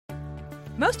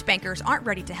Most bankers aren't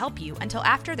ready to help you until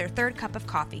after their third cup of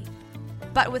coffee.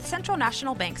 But with Central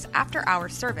National Bank's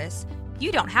after-hours service,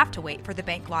 you don't have to wait for the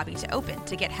bank lobby to open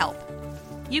to get help.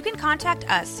 You can contact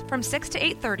us from 6 to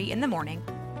 8:30 in the morning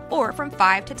or from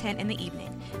 5 to 10 in the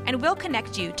evening, and we'll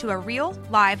connect you to a real,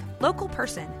 live, local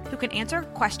person who can answer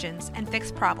questions and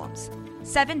fix problems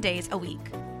 7 days a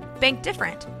week. Bank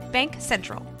different. Bank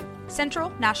Central. Central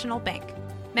National Bank.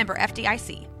 Member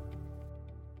FDIC.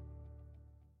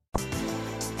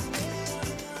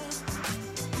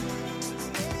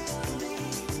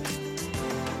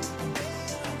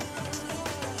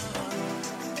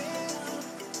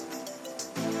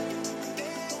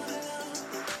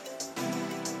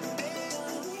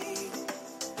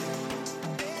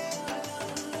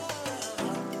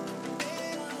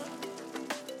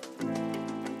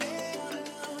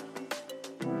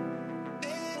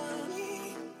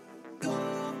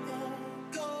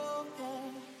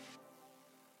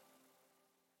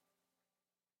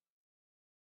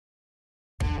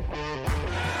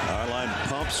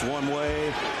 One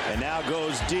way and now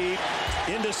goes deep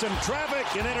into some traffic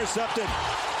and intercepted.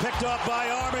 Picked off by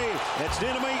Army. It's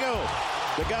Dinamigo,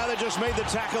 the guy that just made the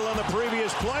tackle on the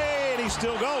previous play, and he's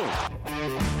still going.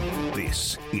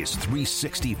 This is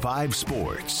 365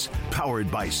 Sports, powered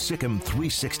by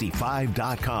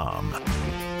Sikkim365.com.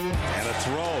 And a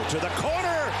throw to the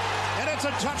corner, and it's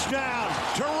a touchdown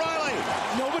to Riley.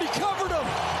 Nobody covered him.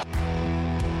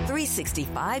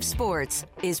 365 Sports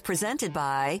is presented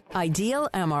by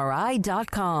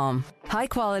IdealMRI.com.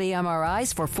 High-quality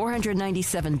MRIs for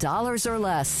 $497 or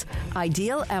less.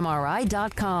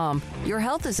 IdealMRI.com. Your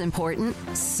health is important,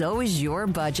 so is your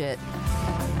budget.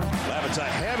 Levitt's a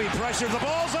heavy pressure. The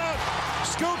ball's out.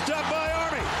 Scooped up by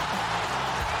Army.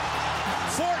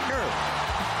 Fortner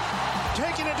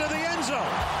taking it to the end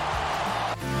zone.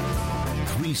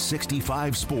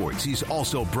 365 Sports is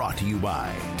also brought to you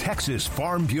by Texas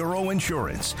Farm Bureau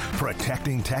Insurance,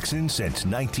 protecting Texans since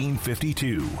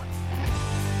 1952. The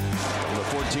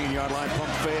 14-yard line, pump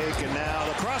fake, and now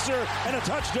the crosser, and a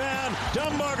touchdown,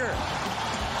 Dumbarger.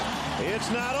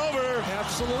 It's not over.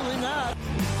 Absolutely not.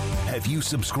 Have you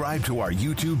subscribed to our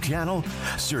YouTube channel?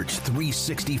 Search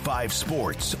 365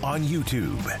 Sports on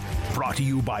YouTube. Brought to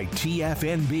you by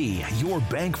TFNB, your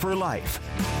bank for life.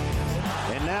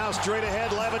 And now straight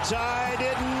ahead, Levitai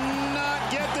did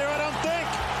not get there, I don't think.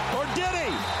 Or did he?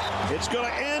 It's going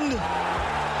to end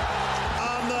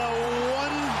on the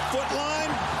 1-foot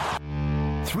line.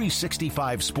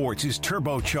 365 Sports is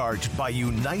turbocharged by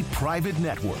Unite Private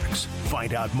Networks.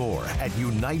 Find out more at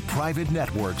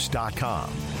uniteprivatenetworks.com.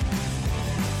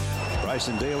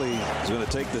 Bryson Daly is going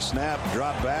to take the snap,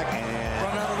 drop back, and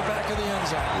run out of the back of the end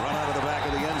zone. Run out of the back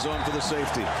of the end zone for the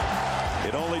safety.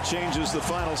 It only changes the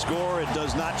final score. It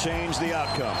does not change the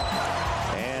outcome.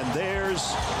 And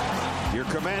there's your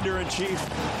Commander-in-Chief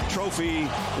Trophy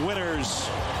winners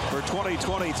for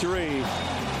 2023,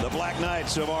 the Black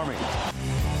Knights of Army.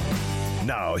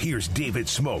 Now here's David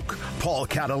Smoke, Paul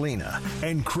Catalina,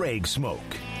 and Craig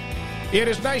Smoke. It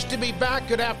is nice to be back.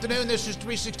 Good afternoon. This is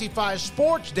 365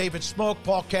 Sports. David Smoke,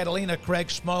 Paul Catalina, Craig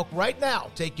Smoke. Right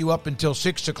now, take you up until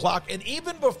 6 o'clock. And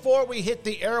even before we hit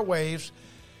the airwaves,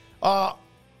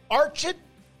 Archid,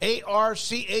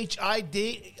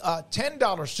 A-R-C-H-I-D,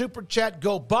 $10 super chat,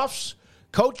 go Buffs.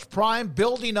 Coach Prime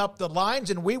building up the lines,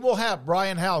 and we will have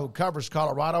Brian Howell, who covers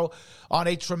Colorado, on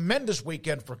a tremendous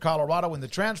weekend for Colorado in the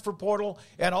transfer portal,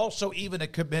 and also even a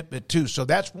commitment, too. So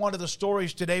that's one of the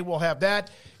stories today. We'll have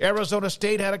that. Arizona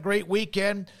State had a great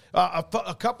weekend.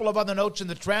 A couple of other notes in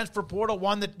the transfer portal,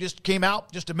 one that just came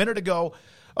out just a minute ago.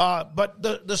 But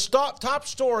the top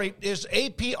story is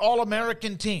AP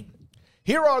All-American team.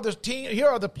 Here are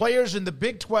the players in the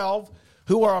Big 12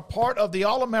 who are a part of the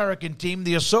All-American team,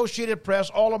 the Associated Press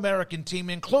All-American team,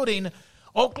 including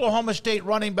Oklahoma State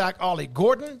running back Ollie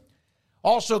Gordon,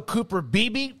 also Cooper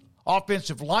Beebe,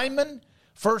 offensive lineman,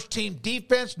 first-team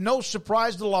defense, no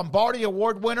surprise, the Lombardi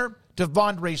Award winner,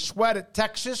 Devondre Sweat at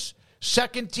Texas,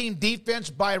 second-team defense,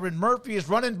 Byron Murphy, his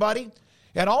running buddy,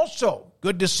 and also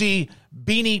good to see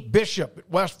Beanie Bishop at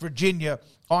West Virginia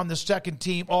on the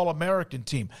second-team All-American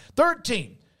team. Third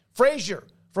team, Frazier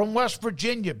from West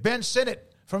Virginia, Ben Sinnott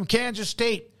from Kansas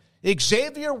State,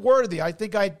 Xavier Worthy, I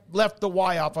think I left the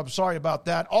Y off, I'm sorry about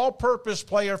that, all-purpose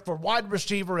player for wide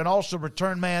receiver and also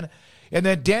return man, and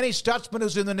then Danny Stutzman,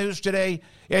 who's in the news today,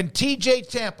 and TJ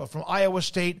Tampa from Iowa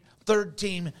State,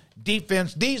 third-team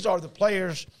defense. These are the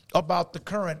players about the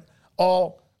current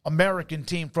All All-American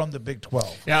team from the Big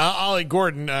 12. Yeah, Ollie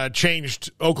Gordon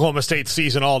changed Oklahoma State's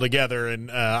season altogether, and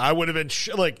I would have been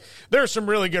there are some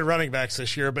really good running backs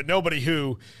this year, but nobody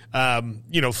who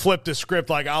flipped the script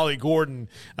like Ollie Gordon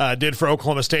did for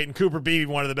Oklahoma State, and Cooper Beebe,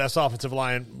 one of the best offensive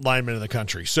linemen in the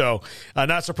country. So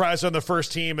not surprised on the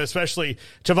first team, especially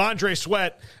T'Vondre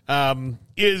Sweat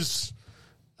is.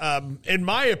 In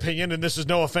my opinion, and this is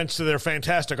no offense to their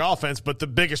fantastic offense, but the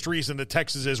biggest reason that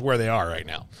Texas is where they are right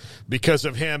now because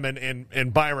of him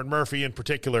and Byron Murphy in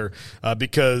particular,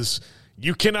 because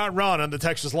you cannot run on the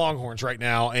Texas Longhorns right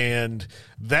now, and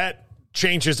that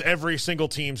changes every single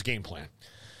team's game plan.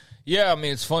 Yeah, I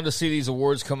mean, it's fun to see these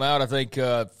awards come out. I think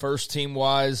first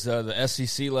team-wise, the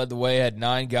SEC led the way, had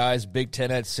 9 guys. Big Ten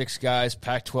had 6 guys.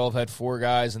 Pac-12 had 4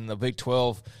 guys, and the Big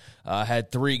 12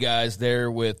 had 3 guys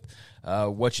there with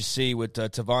what you see with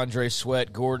T'Vondre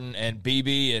Sweat, Gordon, and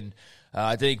Beebe. And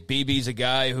I think Beebe's a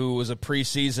guy who was a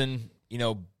preseason,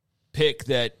 pick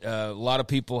that a lot of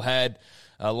people had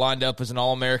lined up as an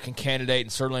All-American candidate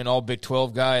and certainly an All-Big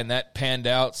 12 guy, and that panned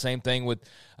out. Same thing with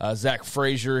Zach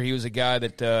Frazier. He was a guy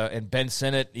that, and Ben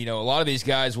Sinnott, a lot of these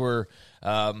guys were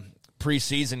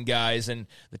preseason guys, and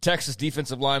the Texas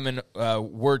defensive linemen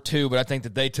were too, but I think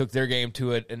that they took their game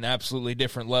to an absolutely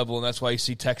different level, and that's why you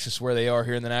see Texas where they are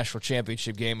here in the national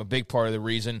championship game. A big part of the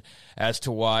reason as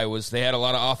to why was they had a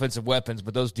lot of offensive weapons,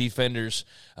 but those defenders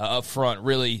up front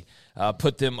really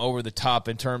put them over the top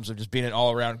in terms of just being an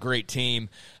all-around great team.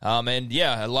 And,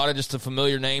 yeah, a lot of just the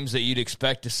familiar names that you'd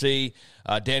expect to see.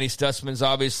 Danny Stutzman's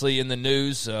obviously in the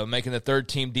news, making the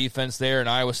third-team defense there, and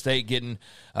Iowa State getting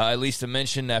at least a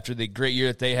mention after the great year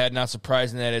that they had. Not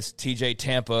surprising that it's TJ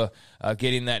Tampa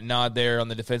getting that nod there on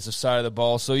the defensive side of the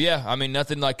ball. So, yeah, I mean,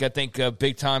 nothing like I think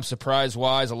big-time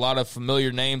surprise-wise. A lot of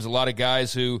familiar names, a lot of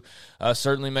guys who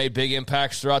certainly made big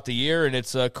impacts throughout the year, and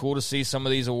it's cool to see some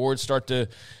of these awards start to,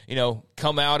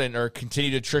 come out or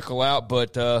continue to trickle out.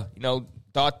 But,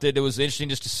 thought that it was interesting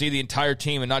just to see the entire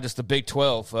team and not just the Big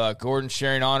 12. Gordon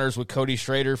sharing honors with Cody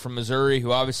Schrader from Missouri,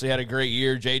 who obviously had a great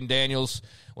year. Jaden Daniels,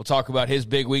 we'll talk about his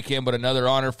big weekend, but another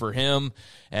honor for him.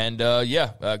 And,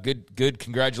 good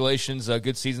congratulations,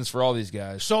 good seasons for all these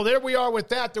guys. So there we are with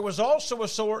that. There was also a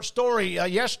story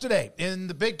yesterday in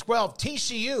the Big 12.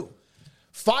 TCU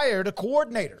fired a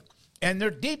coordinator, and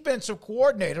their defensive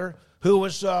coordinator, who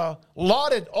was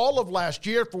lauded all of last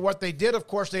year for what they did. Of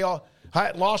course, they all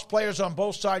had lost players on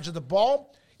both sides of the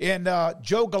ball. And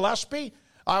Joe Gillespie,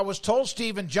 I was told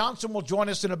Steven Johnson will join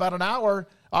us in about an hour.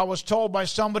 I was told by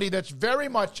somebody that's very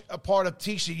much a part of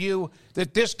TCU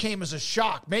that this came as a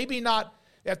shock. Maybe not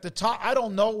at the top. I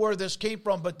don't know where this came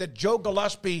from, but that Joe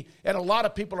Gillespie and a lot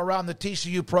of people around the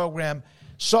TCU program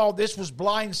saw this was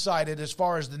blindsided as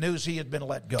far as the news he had been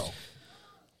let go.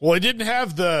 Well, he didn't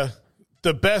have the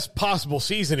best possible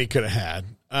season he could have had.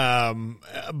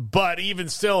 But even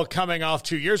still, coming off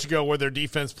 2 years ago where their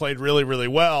defense played really, really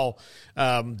well,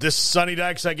 this Sonny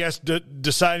Dykes, I guess,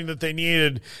 deciding that they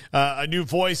needed a new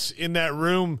voice in that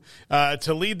room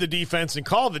to lead the defense and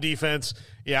call the defense.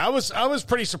 Yeah, I was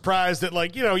pretty surprised that,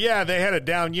 they had a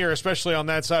down year, especially on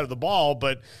that side of the ball,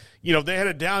 but, they had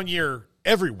a down year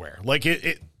everywhere.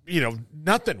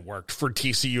 Nothing worked for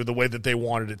TCU the way that they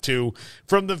wanted it to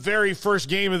from the very first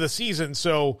game of the season.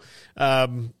 So,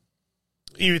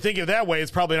 you think of it that way, it's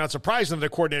probably not surprising that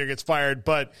the coordinator gets fired,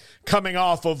 but coming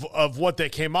off of what they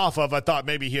came off of, I thought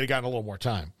maybe he had gotten a little more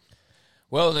time.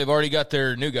 Well, they've already got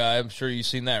their new guy. I'm sure you've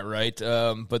seen that, right?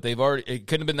 But it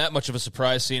couldn't have been that much of a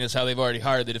surprise seeing as how they've already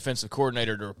hired the defensive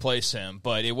coordinator to replace him.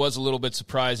 But it was a little bit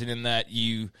surprising in that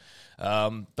you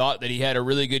thought that he had a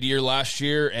really good year last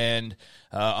year and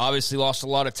obviously lost a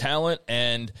lot of talent,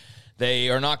 and they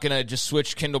are not going to just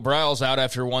switch Kendall Briles out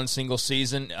after one single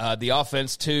season. The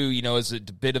offense, too, is a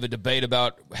bit of a debate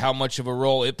about how much of a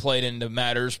role it played into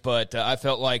matters, but I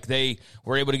felt like they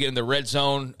were able to get in the red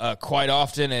zone quite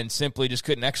often and simply just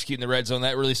couldn't execute in the red zone.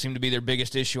 That really seemed to be their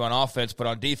biggest issue on offense, but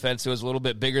on defense it was a little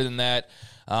bit bigger than that.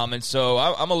 And so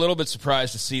I'm a little bit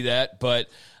surprised to see that, but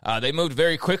they moved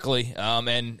very quickly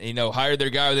and hired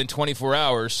their guy within 24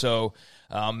 hours, so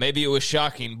maybe it was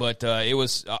shocking, but it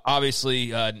was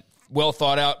obviously well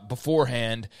thought out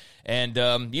beforehand. And,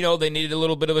 they needed a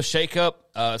little bit of a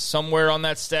shakeup somewhere on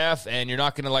that staff. And you're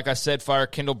not going to, like I said, fire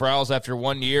Kendall Briles after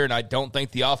 1 year. And I don't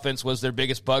think the offense was their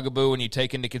biggest bugaboo when you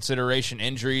take into consideration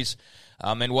injuries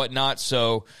and whatnot.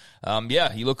 So,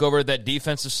 you look over at that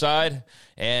defensive side,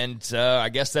 and I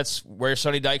guess that's where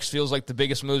Sonny Dykes feels like the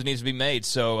biggest moves needs to be made.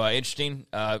 So, interesting,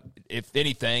 if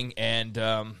anything. And,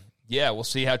 we'll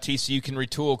see how TCU can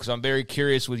retool, because I'm very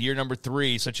curious with year number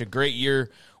 3, such a great year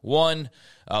one,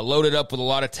 loaded up with a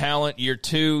lot of talent. Year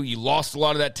two, you lost a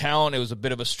lot of that talent. It was a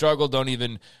bit of a struggle. Don't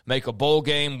even make a bowl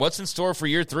game. What's in store for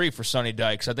year three for Sonny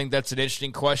Dykes? I think that's an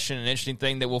interesting question, an interesting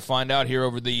thing that we'll find out here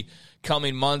over the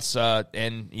coming months,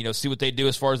 and see what they do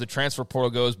as far as the transfer portal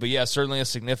goes. But yeah, certainly a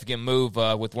significant move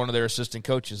with one of their assistant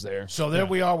coaches there. So there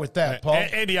we are with that, Paul.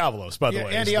 Andy Avalos, by the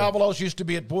way. Andy Avalos used to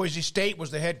be at Boise State, was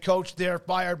the head coach there,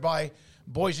 fired by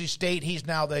Boise State. He's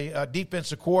now the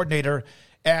defensive coordinator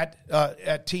at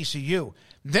TCU.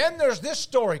 Then there's this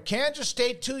story. Kansas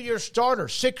State 2-year starter,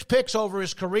 6 picks over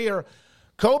his career.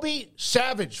 Kobe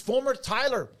Savage, former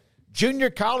Tyler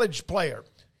junior college player.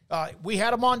 We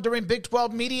had him on during Big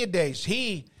 12 Media Days.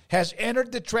 He has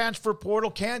entered the transfer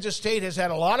portal. Kansas State has had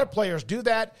a lot of players do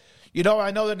that.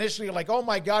 I know that initially you're like, oh,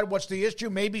 my God, what's the issue?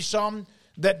 Maybe some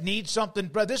that need something.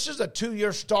 But this is a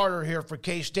 2-year starter here for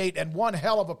K-State and one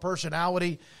hell of a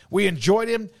personality. We enjoyed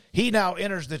him. He now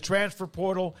enters the transfer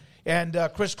portal. And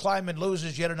Chris Kleiman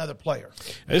loses yet another player.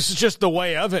 This is just the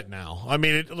way of it now. I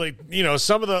mean,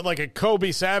 some of the, like a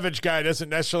Kobe Savage guy doesn't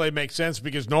necessarily make sense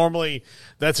because normally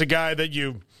that's a guy that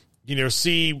you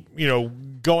see,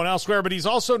 going elsewhere. But he's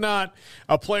also not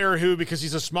a player who, because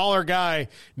he's a smaller guy,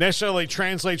 necessarily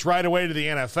translates right away to the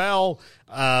NFL.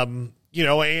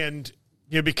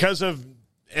 Because of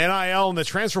NIL and the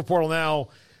transfer portal now,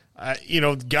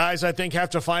 guys, I think,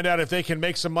 have to find out if they can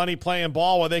make some money playing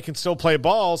ball while they can still play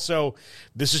ball. So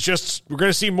this is just, we're going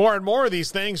to see more and more of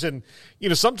these things. And,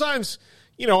 sometimes,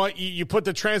 you put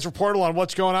the transfer portal on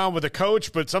what's going on with the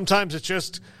coach, but sometimes it's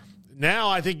just, now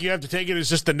I think you have to take it as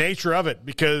just the nature of it,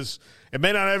 because it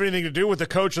may not have anything to do with the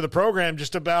coach or the program,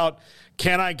 just about,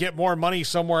 can I get more money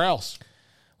somewhere else?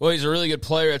 Well, he's a really good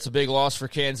player. That's a big loss for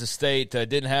Kansas State.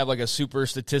 Didn't have like a super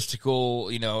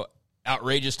statistical,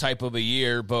 outrageous type of a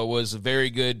year, but was a very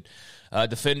good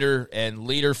defender and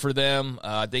leader for them.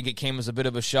 I think it came as a bit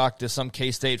of a shock to some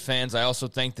K-State fans. I also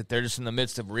think that they're just in the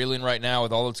midst of reeling right now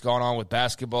with all that's gone on with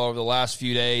basketball over the last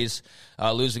few days,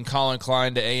 losing Colin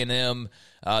Klein to A&M.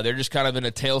 They're just kind of in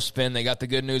a tailspin. They got the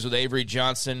good news with Avery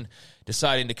Johnson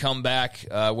deciding to come back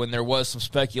when there was some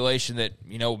speculation that,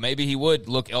 maybe he would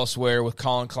look elsewhere with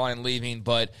Colin Klein leaving,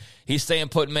 but he's staying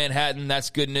put in Manhattan. That's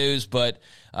good news, but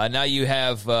now you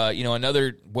have,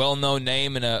 another well-known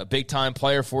name and a big-time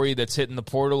player for you that's hitting the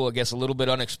portal, I guess, a little bit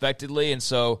unexpectedly. And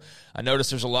so I noticed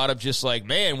there's a lot of just like,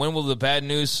 man, when will the bad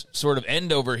news sort of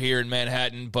end over here in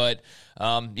Manhattan? But,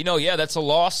 that's a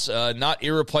loss. Not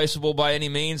irreplaceable by any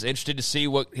means. Interested to see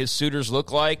what his suitors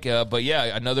look like. But,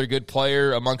 another good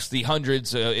player amongst the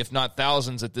hundreds, if not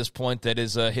thousands at this point, that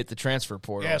has hit the transfer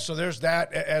portal. Yeah, so there's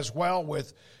that as well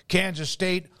with Kansas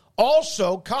State.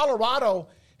 Also, Colorado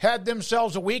had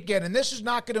themselves a weekend, and this is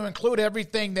not going to include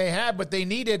everything they had, but they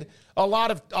needed a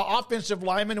lot of offensive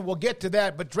linemen, and we'll get to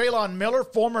that. But Draylon Miller,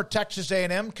 former Texas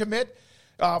A&M commit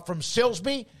from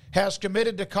Silsbee, has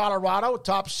committed to Colorado,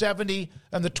 top 70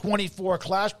 in the 24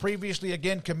 class, previously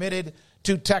again committed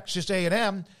to Texas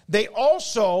A&M. They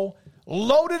also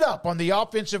loaded up on the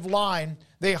offensive line.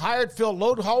 They hired Phil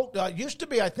Lodeholt, used to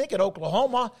be, I think, at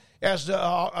Oklahoma as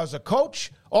a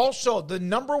coach. Also, the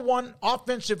number one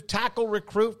offensive tackle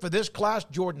recruit for this class,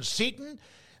 Jordan Seaton.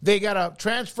 They got a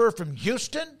transfer from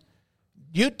Houston,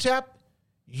 UTEP,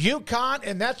 UConn,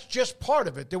 and that's just part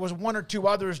of it. There was one or two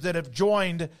others that have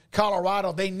joined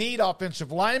Colorado. They need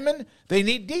offensive linemen. They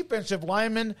need defensive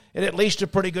linemen, and at least a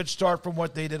pretty good start from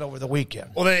what they did over the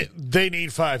weekend. Well, they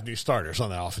need 5 new starters on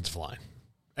the offensive line.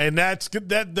 And that's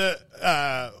good.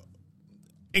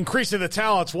 Increasing the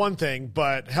talent's one thing,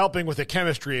 but helping with the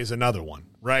chemistry is another one,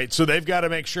 right? So they've got to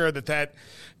make sure that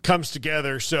comes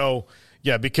together. So,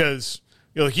 yeah, because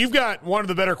you've got one of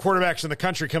the better quarterbacks in the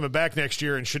country coming back next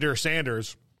year in Shadir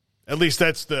Sanders. At least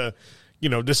that's the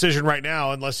decision right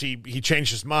now, unless he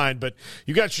changed his mind. But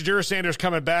you've got Shadir Sanders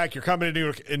coming back. You're coming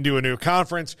into a new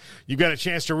conference. You've got a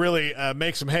chance to really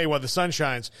make some hay while the sun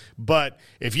shines. But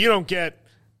if you don't get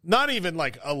not even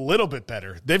like a little bit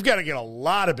better, they've got to get a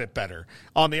lot of bit better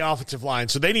on the offensive line.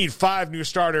 So they need 5 new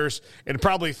starters and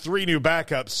probably 3 new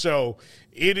backups. So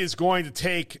it is going to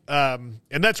take, and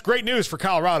that's great news for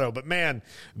Colorado, but man,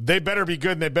 they better be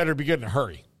good, and they better be good in a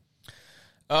hurry.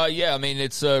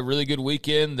 It's a really good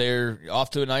weekend. They're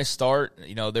off to a nice start.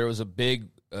 There was a big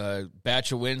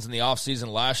batch of wins in the offseason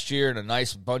last year and a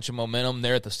nice bunch of momentum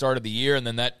there at the start of the year, and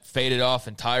then that faded off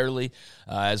entirely,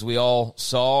 as we all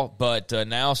saw. But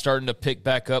now starting to pick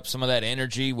back up some of that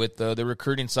energy with the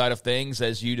recruiting side of things,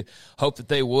 as you'd hope that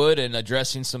they would, and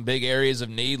addressing some big areas of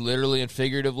need, literally and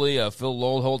figuratively. Phil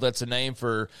Lodeholt, that's a name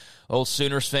for old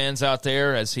Sooners fans out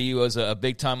there, as he was a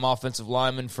big-time offensive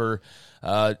lineman for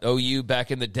OU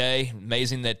back in the day.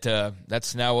 Amazing that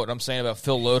that's now what I'm saying about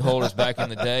Phil Loadholders back in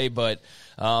the day, but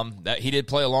that he did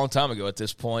play a long time ago at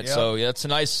this point. Yep. So, yeah, it's a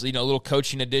nice little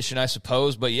coaching addition, I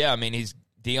suppose. But, yeah, I mean,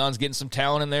 Deion's getting some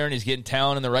talent in there, and he's getting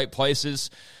talent in the right places.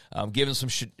 Giving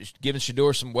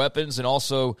Shedeur some weapons, and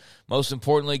also, most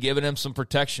importantly, giving him some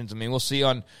protections. I mean, we'll see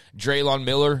on Draylon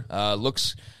Miller.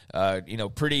 Looks,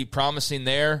 pretty promising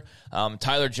there.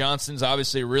 Tyler Johnson's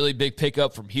obviously a really big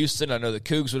pickup from Houston. I know the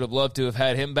Cougs would have loved to have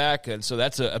had him back, and so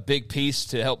that's a big piece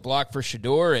to help block for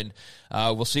Shedeur, and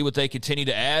we'll see what they continue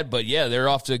to add. But, yeah, they're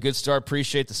off to a good start.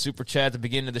 Appreciate the super chat at the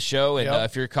beginning of the show, and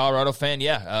if you're a Colorado fan,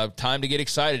 time to get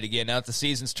excited again. Now that the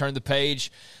season's turned the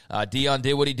page, Deion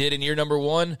did what he did in year number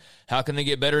 1. How can they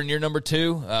get better in year number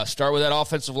 2? Start with that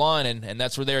offensive line, and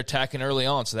that's where they're attacking early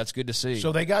on, so that's good to see.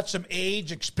 So they got some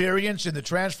age experience in the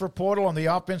transfer portal on the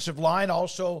offensive line.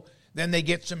 Also, then they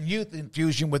get some youth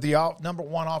infusion with the number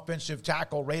 1 offensive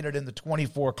tackle rated in the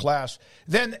 24 class.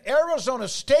 Then Arizona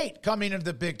State coming into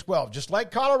the Big 12, just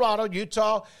like Colorado,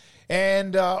 Utah,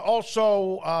 and Arizona.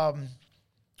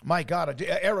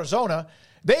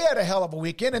 They had a hell of a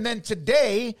weekend. And then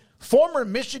today, former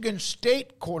Michigan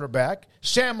State quarterback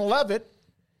Sam Leavitt,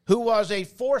 who was a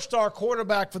 4-star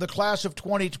quarterback for the class of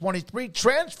 2023,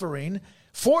 transferring,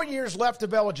 4 years left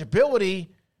of eligibility.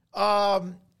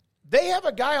 They have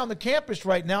a guy on the campus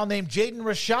right now named Jaden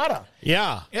Rashada.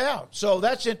 Yeah. Yeah, so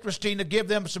that's interesting to give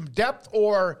them some depth,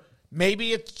 or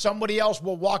maybe somebody else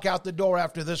will walk out the door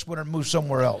after this one and move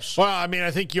somewhere else. Well, I mean,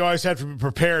 I think you always have to be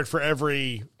prepared for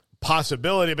every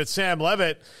possibility, but Sam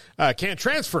Leavitt can't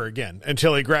transfer again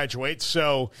until he graduates,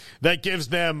 so that gives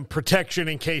them protection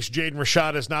in case Jaden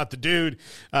Rashada is not the dude.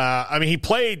 He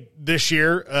played this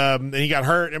year, and he got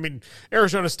hurt. I mean,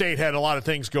 Arizona State had a lot of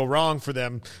things go wrong for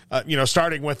them,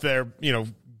 starting with their,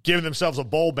 giving themselves a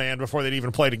bowl ban before they'd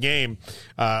even played a game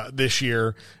this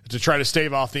year to try to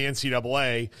stave off the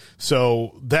NCAA.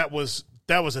 So that was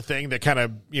a thing that kind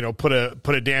of, put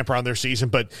a damper on their season.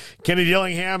 But Kenny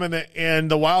Dillingham and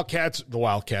the Wildcats,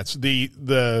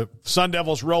 the Sun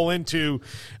Devils roll into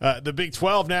the Big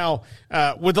 12 now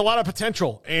with a lot of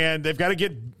potential, and they've got to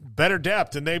get better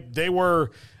depth. And they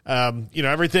were,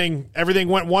 everything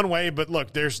went one way, but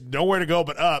look, there's nowhere to go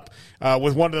but up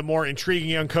with one of the more intriguing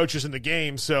young coaches in the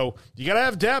game. So you got to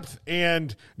have depth,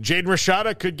 and Jaden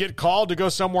Rashada could get called to go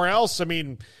somewhere else. I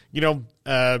mean,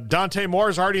 Dante Moore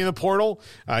is already in the portal.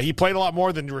 He played a lot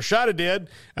more than Rashada did.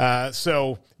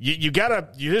 So you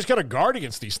just gotta guard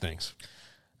against these things.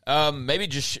 Maybe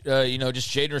just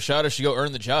Jaden Rashada should go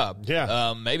earn the job.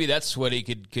 Yeah. Maybe that's what he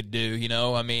could do.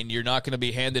 I mean, you're not going to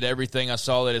be handed everything. I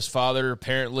saw that his father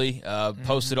apparently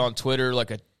posted on Twitter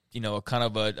like a kind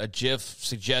of a GIF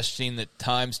suggesting that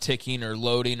time's ticking or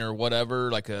loading or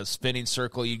whatever, like a spinning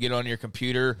circle you get on your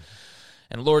computer.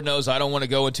 And Lord knows I don't want to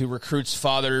go into recruits'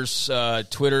 fathers'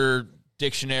 Twitter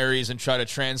dictionaries and try to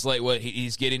translate what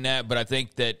he's getting at, but I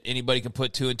think that anybody can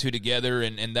put 2 and 2 together,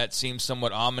 and that seems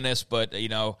somewhat ominous. But,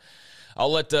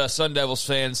 I'll let Sun Devils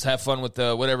fans have fun with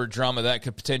whatever drama that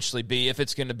could potentially be, if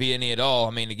it's going to be any at all.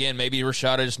 I mean, again, maybe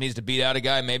Rashada just needs to beat out a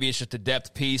guy. Maybe it's just a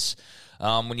depth piece.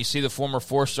 When you see the former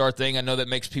 4-star thing, I know that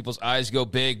makes people's eyes go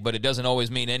big, but it doesn't always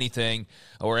mean anything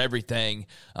or everything.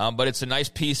 But it's a nice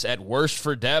piece at worst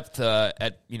for depth,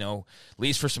 at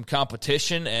least for some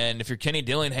competition. And if you're Kenny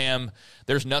Dillingham,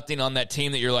 there's nothing on that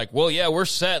team that you're like, well, yeah, we're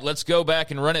set. Let's go back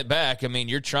and run it back. I mean,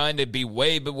 you're trying to be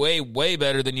way, way, way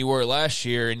better than you were last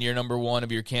year in year number 1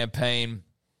 of your campaign,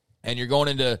 and you're going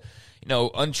into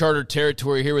uncharted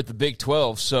territory here with the Big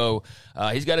 12. So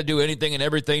he's got to do anything and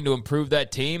everything to improve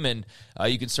that team, and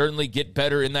you can certainly get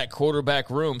better in that quarterback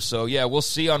room. So, yeah, we'll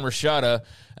see on Rashada.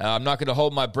 I'm not going to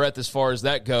hold my breath as far as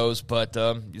that goes, but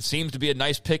it seems to be a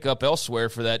nice pickup elsewhere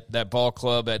for that ball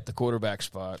club at the quarterback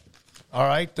spot. All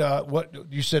right.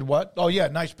 What you said what? Oh, yeah,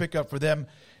 nice pickup for them.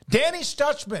 Danny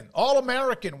Stutzman,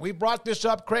 All-American. We brought this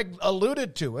up. Craig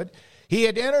alluded to it. He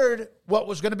had entered what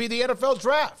was going to be the NFL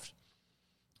draft.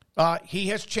 He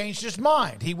has changed his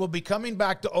mind. He will be coming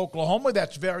back to Oklahoma.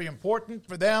 That's very important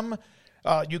for them.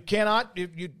 You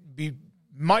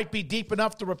might be deep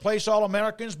enough to replace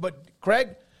All-Americans, but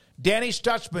Craig, Danny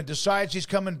Stutzman decides he's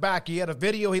coming back. He had a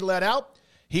video he let out.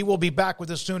 He will be back with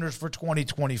the Sooners for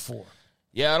 2024.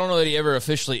 Yeah, I don't know that he ever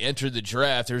officially entered the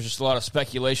draft. There's just a lot of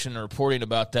speculation and reporting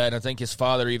about that. And I think his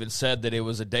father even said that it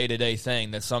was a day-to-day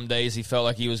thing, that some days he felt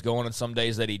like he was going and some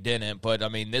days that he didn't. But, I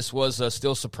mean, this was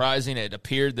still surprising. It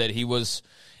appeared that he was,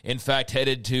 in fact,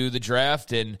 headed to the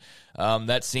draft, and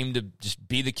that seemed to just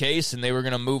be the case, and they were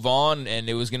going to move on, and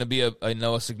it was going to be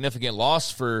a significant loss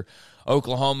for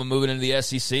Oklahoma moving into the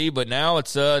SEC, but now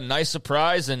it's a nice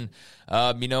surprise and,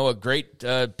 a great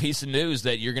piece of news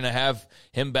that you're going to have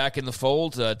him back in the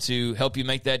fold to help you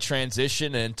make that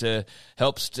transition and to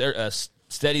help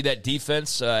steady that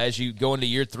defense as you go into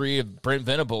year 3 of Brent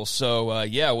Venables. So,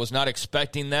 was not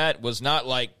expecting that, was not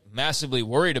massively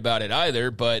worried about it either,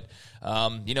 but,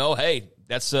 hey,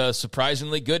 that's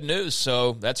surprisingly good news.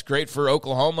 So that's great for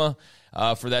Oklahoma,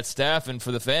 for that staff and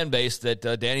for the fan base that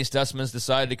Danny Stutzman's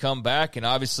decided to come back, and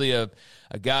obviously a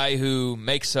guy who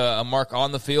makes a mark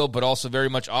on the field, but also very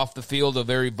much off the field, a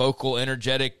very vocal,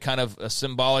 energetic, kind of a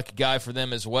symbolic guy for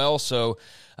them as well. So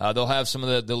they'll have some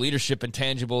of the leadership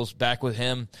intangibles back with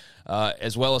him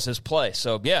as well as his play.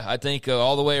 So, I think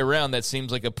all the way around that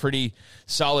seems like a pretty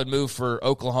solid move for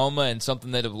Oklahoma and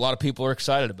something that a lot of people are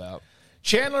excited about.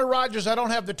 Chandler Rogers, I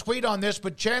don't have the tweet on this,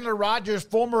 but Chandler Rogers,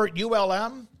 former at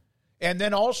ULM, and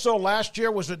then also last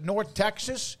year was at North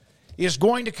Texas, is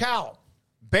going to Cal.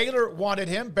 Baylor wanted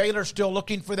him. Baylor's still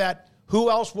looking for that. Who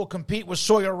else will compete with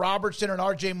Sawyer Robertson and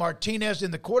R.J. Martinez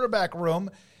in the quarterback room?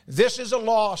 This is a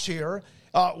loss here.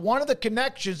 One of the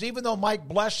connections, even though Mike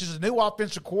Blesh is the new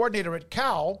offensive coordinator at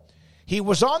Cal, he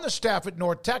was on the staff at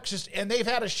North Texas, and they've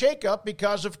had a shakeup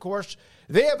because, of course,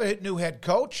 they have a new head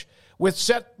coach with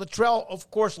Seth Luttrell, of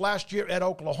course, last year at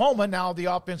Oklahoma, now the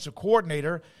offensive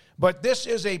coordinator. But this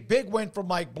is a big win for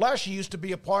Mike Blesh. He used to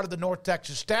be a part of the North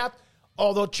Texas staff,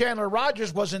 although Chandler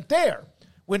Rogers wasn't there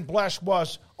when Blesh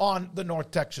was on the North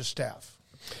Texas staff.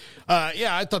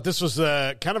 I thought this was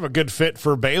kind of a good fit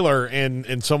for Baylor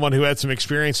and someone who had some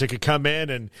experience that could come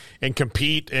in and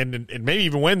compete and maybe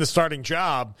even win the starting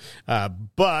job.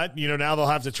 But, now they'll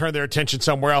have to turn their attention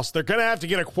somewhere else. They're going to have to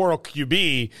get a portal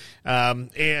QB,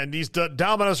 and these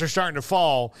dominoes are starting to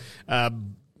fall.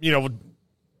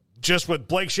 Just with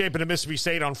Blake Shapen at Mississippi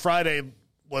State on Friday,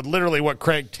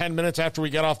 Craig, 10 minutes after we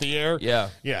got off the air?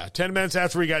 Yeah, 10 minutes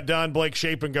after we got done, Blake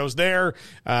Shapen goes there,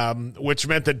 which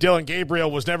meant that Dylan Gabriel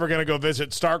was never going to go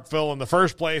visit Starkville in the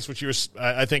first place, which he was,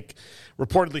 I think,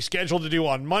 reportedly scheduled to do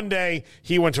on Monday.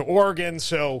 He went to Oregon,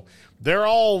 so they're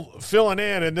all filling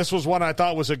in, and this was one I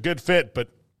thought was a good fit, but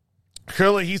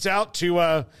clearly he's out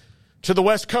to the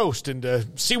West Coast and to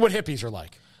see what hippies are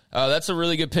like. That's a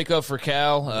really good pickup for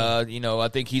Cal. I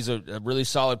think he's a really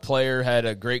solid player, had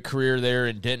a great career there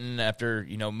in Denton after,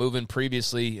 moving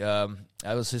previously. That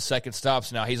was his second stop.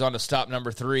 So now he's on to stop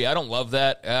number 3. I don't love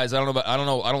that, guys. I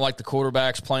don't like the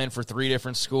quarterbacks playing for 3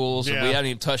 different schools. Yeah. We haven't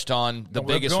even touched on the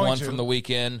biggest one from the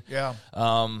weekend. Yeah.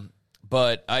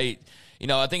 But I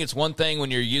think it's one thing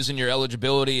when you're using your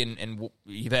eligibility and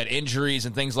you've had injuries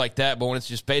and things like that, but when it's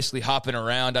just basically hopping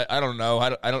around, I don't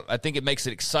know. I think it makes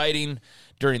it exciting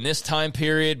during this time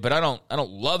period, but I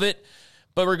don't love it.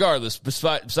 But regardless,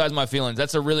 besides my feelings,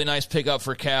 that's a really nice pickup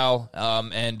for Cal,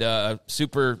 and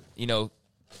super,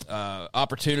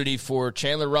 opportunity for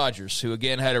Chandler Rogers, who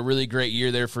again had a really great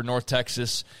year there for North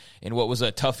Texas in what was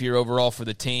a tough year overall for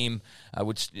the team,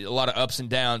 which a lot of ups and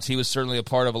downs. He was certainly a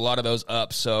part of a lot of those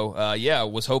ups. So,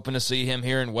 was hoping to see him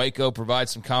here in Waco provide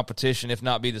some competition, if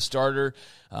not be the starter.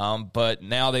 But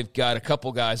now they've got a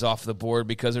couple guys off the board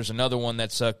because there's another one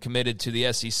that's committed to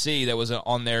the SEC that was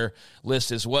on their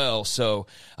list as well. So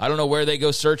I don't know where they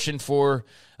go searching for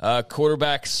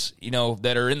quarterbacks,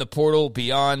 that are in the portal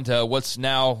beyond what's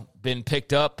now been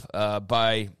picked up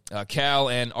by Cal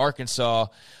and Arkansas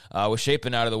with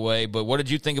Shapen out of the way. But what did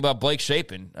you think about Blake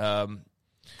Shapen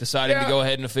deciding to go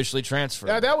ahead and officially transfer?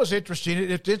 Yeah, that was interesting.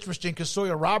 It's interesting because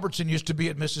Sawyer Robertson used to be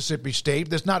at Mississippi State.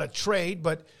 There's not a trade,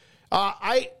 but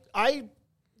it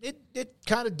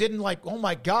kind of didn't oh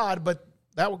my God, but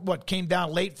that came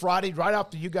down late Friday, right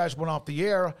after you guys went off the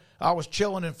air. I was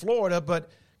chilling in Florida,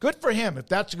 but good for him. If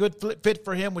that's a good fit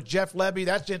for him with Jeff Lebby,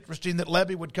 that's interesting that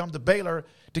Lebby would come to Baylor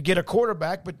to get a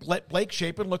quarterback, but Blake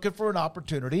Shapen looking for an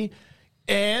opportunity.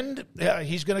 And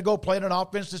he's going to go play in an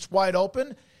offense that's wide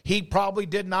open. He probably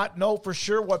did not know for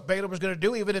sure what Baylor was going to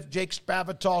do, even if Jake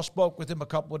Spavital spoke with him a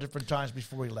couple of different times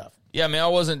before he left. Yeah, I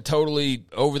wasn't totally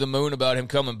over the moon about him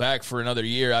coming back for another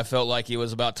year. I felt like it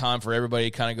was about time for everybody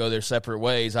to kind of go their separate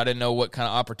ways. I didn't know what kind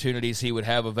of opportunities he would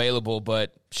have available,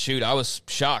 but shoot, I was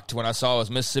shocked when I saw it was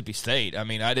Mississippi State.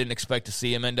 I didn't expect to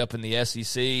see him end up in the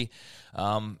SEC.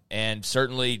 And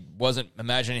certainly wasn't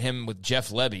imagining him with Jeff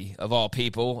Lebby, of all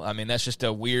people. That's just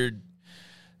a weird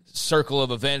circle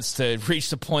of events to reach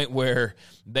the point where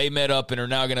they met up and are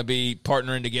now going to be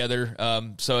partnering together.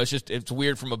 So it's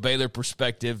weird from a Baylor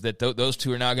perspective that those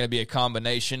two are now going to be a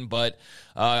combination. But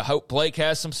I hope Blake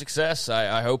has some success.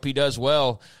 I hope he does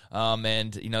well.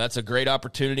 And, that's a great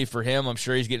opportunity for him. I'm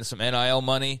sure he's getting some NIL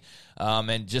money.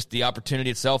 And just the opportunity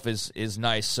itself is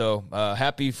nice. So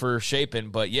happy for Shapen.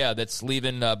 But, yeah, that's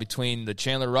leaving between the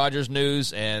Chandler Rogers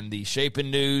news and the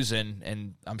Shapen news,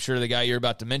 and I'm sure the guy you're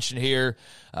about to mention here,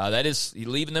 that is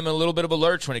leaving them in a little bit of a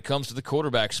lurch when it comes to the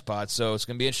quarterback spot. So it's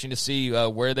going to be interesting to see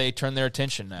where they turn their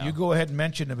attention now. You go ahead and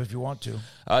mention him if you want to.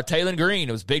 Taylon Green,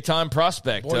 it was a big-time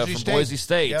prospect from Boise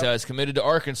State. Yep. Is committed to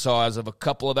Arkansas as of a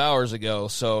couple of hours ago.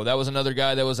 So that was another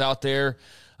guy that was out there.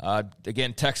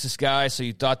 Again, Texas guy, so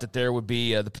you thought that there would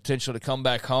be the potential to come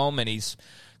back home, and he's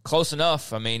close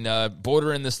enough. I mean,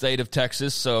 bordering the state of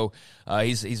Texas, so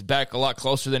he's back a lot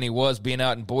closer than he was being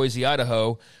out in Boise,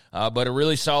 Idaho. But a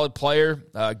really solid player,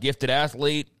 gifted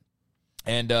athlete,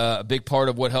 and a big part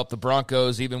of what helped the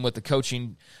Broncos, even with the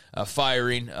coaching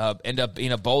firing, end up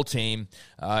being a bowl team.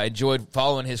 Enjoyed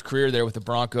following his career there with the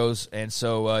Broncos. And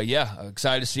so,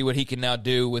 excited to see what he can now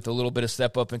do with a little bit of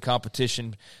step up in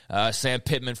competition. Sam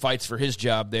Pittman fights for his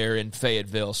job there in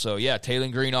Fayetteville. So,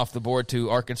 Taylon Green off the board to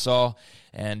Arkansas,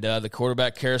 and the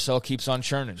quarterback carousel keeps on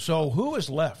churning. So who is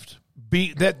left?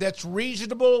 That's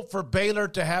reasonable for Baylor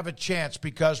to have a chance,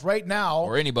 because right now,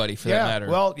 or anybody for that matter.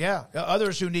 Well,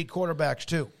 others who need quarterbacks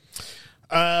too.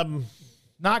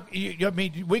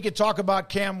 We could talk about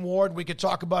Cam Ward. We could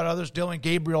talk about others. Dylan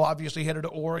Gabriel obviously headed to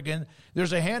Oregon.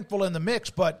 There's a handful in the mix,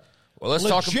 but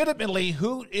legitimately,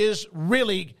 who is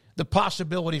really the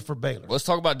possibility for Baylor? Let's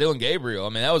talk about Dylan Gabriel. I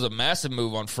mean, that was a massive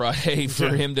move on Friday for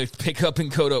him to pick up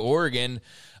and go to Oregon.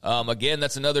 Again,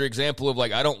 that's another example of,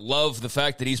 I don't love the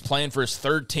fact that he's playing for his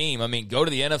third team. I mean, go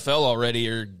to the NFL already,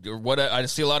 or what? I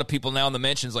see a lot of people now in the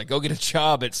mentions, go get a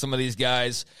job at some of these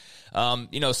guys.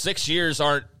 6 years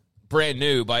aren't brand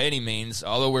new by any means,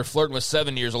 although we're flirting with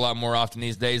 7 years a lot more often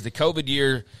these days. The COVID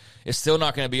year is still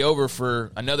not going to be over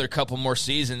for another couple more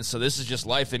seasons, so this is just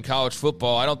life in college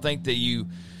football. I don't think that you,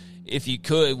 if you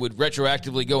could, would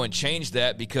retroactively go and change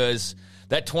that, because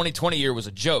that 2020 year was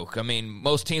a joke. I mean,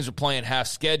 most teams were playing half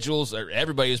schedules, or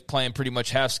everybody was playing pretty much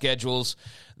half schedules.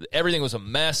 Everything was a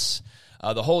mess.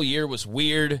 The whole year was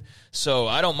weird. So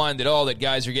I don't mind at all that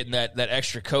guys are getting that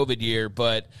extra COVID year,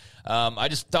 but I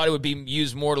just thought it would be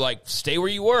used more to stay where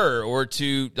you were, or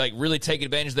to really take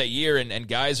advantage of that year, and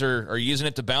guys are using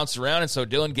it to bounce around. And so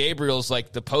Dylan Gabriel's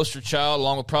the poster child,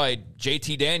 along with probably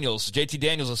JT Daniels. JT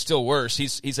Daniels is still worse.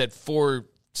 He's had 4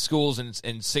 schools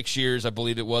in 6 years, I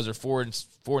believe it was, or 4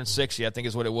 and 6, I think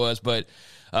is what it was. But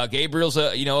Gabriel's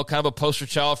kind of a poster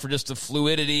child for just the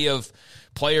fluidity of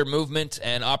player movement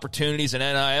and opportunities in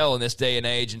NIL in this day and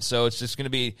age. And so it's just going to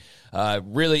be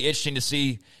really interesting to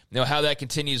see how that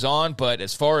continues on. But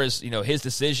as far as his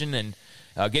decision and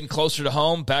getting closer to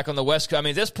home, back on the West Coast, I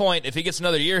mean, at this point, if he gets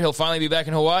another year, he'll finally be back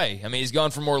in Hawaii. I mean, he's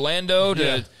gone from Orlando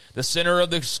to the center of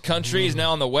the country. He's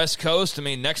now on the West Coast. I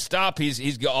mean, next stop,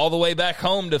 he's all the way back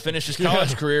home to finish his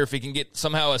college career if he can get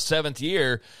somehow a 7th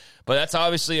year. But that's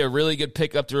obviously a really good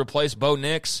pickup to replace Bo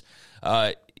Nix.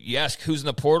 You ask who's in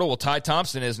the portal? Well, Ty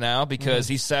Thompson is now, because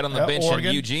he sat on the bench Oregon.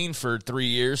 in Eugene for 3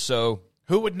 years. So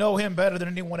who would know him better than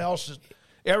anyone else?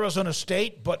 Arizona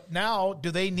State, but now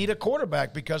do they need a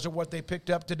quarterback because of what they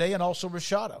picked up today, and also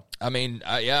Rashada? I mean,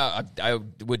 I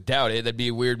would doubt it. That'd be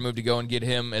a weird move to go and get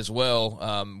him as well.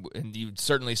 And you'd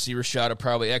certainly see Rashada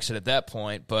probably exit at that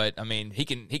point. But I mean, he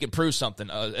can prove something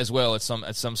as well at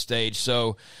some stage.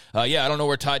 So I don't know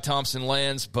where Ty Thompson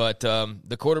lands, but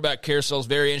the quarterback carousel is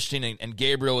very interesting, and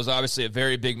Gabriel was obviously a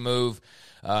very big move.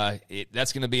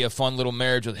 That's going to be a fun little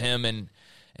marriage with him and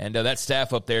that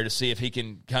staff up there, to see if he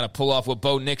can kind of pull off what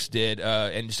Bo Nix did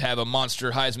and just have a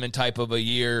monster Heisman type of a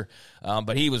year.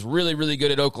 But he was really, really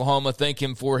good at Oklahoma. Thank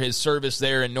him for his service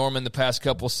there in Norman the past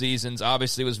couple seasons.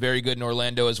 Obviously was very good in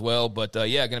Orlando as well. But,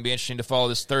 going to be interesting to follow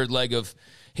this third leg of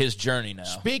his journey now.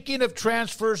 Speaking of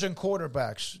transfers and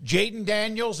quarterbacks, Jaden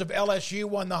Daniels of LSU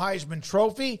won the Heisman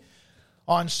Trophy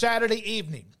on Saturday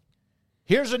evening.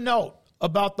 Here's a note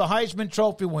about the Heisman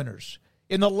Trophy winners.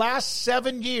 In the last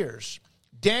 7 years,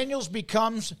 Daniels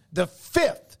becomes the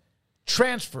 5th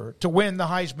transfer to win the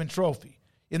Heisman Trophy.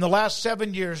 In the last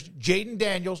 7 years, Jaden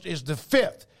Daniels is the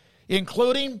 5th,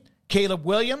 including Caleb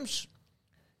Williams,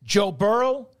 Joe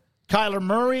Burrow, Kyler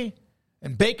Murray,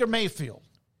 and Baker Mayfield.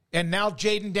 And now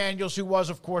Jaden Daniels, who was,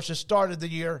 of course, has started the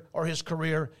year or his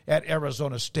career at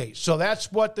Arizona State. So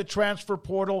that's what the transfer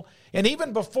portal, and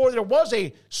even before there was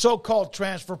a so-called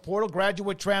transfer portal,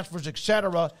 graduate transfers,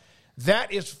 etc.,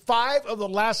 that is 5 of the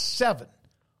last 7.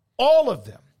 All of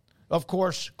them, of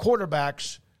course,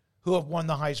 quarterbacks who have won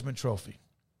the Heisman Trophy.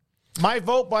 My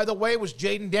vote, by the way, was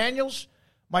Jaden Daniels.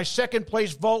 My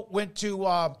second-place vote went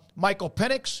to Michael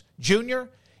Penix Jr.,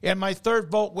 and my third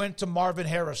vote went to Marvin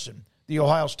Harrison, the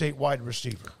Ohio State wide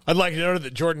receiver. I'd like to note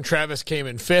that Jordan Travis came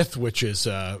in 5th, which is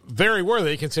very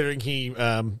worthy considering he,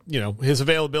 his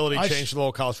availability changed the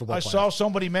little college football. I saw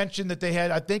somebody mention that they had,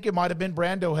 I think it might have been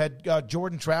Brando, had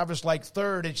Jordan Travis like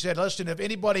 3rd, and said, listen, if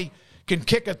anybody can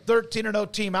kick a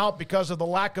 13-0 team out because of the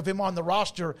lack of him on the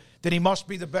roster, then he must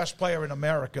be the best player in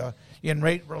America,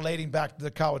 relating back to the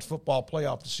college football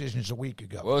playoff decisions a week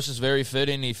ago. Well, it's just very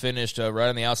fitting. He finished right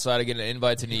on the outside of getting an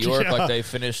invite to New York, like they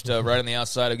finished right on the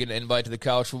outside of getting an invite to the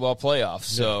college football playoff.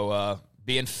 So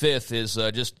being 5th is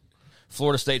just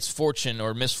Florida State's fortune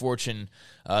or misfortune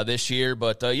this year.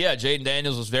 But, Jaden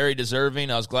Daniels was very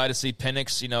deserving. I was glad to see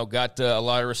Penix, got a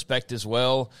lot of respect as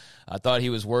well. I thought he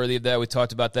was worthy of that. We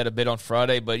talked about that a bit on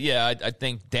Friday. But, I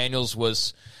think Daniels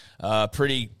was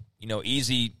pretty,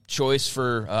 easy choice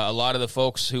for a lot of the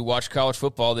folks who watch college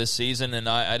football this season. And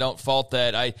I don't fault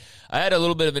that. I had a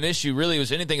little bit of an issue. Really, it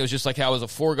was anything. It was just like how it was a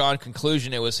foregone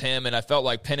conclusion. It was him. And I felt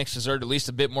like Penix deserved at least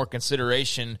a bit more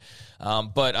consideration.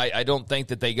 But I don't think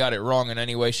that they got it wrong in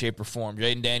any way, shape, or form.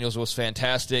 Jaden Daniels was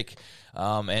fantastic.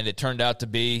 And it turned out to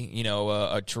be,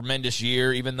 a tremendous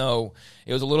year, even though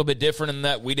it was a little bit different in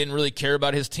that we didn't really care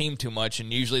about his team too much.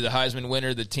 And usually the Heisman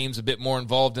winner, the team's a bit more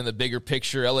involved in the bigger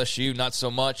picture. LSU, not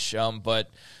so much, but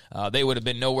they would have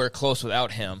been nowhere close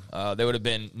without him. They would have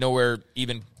been nowhere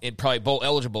even probably bowl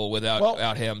eligible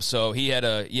without him. So he had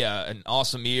an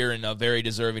awesome year and very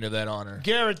deserving of that honor.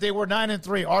 Garrett, they were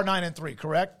 9-3, are 9-3,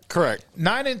 correct? Correct.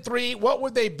 9-3. What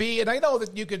would they be? And I know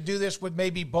that you could do this with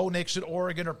maybe Bo Nix at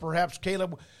Oregon or perhaps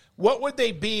Caleb. What would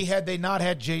they be had they not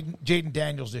had Jaden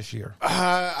Daniels this year?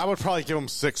 I would probably give them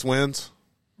 6 wins.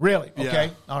 Really? Okay.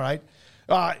 Yeah. All right.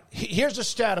 Here's a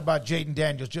stat about Jaden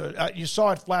Daniels. You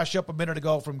saw it flash up a minute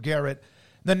ago from Garrett.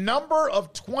 The number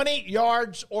of 20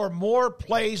 yards or more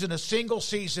plays in a single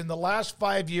season the last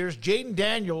 5 years, Jaden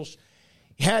Daniels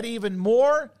had even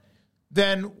more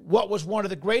than what was one of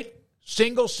the great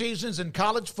single seasons in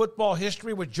college football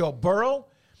history with Joe Burrow,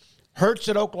 Hurts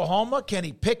at Oklahoma,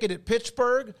 Kenny Pickett at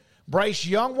Pittsburgh, Bryce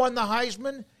Young won the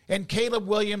Heisman, and Caleb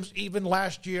Williams even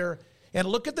last year. And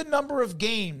look at the number of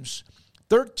games,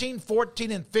 13,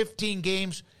 14, and 15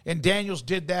 games, and Daniels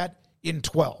did that in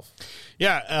 12.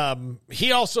 Yeah,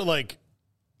 he also,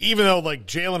 even though,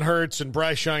 Jalen Hurts and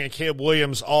Bryce Young and Caleb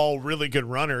Williams, all really good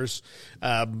runners,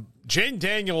 Jaden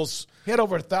Daniels... He had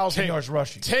over 1,000 yards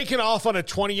rushing. Taking off on a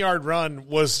 20-yard run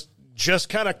was just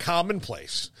kind of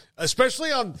commonplace,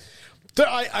 especially on...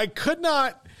 I could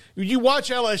not... You watch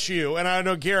LSU, and I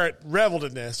know Garrett reveled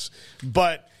in this,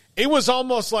 but... It was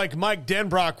almost like Mike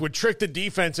Denbrock would trick the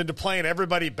defense into playing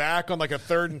everybody back on a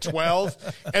 3rd and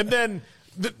 12. And then,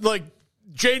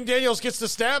 Jaden Daniels gets the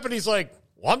snap, and he's like,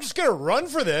 well, I'm just going to run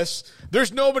for this.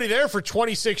 There's nobody there for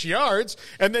 26 yards.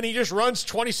 And then he just runs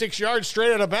 26 yards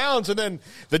straight out of bounds. And then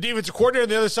the defensive coordinator on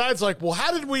the other side's like, well,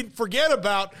 how did we forget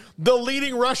about the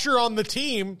leading rusher on the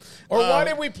team? Or why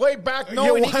did we play back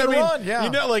knowing he could run? Yeah.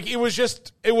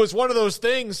 It was one of those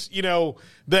things,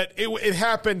 that it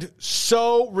happened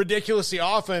so ridiculously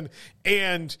often.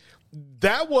 And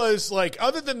that was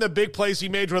other than the big plays he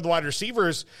made with the wide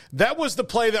receivers, that was the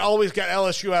play that always got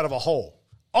LSU out of a hole.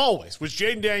 Always was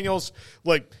Jaden Daniels,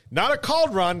 not a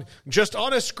called run, just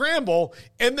on a scramble,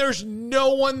 and there's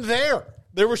no one there.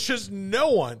 There was just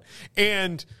no one.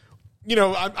 And,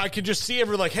 I could just see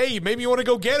everyone hey, maybe you want to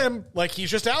go get him.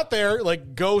 He's just out there.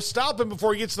 Go stop him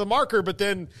before he gets to the marker, but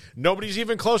then nobody's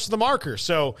even close to the marker.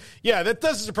 So, yeah, that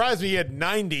doesn't surprise me. He had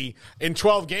 90 in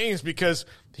 12 games because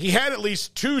he had at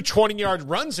least 2 20-yard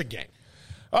runs a game.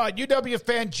 UW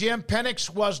fan Jim, Penix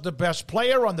was the best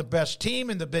player on the best team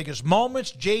in the biggest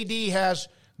moments. JD has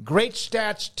great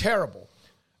stats, terrible.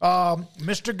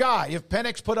 Mr. Guy, if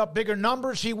Penix put up bigger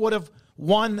numbers, he would have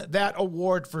won that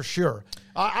award for sure.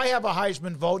 I have a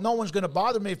Heisman vote. No one's going to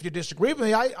bother me if you disagree with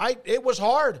me. It was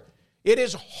hard. It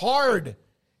is hard,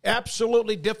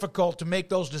 absolutely difficult to make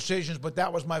those decisions, but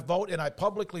that was my vote, and I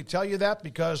publicly tell you that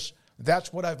because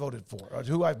that's what I voted for, or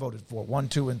who I voted for, 1,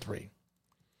 2, and 3.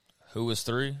 Who was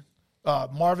 3?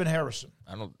 Marvin Harrison.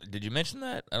 Did you mention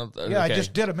that? Yeah, I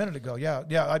just did a minute ago.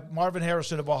 Yeah. Marvin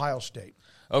Harrison of Ohio State.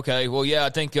 Okay, well, yeah, I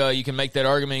think you can make that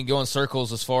argument and go in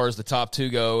circles as far as the top 2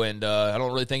 go, and I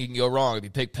don't really think you can go wrong. If you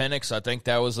pick Penix, I think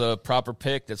that was a proper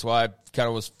pick. That's why I kind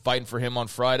of was fighting for him on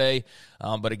Friday.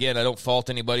 But again, I don't fault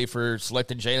anybody for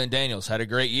selecting Jalen Daniels. Had a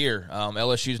great year.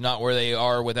 LSU's not where they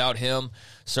are without him,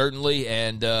 certainly,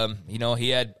 and he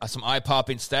had some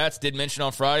eye-popping stats. Did mention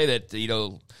on Friday that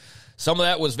Some of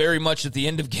that was very much at the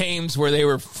end of games where they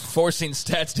were forcing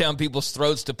stats down people's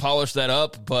throats to polish that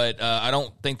up, but I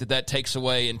don't think that takes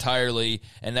away entirely,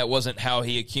 and that wasn't how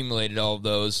he accumulated all of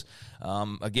those.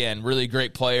 Again, really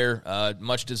great player,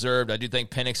 much deserved. I do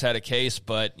think Penix had a case,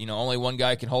 but only one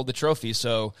guy can hold the trophy,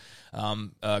 so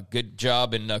good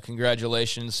job and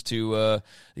congratulations to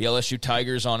the LSU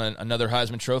Tigers on another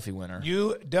Heisman Trophy winner.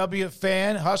 UW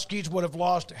fan, Huskies would have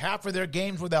lost half of their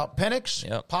games without Penix,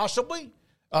 possibly.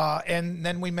 And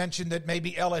then we mentioned that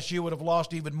maybe LSU would have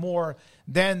lost even more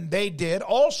than they did.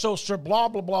 Also, Sir Blah,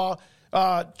 blah,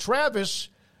 blah, Travis,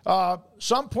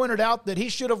 some pointed out that he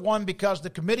should have won because the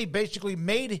committee basically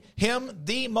made him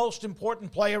the most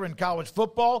important player in college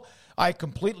football. I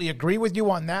completely agree with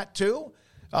you on that, too.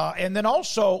 And then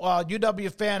also,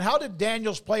 UW fan, how did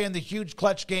Daniels play in the huge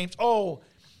clutch games? Oh,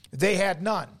 they had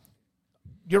none.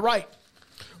 You're right.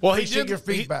 Well, he did your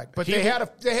feedback, but they had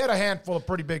a handful of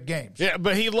pretty big games. Yeah,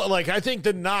 but I think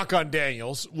the knock on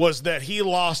Daniels was that he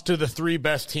lost to the three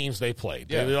best teams they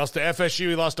played. Yeah. He lost to FSU,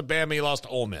 he lost to Bama, he lost to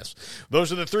Ole Miss.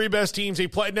 Those are the three best teams he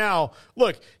played. Now,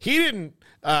 look, he didn't.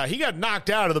 He got knocked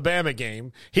out of the Bama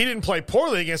game. He didn't play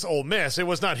poorly against Ole Miss. It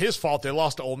was not his fault they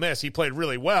lost to Ole Miss. He played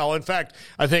really well. In fact,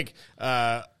 I think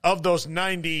of those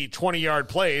 90 20-yard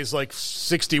plays, like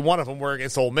 61 of them were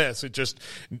against Ole Miss.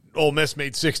 Ole Miss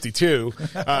made 62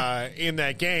 in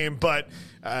that game. But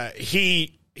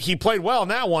he played well in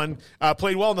that one,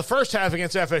 played well in the first half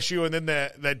against FSU, and then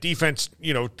that defense,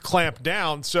 clamped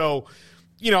down. So,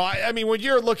 I mean, when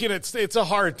you're looking at it's a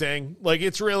hard thing. Like,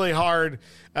 it's really hard.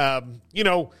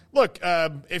 Look,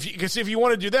 if you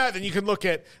want to do that, then you can look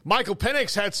at Michael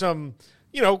Penix had some,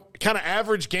 kind of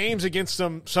average games against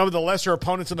some of the lesser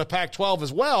opponents in the Pac-12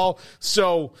 as well.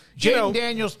 So, Jaden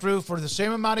Daniels threw for the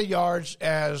same amount of yards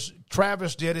as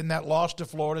Travis did in that loss to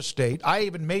Florida State. I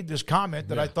even made this comment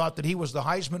that I thought that he was the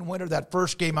Heisman winner that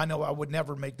first game. I know I would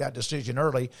never make that decision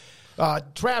early.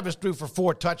 Travis threw for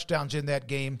 4 touchdowns in that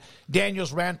game.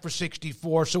 Daniels ran for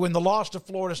 64. So in the loss to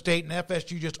Florida State, and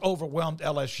FSU just overwhelmed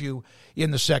LSU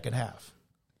in the second half.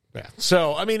 Yeah.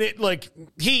 So, I mean,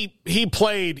 he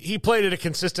played at a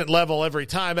consistent level every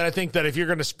time. And I think that if you're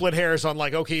going to split hairs on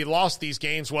okay, he lost these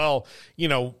games, well,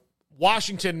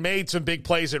 Washington made some big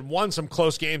plays and won some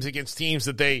close games against teams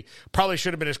that they probably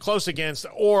should have been as close against,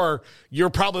 or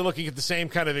you're probably looking at the same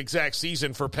kind of exact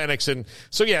season for Penix. And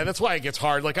so, yeah, that's why it gets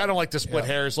hard. I don't like to split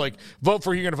hairs. Vote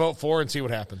for who you're going to vote for and see what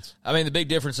happens. I mean, the big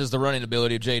difference is the running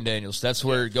ability of Jaden Daniels. That's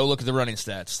where go look at the running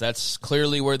stats. That's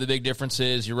clearly where the big difference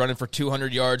is. You're running for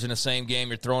 200 yards in the same game.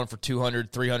 You're throwing for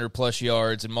 200, 300-plus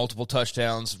yards and multiple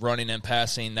touchdowns, running and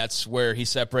passing. That's where he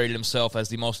separated himself as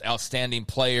the most outstanding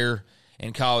player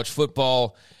in college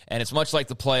football, and it's much like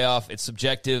the playoff. It's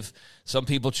subjective. Some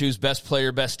people choose best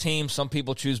player, best team. Some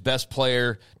people choose best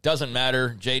player. Doesn't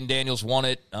matter. Jaden Daniels won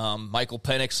it. Michael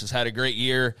Penix has had a great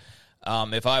year.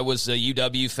 If I was a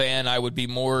UW fan, I would be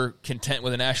more content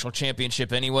with a national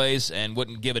championship anyways and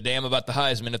wouldn't give a damn about the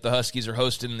Heisman if the Huskies are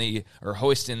hoisting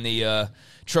the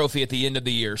trophy at the end of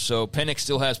the year. So Penix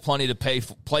still has plenty to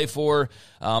play for,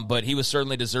 but he was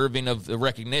certainly deserving of the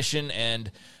recognition,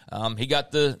 and he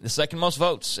got the second most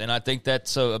votes, and I think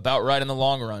that's about right in the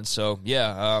long run. So,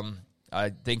 yeah, I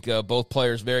think both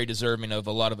players very deserving of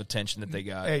a lot of attention that they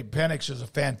got. Hey, Penix is a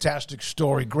fantastic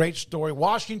story, great story.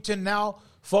 Washington now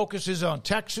focuses on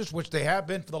Texas, which they have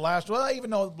been for the last, even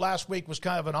though last week was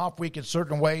kind of an off week in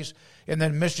certain ways, and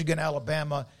then Michigan,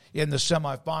 Alabama in the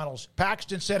semifinals.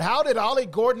 Paxton said, how did Ollie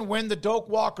Gordon win the Doak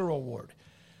Walker Award?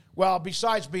 Well,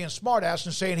 besides being smartass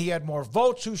and saying he had more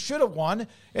votes, who should have won,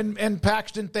 and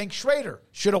Paxton thinks Schrader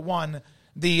should have won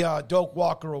the Doak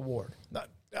Walker Award.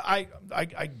 I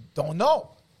don't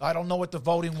know. I don't know what the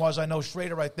voting was. I know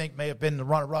Schrader, I think, may have been the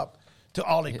runner-up to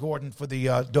Ollie Gordon for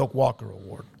the Doak Walker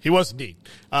Award. He was indeed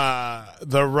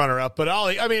the runner-up. But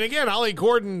Ollie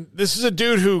Gordon, this is a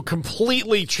dude who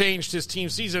completely changed his team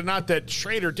season. Not that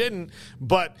Schrader didn't,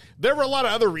 but there were a lot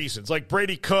of other reasons, like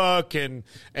Brady Cook and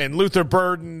Luther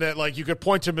Burden, that you could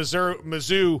point to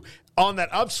Mizzou on that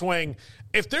upswing.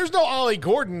 If there's no Ollie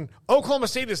Gordon, Oklahoma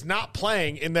State is not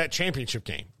playing in that championship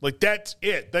game. That's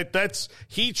it.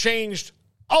 He changed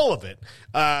all of it.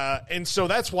 And so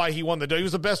that's why he won he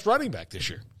was the best running back this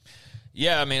year.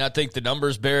 Yeah, I mean, I think the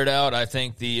numbers bear it out. I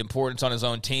think the importance on his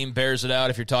own team bears it out.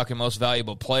 If you're talking most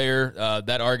valuable player,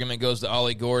 that argument goes to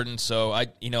Ollie Gordon. So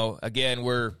again,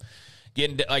 we're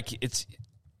getting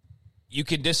you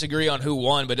can disagree on who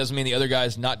won, but it doesn't mean the other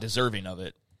guy's not deserving of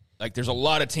it. There's a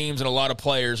lot of teams and a lot of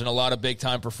players and a lot of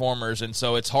big-time performers, and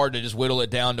so it's hard to just whittle it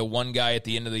down to one guy at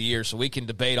the end of the year. So we can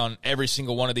debate on every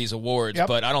single one of these awards,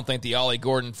 but I don't think the Ollie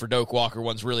Gordon for Doak Walker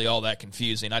one's really all that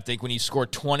confusing. I think when you score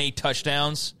 20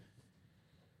 touchdowns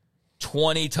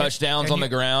 20 touchdowns on the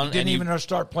ground. Didn't even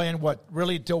start playing,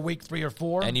 really until week 3 or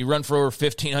 4? And you run for over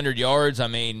 1,500 yards. I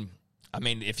mean,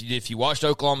 if you watched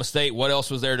Oklahoma State, what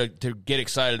else was there to get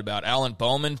excited about? Alan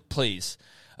Bowman, please.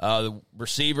 The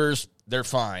receivers, they're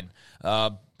fine.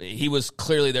 He was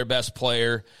clearly their best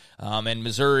player. And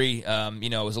Missouri,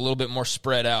 was a little bit more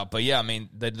spread out. But, yeah, I mean,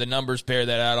 the numbers bear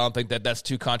that out. I don't think that's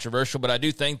too controversial. But I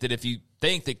do think that if you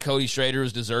think that Cody Schrader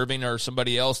is deserving or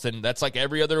somebody else, then that's like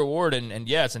every other award. And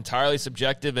yeah, it's entirely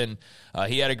subjective, and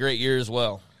he had a great year as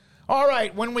well. All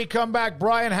right, when we come back,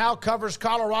 Brian Howell covers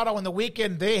Colorado in the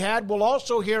weekend they had. We'll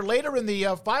also hear later in the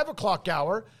 5 o'clock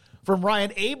hour from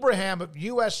Ryan Abraham of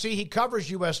USC. He covers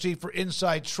USC for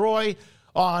Inside Troy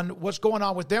on what's going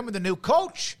on with them and the new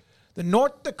coach. The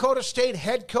North Dakota State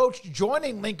head coach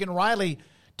joining Lincoln Riley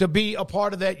to be a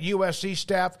part of that USC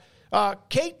staff.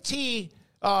 KT,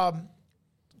 I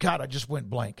just went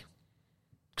blank.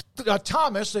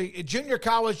 Thomas, a junior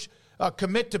college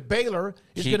commit to Baylor,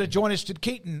 is going to join us to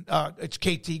Keaton. It's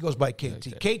KT, goes by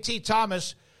KT. KT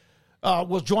Thomas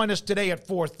will join us today at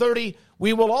 4:30.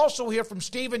 We will also hear from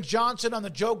Steven Johnson on the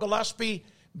Joe Gillespie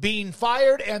being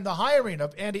fired and the hiring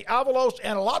of Andy Avalos,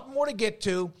 and a lot more to get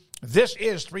to. This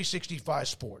is 365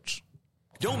 Sports.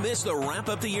 Don't miss the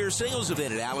wrap-up-the-year sales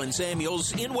event at Allen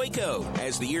Samuels in Waco.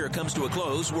 As the year comes to a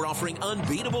close, we're offering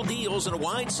unbeatable deals and a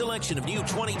wide selection of new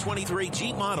 2023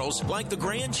 Jeep models like the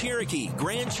Grand Cherokee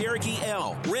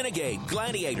L, Renegade,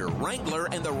 Gladiator, Wrangler,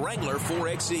 and the Wrangler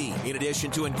 4XE. In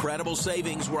addition to incredible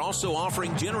savings, we're also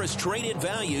offering generous trade-in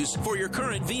values for your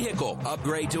current vehicle.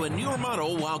 Upgrade to a newer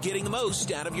model while getting the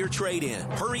most out of your trade-in.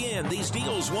 Hurry in, these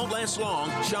deals won't last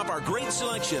long. Shop our great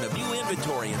selection of new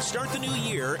inventory and start the new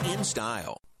year in style.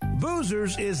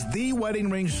 Boozers is the wedding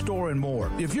ring store and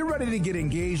more. If you're ready to get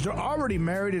engaged or already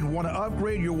married and want to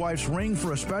upgrade your wife's ring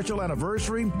for a special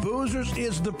anniversary, Boozers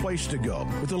is the place to go.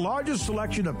 With the largest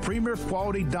selection of premier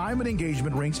quality diamond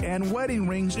engagement rings and wedding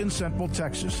rings in Central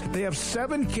Texas. They have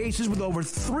 7 cases with over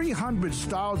 300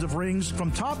 styles of rings from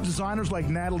top designers like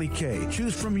Natalie Kay.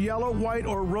 Choose from yellow, white,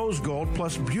 or rose gold,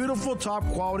 plus beautiful top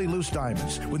quality loose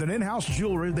diamonds. With an in-house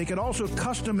jewelry, they can also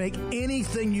custom make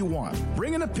anything you want.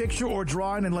 Bring in a picture or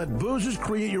drawing and let Boozers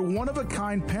create your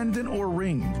one-of-a-kind pendant or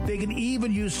ring. They can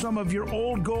even use some of your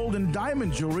old gold and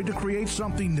diamond jewelry to create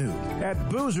something new. At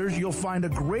Boozers, you'll find a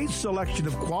great selection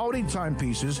of quality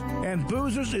timepieces, and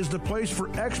Boozers is the place for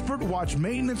expert watch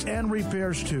maintenance and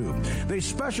repairs, too. They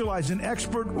specialize in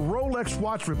expert Rolex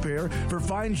watch repair for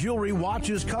fine jewelry,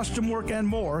 watches, custom work, and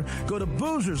more. Go to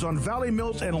Boozers on Valley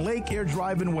Mills and Lake Air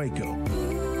Drive in Waco.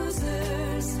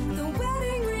 Boozers, the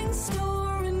wedding ring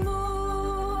store and more.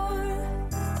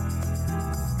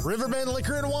 Riverbend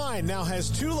Liquor and Wine now has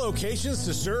 2 locations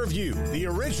to serve you. The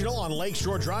original on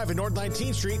Lakeshore Drive at North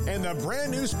 19th Street and the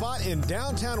brand new spot in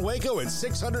downtown Waco at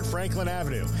 600 Franklin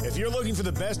Avenue. If you're looking for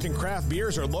the best in craft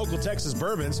beers or local Texas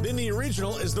bourbons, then the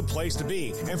original is the place to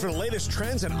be. And for the latest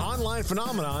trends and online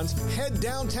phenomenons, head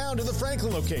downtown to the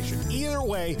Franklin location. Either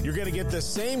way, you're going to get the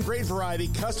same great variety,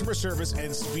 customer service,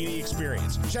 and speedy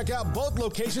experience. Check out both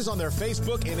locations on their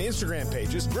Facebook and Instagram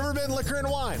pages, Riverbend Liquor and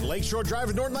Wine, Lakeshore Drive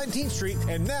at North 19th Street,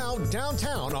 and now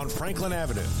downtown on Franklin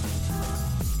Avenue.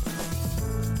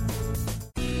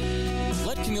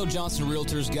 Let Camille Johnson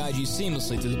Realtors guide you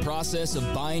seamlessly through the process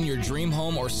of buying your dream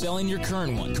home or selling your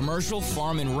current one. Commercial,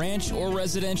 farm and ranch, or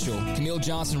residential, Camille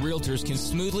Johnson Realtors can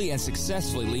smoothly and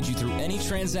successfully lead you through any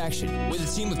transaction. With a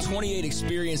team of 28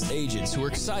 experienced agents who are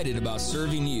excited about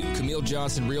serving you, Camille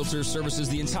Johnson Realtors services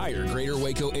the entire greater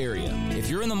Waco area. If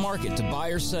you're in the market to buy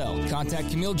or sell,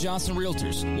 contact Camille Johnson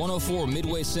Realtors, 104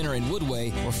 Midway Center in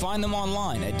Woodway, or find them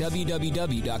online at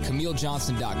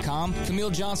www.camillejohnson.com. Camille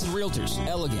Johnson Realtors,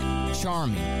 elegant, charming,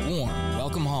 warm.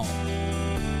 Welcome home.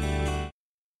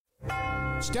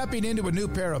 Stepping into a new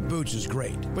pair of boots is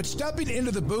great, but stepping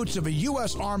into the boots of a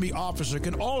U.S. Army officer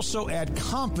can also add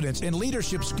confidence and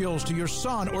leadership skills to your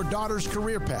son or daughter's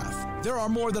career path. There are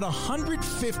more than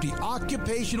 150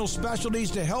 occupational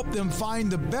specialties to help them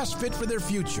find the best fit for their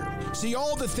future. See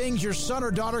all the things your son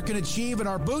or daughter can achieve in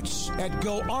our boots at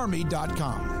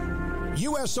GoArmy.com.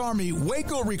 U.S. Army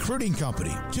Waco Recruiting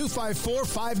Company,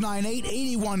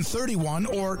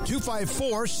 254-598-8131 or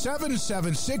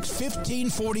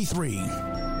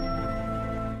 254-776-1543.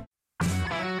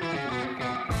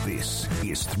 This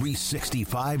is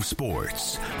 365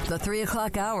 Sports. The 3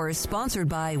 o'clock hour is sponsored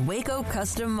by Waco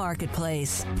Custom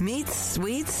Marketplace. Meats,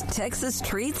 sweets, Texas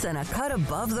treats, and a cut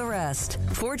above the rest.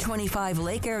 425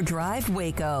 Lake Air Drive,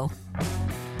 Waco.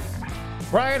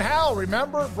 Brian Howell,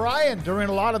 remember Brian during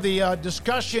a lot of the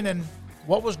discussion and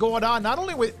what was going on, not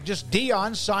only with just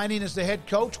Deion signing as the head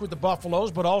coach with the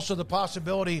Buffaloes, but also the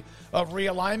possibility of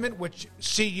realignment, which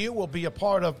CU will be a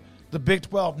part of the Big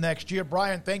 12 next year.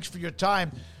 Brian, thanks for your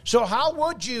time. So how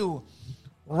would you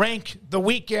rank the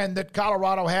weekend that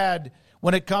Colorado had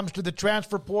when it comes to the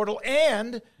transfer portal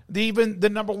and even the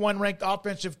number one ranked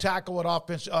offensive tackle at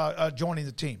offense joining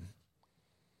the team?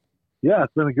 Yeah,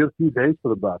 it's been a good few days for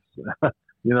the Buffs.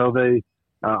 They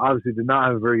obviously did not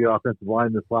have a very good offensive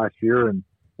line this last year. And,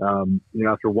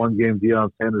 after one game,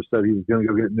 Deion Sanders said he was going to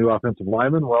go get a new offensive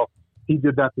lineman. Well, he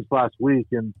did that this last week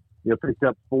and picked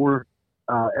up 4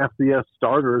 FBS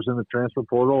starters in the transfer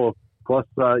portal, plus,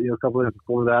 a couple of days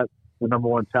before that, the number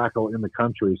one tackle in the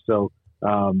country. So,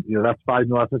 that's 5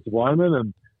 new offensive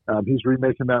linemen, and he's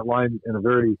remaking that line in a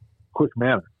very quick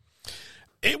manner.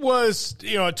 It was,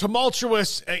 a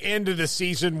tumultuous end of the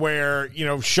season where,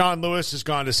 Sean Lewis has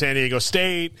gone to San Diego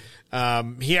State.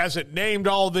 He hasn't named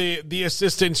all the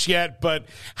assistants yet, but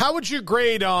how would you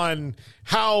grade on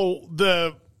how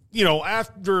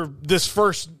after this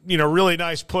first, really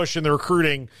nice push in the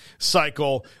recruiting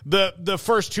cycle, the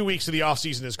first 2 weeks of the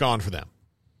offseason has gone for them?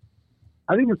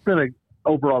 I think it's been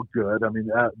overall good. I mean,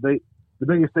 the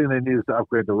biggest thing they need is to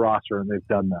upgrade the roster, and they've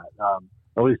done that,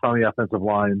 at least on the offensive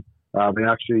line. They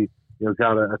actually,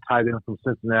 got a tight end from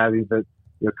Cincinnati that,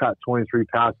 caught 23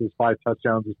 passes, 5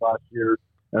 touchdowns this last year,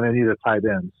 and they need a tight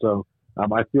end. So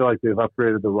I feel like they've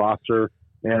upgraded the roster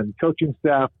and coaching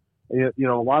staff. A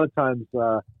lot of times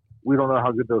we don't know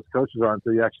how good those coaches are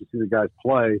until you actually see the guys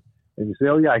play, and you say,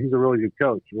 "Oh yeah, he's a really good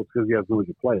coach." Well, it's because he has really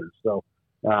good players. So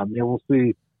we'll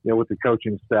see, with the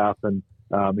coaching staff, and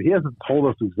he hasn't told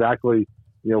us exactly,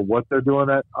 what they're doing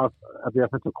at the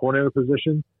offensive coordinator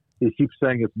position. He keeps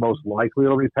saying it's most likely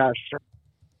it'll be Pat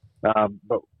Shermer,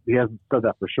 but he hasn't said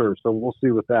that for sure. So we'll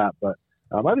see with that. But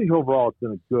I think overall it's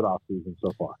been a good offseason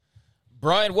so far.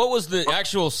 Brian, what was the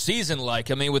actual season like?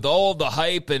 I mean, with all the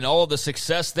hype and all the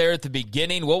success there at the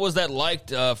beginning, what was that like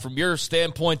from your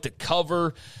standpoint to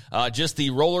cover just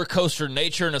the roller coaster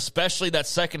nature, and especially that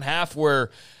second half where,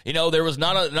 there was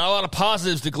not a lot of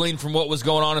positives to glean from what was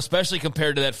going on, especially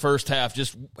compared to that first half.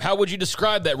 Just how would you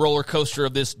describe that roller coaster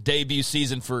of this debut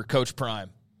season for Coach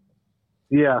Prime?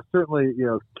 Yeah, certainly,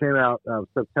 came out,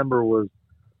 September was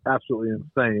absolutely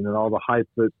insane, and all the hype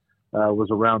that was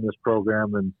around this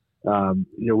program. And,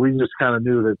 we just kind of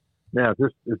knew that, man,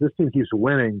 if this team keeps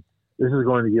winning, this is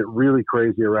going to get really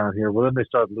crazy around here. Well, then they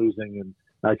started losing, and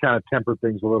I kind of tempered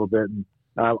things a little bit. And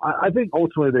I think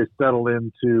ultimately they settled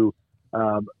into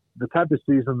the type of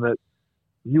season that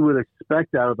you would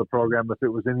expect out of the program if it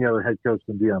was any other head coach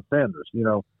than Deion Sanders.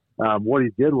 What he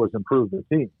did was improve the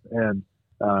team, and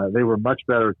they were a much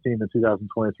better team in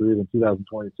 2023 than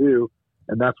 2022,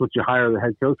 and that's what you hire the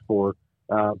head coach for.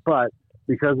 But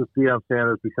because it's Deion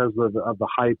Sanders, because of the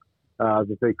hype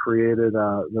that they created,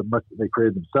 they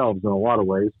created themselves in a lot of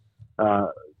ways,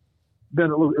 then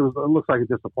it looks like a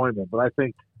disappointment. But I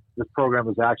think this program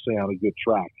is actually on a good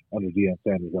track under Deion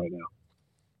Sanders right now.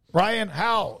 Brian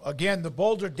Howell, again, the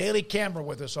Boulder Daily Camera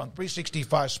with us on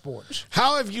 365 Sports.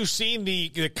 How have you seen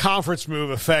the conference move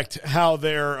affect how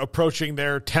they're approaching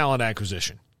their talent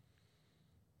acquisition?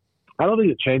 I don't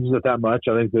think it changes it that much.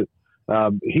 I think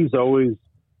that he's always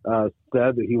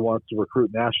said that he wants to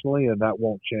recruit nationally, and that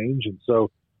won't change. And so,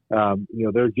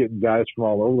 they're getting guys from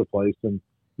all over the place, and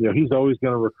he's always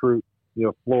going to recruit,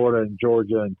 Florida and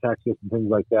Georgia and Texas and things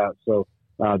like that. So,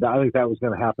 I think that was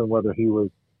going to happen whether he was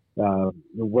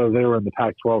whether they were in the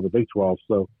Pac-12 or Big 12.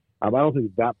 So, I don't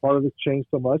think that part of it's changed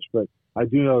so much, but I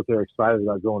do know that they're excited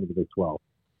about going to the Big 12.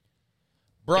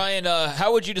 Brian,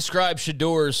 how would you describe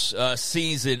Shadour's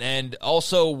season, and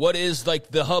also what is like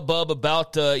the hubbub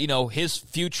about his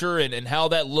future and how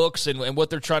that looks and what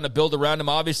they're trying to build around him?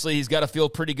 Obviously, he's got to feel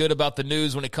pretty good about the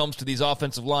news when it comes to these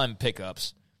offensive line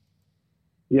pickups.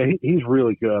 Yeah, he's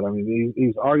really good. I mean,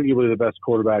 he's arguably the best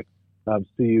quarterback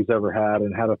CU's ever had,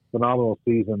 and had a phenomenal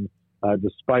season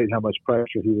despite how much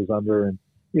pressure he was under. And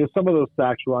some of those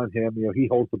sacks were on him. He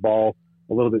holds the ball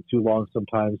a little bit too long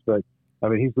sometimes, but I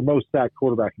mean, he's the most sacked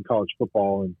quarterback in college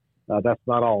football, and that's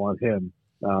not all on him.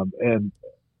 And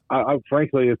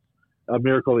frankly, it's a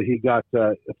miracle that he got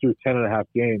through 10.5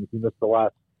 games. He missed the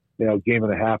last, game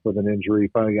and a half with an injury. He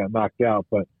finally got knocked out,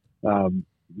 but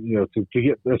to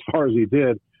get as far as he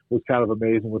did was kind of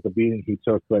amazing with the beating he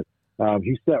took. But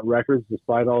he set records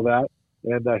despite all that,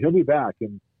 and he'll be back.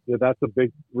 And that's a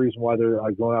big reason why they're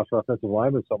going after offensive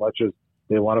linemen so much, is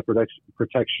they want to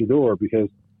protect Shedeur, because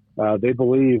they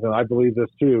believe, and I believe this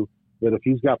too, that if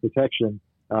he's got protection,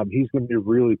 he's going to be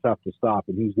really tough to stop,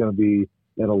 and he's going to be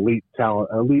an elite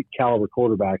caliber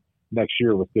quarterback next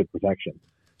year with good protection.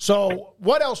 So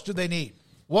what else do they need?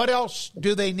 What else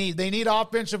do they need? They need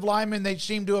offensive linemen. They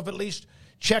seem to have at least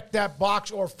checked that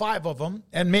box, or 5 of them,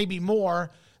 and maybe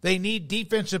more. They need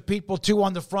defensive people, too,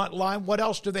 on the front line. What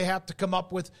else do they have to come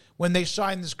up with when they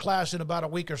sign this class in about a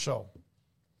week or so?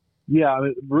 Yeah, I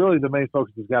mean, really the main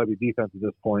focus has got to be defense at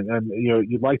this point. And,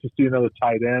 you'd like to see another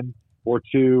tight end or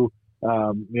two,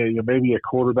 maybe a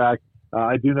quarterback.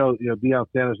 I do know, Deion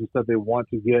Sanders has said they want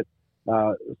to get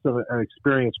an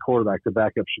experienced quarterback to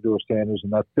back up Shedeur Sanders,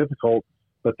 and that's difficult,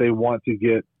 but they want to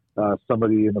get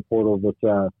somebody in the portal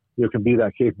that can be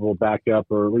that capable backup,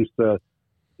 or at least a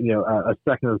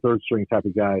second or third string type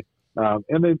of guy.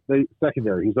 And they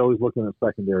secondary. He's always looking at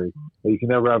secondary. You can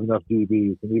never have enough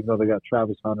DBs, and even though they got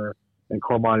Travis Hunter and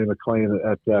Cormani McClain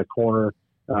at corner,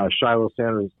 Shiloh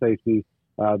Sanders at safety,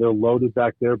 they're loaded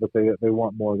back there, but they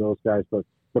want more of those guys. But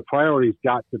the priority's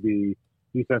got to be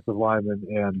defensive linemen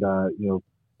and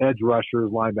edge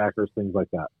rushers, linebackers, things like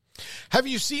that. Have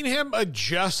you seen him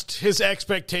adjust his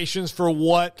expectations for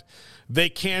what they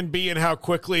can be and how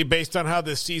quickly based on how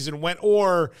this season went?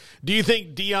 Or do you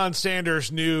think Deion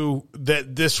Sanders knew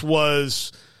that this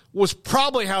was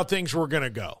probably how things were going to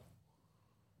go?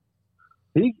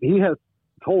 He has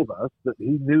told us that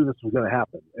he knew this was going to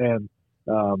happen, and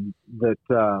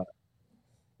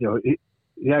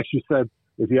he actually said,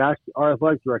 if you ask our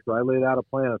athletic director, I laid out a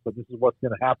plan. I said, this is what's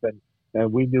going to happen,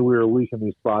 and we knew we were weak in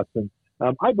these spots. And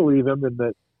I believe him in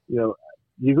that,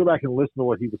 you go back and listen to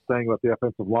what he was saying about the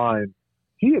offensive line.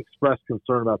 He expressed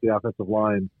concern about the offensive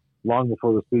line long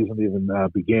before the season even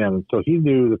began. And so he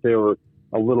knew that they were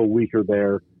a little weaker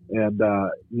there. And,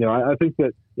 I think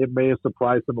that it may have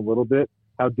surprised him a little bit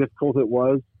how difficult it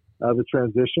was, the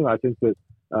transition. I think that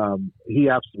he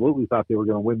absolutely thought they were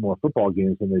going to win more football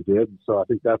games than they did. And so I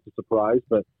think that's a surprise.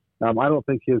 But I don't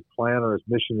think his plan or his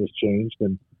mission has changed.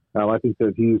 And I think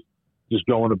that he's just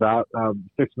going about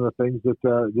fixing the things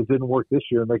that didn't work this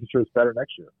year and making sure it's better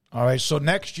next year. All right, so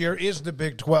next year is the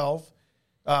Big 12.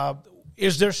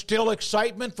 Is there still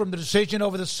excitement from the decision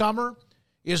over the summer?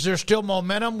 Is there still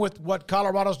momentum with what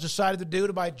Colorado's decided to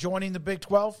do by joining the Big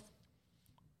 12?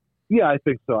 Yeah, I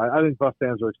think so. I think Buff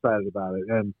fans are excited about it.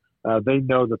 And they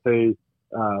know that they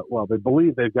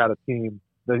believe they've got a team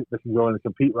that can go in and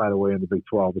compete right away in the Big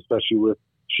 12, especially with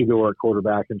Shedeur at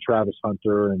quarterback and Travis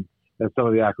Hunter and some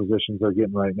of the acquisitions they're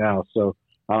getting right now. So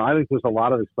I think there's a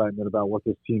lot of excitement about what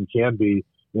this team can be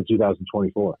in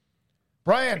 2024.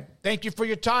 Brian, thank you for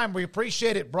your time. We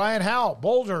appreciate it. Brian Howell,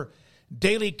 Boulder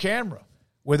Daily Camera,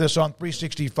 with us on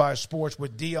 365 Sports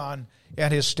with Deion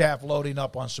and his staff loading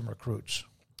up on some recruits.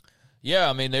 Yeah,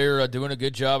 I mean, they're doing a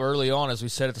good job early on, as we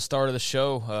said at the start of the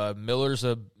show. Miller's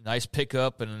a nice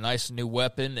pickup and a nice new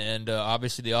weapon, and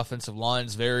obviously the offensive line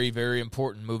is very, very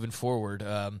important moving forward.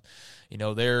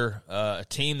 They're a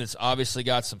team that's obviously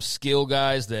got some skill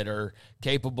guys that are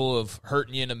capable of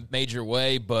hurting you in a major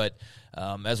way, but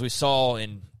as we saw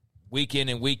in week in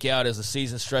and week out as the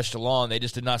season stretched along, they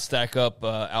just did not stack up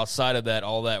outside of that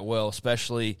all that well,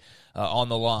 especially on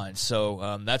the line.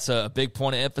 So that's a big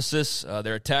point of emphasis.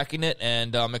 They're attacking it,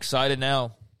 and I'm excited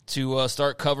now to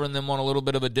start covering them on a little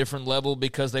bit of a different level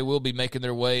because they will be making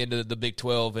their way into the Big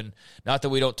 12. And not that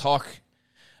we don't talk,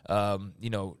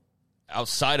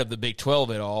 outside of the Big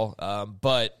 12 at all,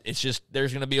 but it's just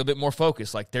there's going to be a bit more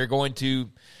focus. Like they're going to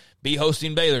be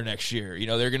hosting Baylor next year.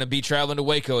 They're going to be traveling to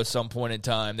Waco at some point in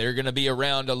time. They're going to be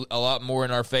around a lot more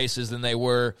in our faces than they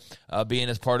were being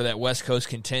as part of that West Coast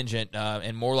contingent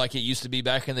and more like it used to be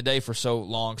back in the day for so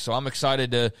long. So I'm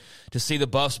excited to see the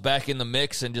Buffs back in the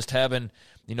mix and just having,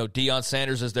 Deion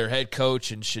Sanders as their head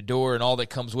coach and Shedeur and all that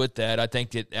comes with that. I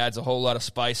think it adds a whole lot of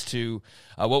spice to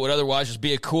what would otherwise just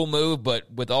be a cool move, but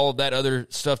with all of that other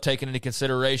stuff taken into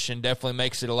consideration, definitely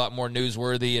makes it a lot more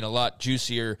newsworthy and a lot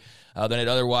juicier than it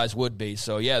otherwise would be.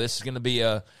 So, yeah, this is going to be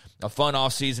a fun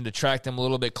offseason to track them a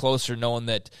little bit closer, knowing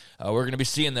that we're going to be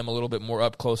seeing them a little bit more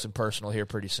up close and personal here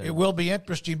pretty soon. It will be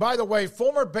interesting. By the way,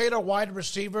 former Baylor wide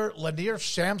receiver Lanier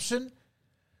Sampson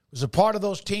was a part of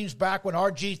those teams back when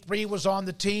RG3 was on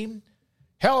the team.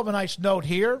 Hell of a nice note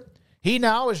here. He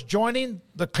now is joining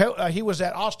he was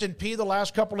at Austin Peay the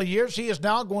last couple of years. He is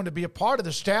now going to be a part of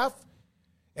the staff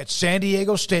at San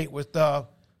Diego State with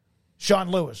Sean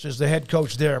Lewis is the head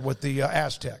coach there with the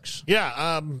Aztecs.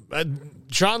 Yeah,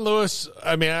 Sean Lewis,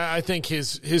 I mean, I think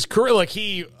his career, like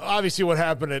obviously what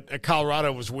happened at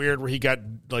Colorado was weird where he got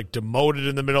like demoted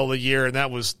in the middle of the year, and that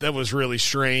was really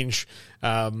strange.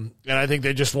 And I think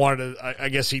they just wanted to, I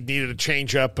guess he needed a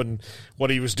change up and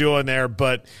what he was doing there.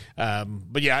 But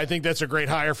yeah, I think that's a great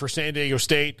hire for San Diego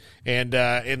State. And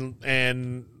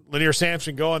Lanier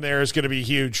Sampson going there is going to be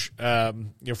huge,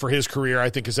 for his career. I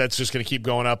think because that's just going to keep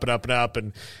going up and up and up.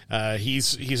 And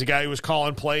he's a guy who was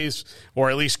calling plays, or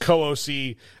at least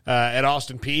co-OC at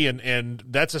Austin Peay, and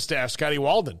that's a staff. Scotty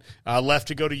Walden left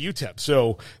to go to UTEP,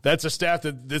 so that's a staff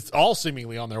that's all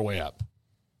seemingly on their way up.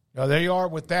 Now, there you are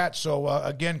with that. So,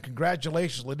 again,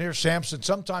 congratulations, Lanier Sampson,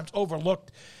 sometimes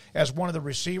overlooked as one of the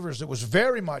receivers that was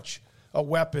very much a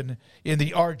weapon in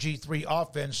the RG3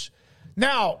 offense.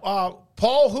 Now,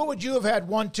 Paul, who would you have had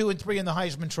 1, 2, and 3 in the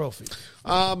Heisman Trophy?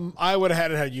 I would have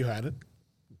had it had you had it.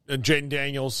 Jaden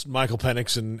Daniels, Michael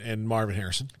Penix, and Marvin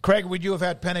Harrison. Craig, would you have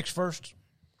had Penix first?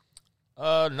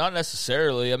 Not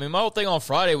necessarily. I mean, my whole thing on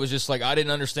Friday was just like I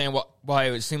didn't understand why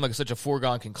it seemed like such a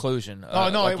foregone conclusion.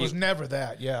 It was never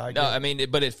that. Yeah, I mean,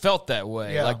 but it felt that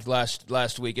way. Yeah. Like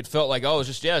last week, it felt like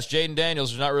it's Jaden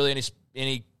Daniels. There's not really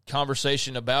any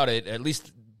conversation about it, at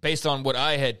least based on what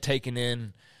I had taken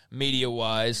in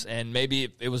media-wise, and maybe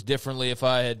it was differently if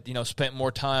I had spent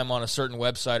more time on a certain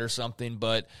website or something,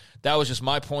 but that was just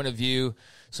my point of view.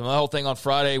 So my whole thing on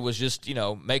Friday was just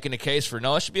making a case for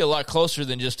it should be a lot closer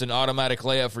than just an automatic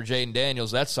layup for Jaden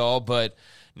Daniels, that's all. But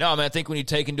no, I think when you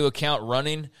take into account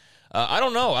running, I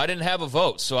don't know, I didn't have a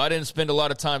vote, so I didn't spend a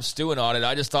lot of time stewing on it.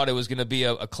 I just thought it was going to be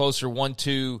a closer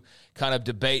 1-2 kind of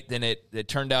debate than it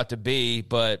turned out to be,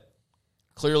 but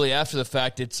clearly, after the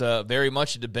fact, it's very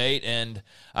much a debate, and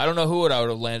I don't know who I would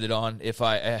have landed on if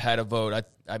I had a vote.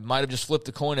 I might have just flipped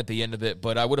the coin at the end of it,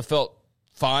 but I would have felt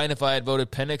fine if I had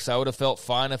voted Penix. I would have felt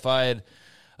fine if I had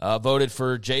voted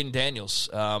for Jaden Daniels.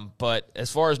 But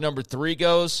as far as number 3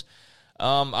 goes,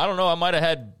 I don't know. I might have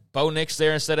had Bo Nix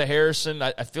there instead of Harrison.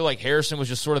 I feel like Harrison was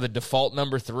just sort of the default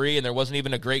number 3, and there wasn't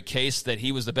even a great case that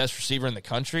he was the best receiver in the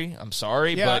country. I'm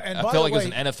sorry, but I feel like it was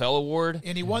an NFL award.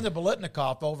 And he won the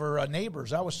Biletnikoff over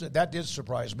Neighbors. That did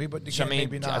surprise me, but again,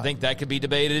 maybe not. I think that could be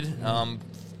debated.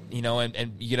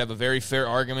 And you could have a very fair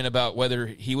argument about whether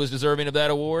he was deserving of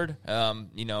that award.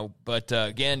 But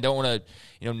again, don't want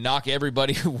to knock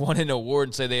everybody who won an award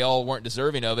and say they all weren't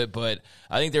deserving of it. But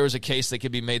I think there was a case that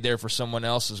could be made there for someone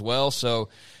else as well. So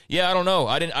yeah, I don't know.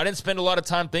 I didn't spend a lot of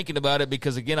time thinking about it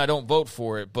because again, I don't vote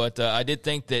for it. But I did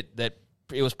think that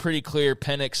it was pretty clear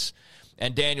Penix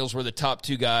and Daniels were the top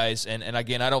 2 guys. And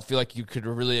again, I don't feel like you could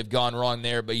really have gone wrong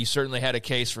there, but you certainly had a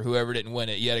case for whoever didn't win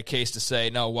it. You had a case to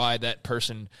say, no, why that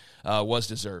person was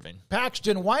deserving.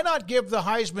 Paxton, why not give the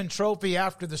Heisman Trophy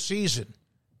after the season?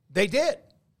 They did.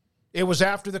 It was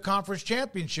after the conference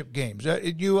championship games.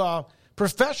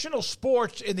 Professional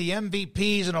sports in the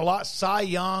MVPs and a lot Cy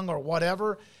Young or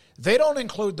whatever, they don't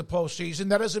include the postseason.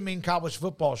 That doesn't mean college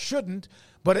football shouldn't,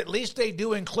 but at least they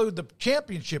do include the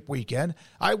championship weekend.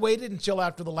 I waited until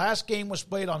after the last game was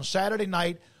played on Saturday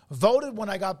night, voted when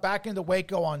I got back into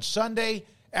Waco on Sunday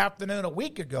afternoon a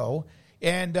week ago,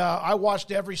 and I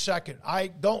watched every second. I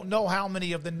don't know how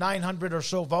many of the 900 or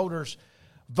so voters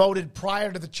voted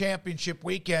prior to the championship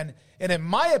weekend, and in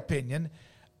my opinion,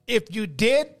 if you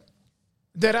did,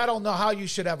 then I don't know how you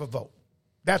should have a vote.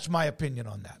 That's my opinion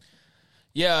on that.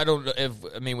 Yeah, I don't.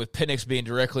 With Penix being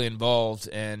directly involved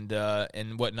and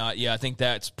whatnot, yeah, I think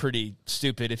that's pretty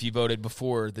stupid if you voted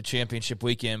before the championship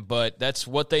weekend. But that's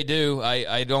what they do.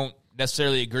 I don't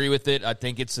necessarily agree with it. I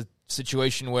think it's a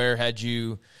situation where had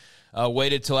you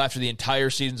waited till after the entire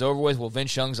season's over with, well,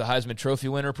 Vince Young's a Heisman Trophy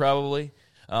winner probably.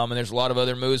 And there's a lot of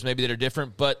other moves maybe that are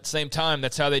different. But at the same time,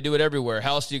 that's how they do it everywhere.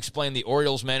 How else do you explain the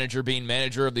Orioles manager being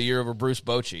manager of the year over Bruce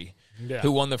Bochy? Yeah.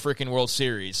 Who won the freaking World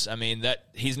Series? I mean, that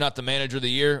he's not the manager of the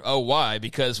year. Oh, why?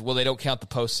 Because, they don't count the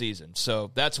postseason.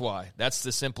 So that's why. That's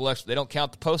the simple explanation. They don't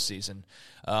count the postseason.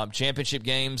 Championship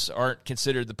games aren't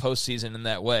considered the postseason in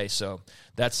that way. So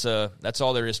that's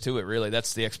all there is to it, really.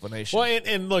 That's the explanation. Well,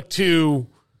 and look, to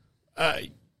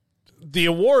the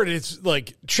award, it's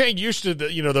like Chang used to,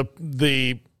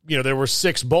 there were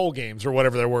 6 bowl games or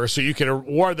whatever there were, so you could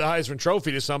award the Heisman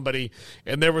Trophy to somebody,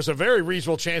 and there was a very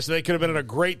reasonable chance that they could have been in a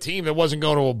great team that wasn't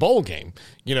going to a bowl game.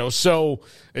 So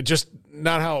it just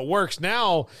not how it works.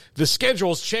 Now the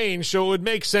schedule's changed, so it would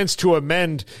make sense to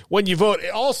amend when you vote.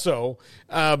 Also,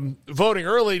 voting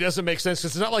early doesn't make sense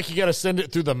because it's not like you got to send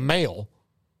it through the mail.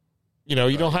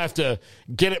 You don't have to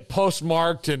get it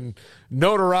postmarked and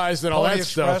notarized and all that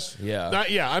stuff. Yeah.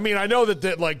 I know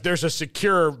that there's a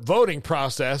secure voting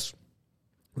process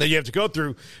that you have to go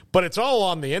through, but it's all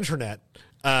on the internet.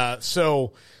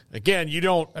 So again, you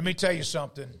don't. Let me tell you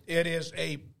something. It is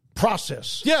a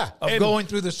process. Of going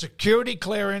through the security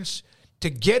clearance to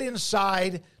get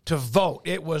inside to vote.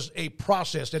 It was a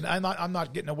process, and I'm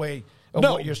not getting away of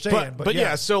what you're saying,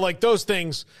 but so those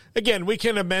things again, we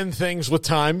can amend things with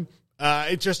time.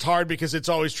 It's just hard because it's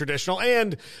always traditional.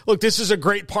 And look, this is a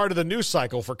great part of the news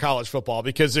cycle for college football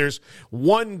because there's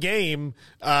one game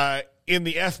in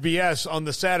the FBS on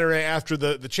the Saturday after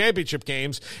the championship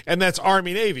games, and that's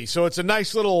Army-Navy. So it's a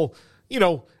nice little,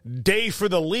 day for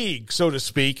the league, so to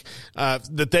speak,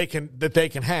 that they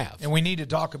can have. And we need to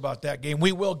talk about that game.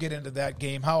 We will get into that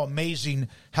game. How amazing,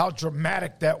 how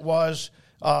dramatic that was.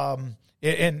 And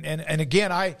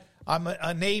again, I'm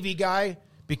a Navy guy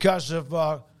because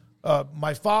of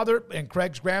my father and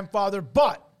Craig's grandfather,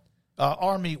 but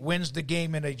Army wins the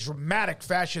game in a dramatic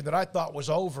fashion that I thought was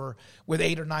over with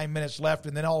 8 or 9 minutes left,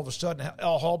 and then all of a sudden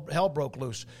hell broke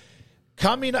loose.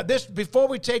 Coming up, before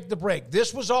we take the break,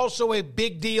 this was also a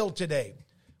big deal today.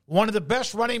 One of the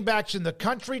best running backs in the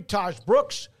country, Taj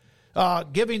Brooks,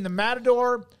 giving the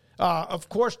Matador, of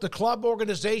course, the club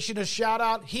organization a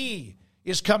shout-out. He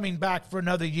is coming back for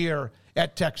another year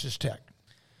at Texas Tech.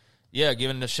 Yeah,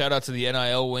 giving a shout-out to the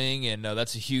NIL wing, and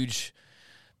that's a huge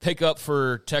pickup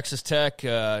for Texas Tech.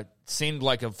 Seemed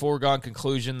like a foregone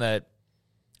conclusion that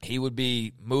he would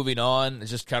be moving on. It's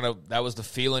just kind of that was the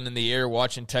feeling in the air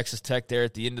watching Texas Tech there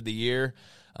at the end of the year.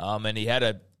 And he had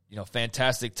a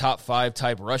fantastic top 5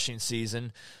 type rushing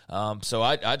season. So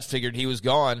I figured he was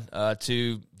gone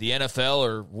to the NFL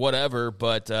or whatever.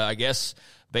 But I guess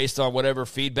based on whatever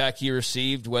feedback he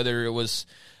received, whether it was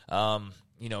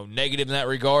negative in that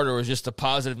regard or was just the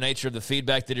positive nature of the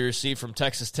feedback that he received from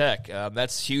Texas Tech,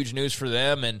 that's huge news for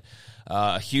them and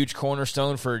a huge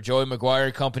cornerstone for Joey McGuire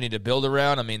and company to build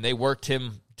around. I mean, they worked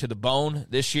him to the bone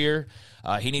this year.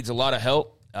 He needs a lot of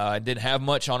help. Didn't have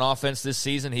much on offense this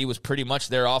season. He was pretty much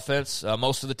their offense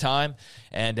most of the time,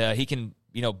 and he can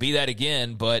be that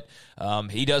again, but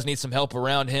he does need some help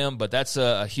around him, but that's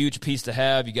a huge piece to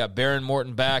have. You got Baron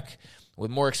Morton back with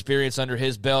more experience under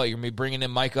his belt. You're going to be bringing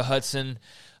in Micah Hudson,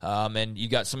 and you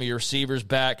got some of your receivers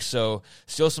back, so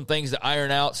still some things to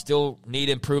iron out, still need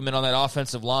improvement on that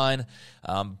offensive line,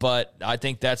 but I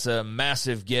think that's a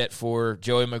massive get for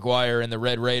Joey McGuire and the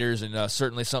Red Raiders, and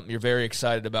certainly something you're very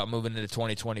excited about moving into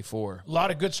 2024. A lot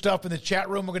of good stuff in the chat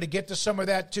room. We're going to get to some of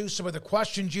that too, some of the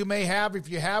questions you may have. If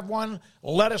you have one,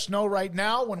 let us know right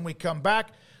now when we come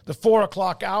back. The 4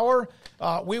 o'clock hour.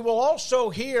 We will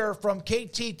also hear from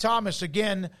KT Thomas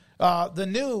again, the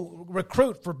new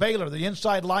recruit for Baylor, the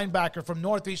inside linebacker from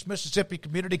Northeast Mississippi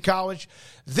Community College.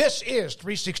 This is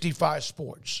 365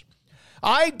 Sports.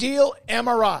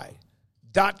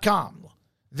 IdealMRI.com.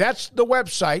 That's the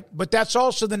website, but that's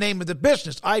also the name of the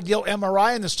business. Ideal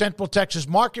MRI in the Central Texas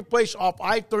marketplace off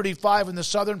I-35 in the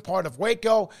southern part of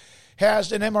Waco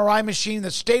has an MRI machine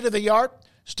that's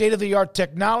state-of-the-art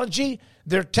technology.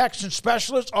 Their techs and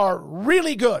specialists are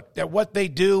really good at what they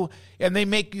do, and they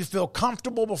make you feel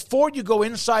comfortable before you go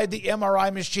inside the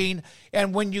MRI machine.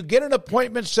 And when you get an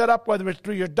appointment set up, whether it's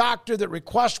through your doctor that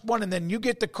requests one, and then you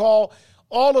get the call,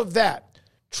 all of that,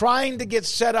 trying to get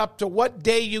set up to what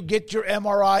day you get your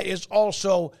MRI is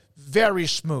also very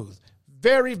smooth.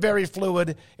 Very, very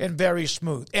fluid and very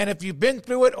smooth. And if you've been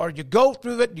through it or you go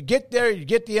through it, you get there, you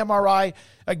get the MRI,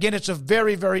 again, it's a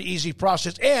very, very easy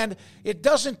process. And it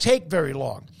doesn't take very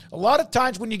long. A lot of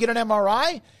times when you get an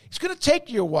MRI, it's going to take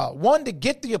you a while. 1, to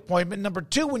get the appointment. Number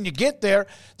 2, when you get there,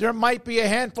 there might be a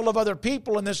handful of other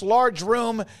people in this large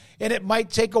room, and it might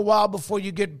take a while before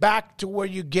you get back to where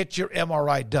you get your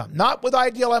MRI done. Not with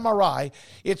Ideal MRI.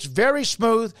 It's very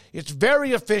smooth, it's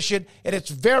very efficient, and it's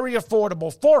very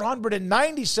affordable.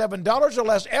 $497 or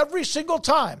less every single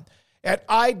time at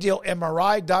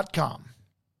IdealMRI.com.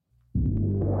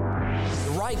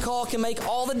 The right call can make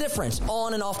all the difference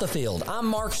on and off the field. I'm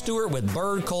Mark Stewart with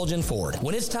Bird Colgin Ford.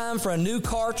 When it's time for a new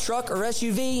car, truck, or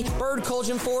SUV, Bird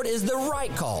Colgin Ford is the right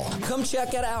call. Come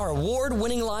check out our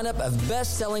award-winning lineup of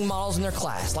best-selling models in their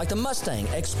class, like the Mustang,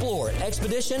 Explorer,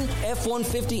 Expedition,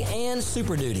 F-150, and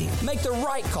Super Duty. Make the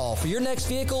right call for your next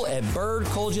vehicle at Bird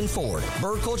Colgin Ford.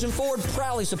 Bird Colgin Ford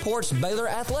proudly supports Baylor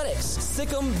Athletics.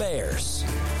 Sic 'em Bears.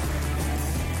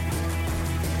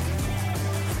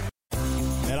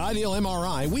 At Ideal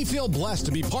MRI, we feel blessed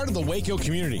to be part of the Waco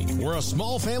community. We're a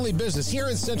small family business here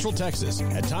in Central Texas.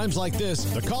 At times like this,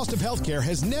 the cost of healthcare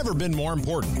has never been more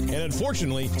important. And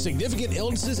unfortunately, significant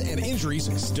illnesses and injuries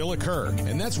still occur.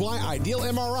 And that's why Ideal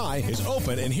MRI is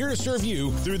open and here to serve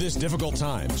you through this difficult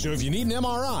time. So if you need an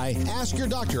MRI, ask your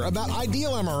doctor about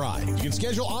Ideal MRI. You can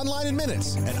schedule online in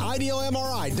minutes at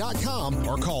IdealMRI.com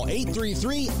or call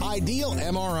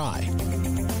 833-IDEAL-MRI.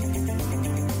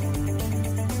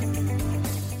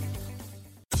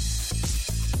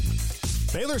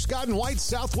 Baylor Scott and White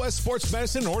Southwest Sports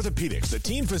Medicine and Orthopedics, the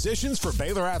team physicians for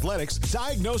Baylor Athletics,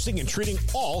 diagnosing and treating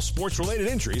all sports-related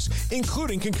injuries,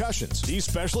 including concussions. These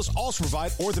specialists also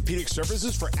provide orthopedic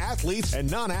services for athletes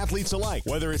and non-athletes alike,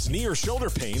 whether it's knee or shoulder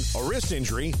pain, a wrist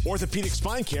injury, orthopedic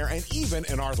spine care, and even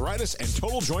an arthritis and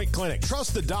total joint clinic.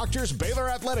 Trust the doctors Baylor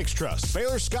Athletics trust.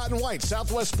 Baylor Scott and White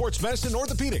Southwest Sports Medicine and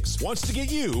Orthopedics wants to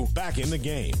get you back in the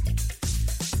game.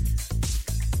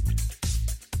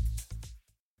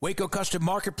 Waco Custom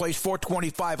Marketplace,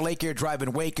 425 Lake Air Drive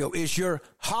in Waco, is your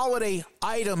holiday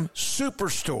item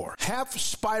superstore. Half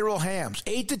spiral hams,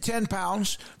 8 to 10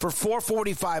 pounds for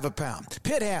 $4.45 a pound.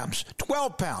 Pit hams,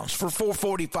 12 pounds for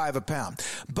 $4.45 a pound.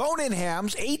 Bone-in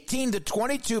hams, 18 to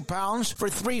 22 pounds for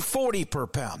 $3.40 per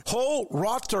pound. Whole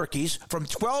raw turkeys from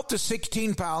 12 to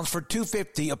 16 pounds for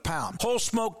 $2.50 a pound. Whole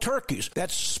smoked turkeys,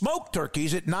 that's smoked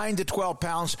turkeys at 9 to 12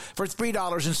 pounds for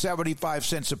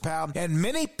 $3.75 a pound. And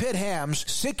mini pit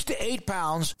hams, 6 to 8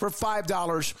 pounds for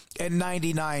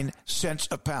 $5.99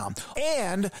 a pound.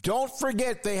 And don't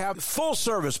forget, they have full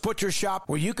service butcher shop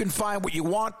where you can find what you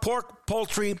want: pork,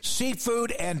 poultry,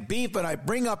 seafood, and beef. And I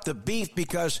bring up the beef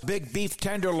because big beef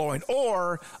tenderloin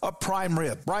or a prime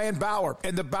rib. Brian Bauer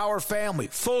and the Bauer family,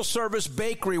 full service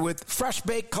bakery with fresh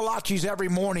baked kolaches every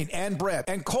morning and bread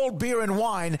and cold beer and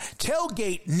wine.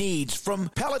 Tailgate needs from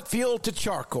pellet fuel to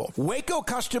charcoal. Waco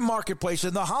Custom Marketplace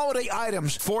and the holiday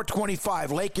items,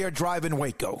 425 Lake Air Drive in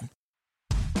Waco.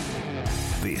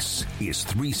 This is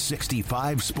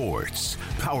 365 Sports,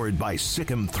 powered by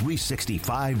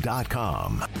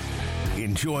Sikkim365.com.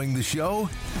 Enjoying the show?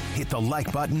 Hit the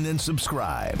like button and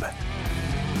subscribe.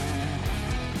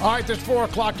 All right, this 4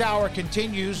 o'clock hour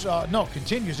continues.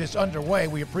 It's underway.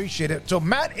 We appreciate it. So,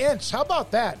 Matt Entz, how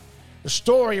about that? The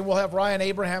story, we'll have Ryan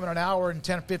Abraham in an hour and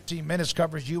 10, 15 minutes,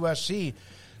 covers USC.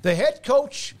 The head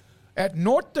coach at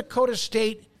North Dakota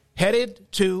State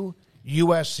headed to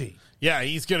USC. Yeah,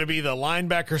 he's going to be the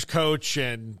linebackers coach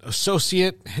and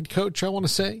associate head coach, I want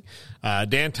to say.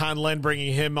 Dan Tonlin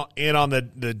bringing him in on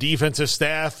the defensive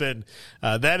staff, and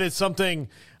that is something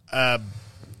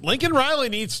Lincoln Riley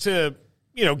needs to,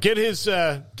 get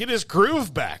his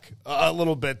groove back a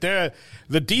little bit. The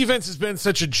defense has been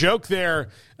such a joke there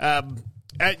at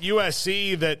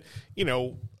USC that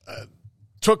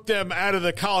took them out of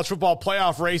the college football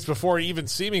playoff race before it even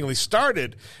seemingly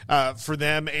started for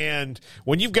them. And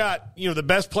when you've got, the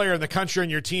best player in the country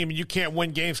on your team and you can't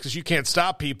win games because you can't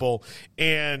stop people.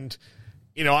 And,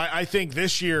 I think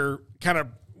this year kind of,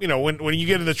 when you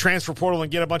get in the transfer portal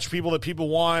and get a bunch of people that people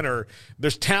want, or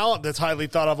there's talent that's highly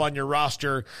thought of on your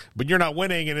roster, but you're not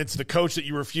winning and it's the coach that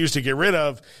you refuse to get rid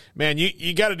of, man,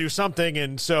 you got to do something.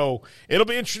 And so it'll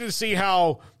be interesting to see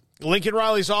how Lincoln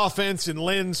Riley's offense and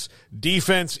Lynn's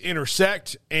defense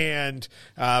intersect, and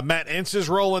Matt Entz's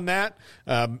role in that.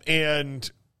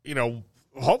 And,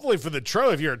 hopefully for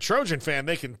if you're a Trojan fan,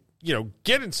 they can,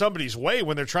 get in somebody's way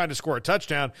when they're trying to score a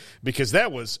touchdown, because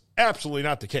that was absolutely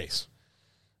not the case.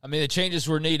 I mean, the changes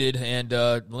were needed, and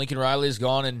Lincoln Riley's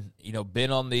gone and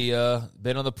been on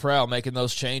the prowl making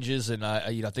those changes. And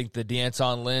I think the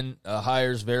D'Anton Lynn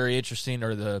hire is very interesting,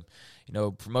 or the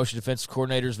promotion defensive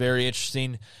coordinator is very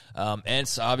interesting.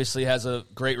 Entz obviously has a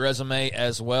great resume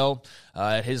as well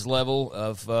at his level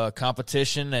of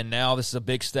competition, and now this is a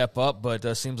big step up,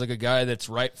 but seems like a guy that's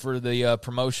right for the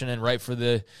promotion and right for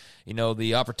the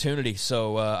the opportunity.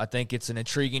 So I think it's an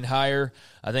intriguing hire.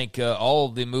 I think all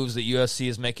of the moves that USC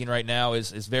is making right now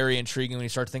is very intriguing when you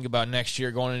start to think about next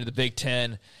year going into the Big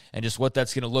Ten and just what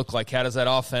that's going to look like. How does that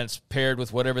offense paired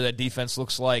with whatever that defense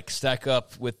looks like stack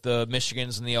up with the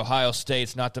Michigans and the Ohio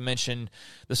States, not to mention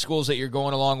the schools that you're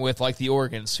going along with, like the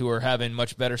Oregons, who are having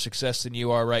much better success than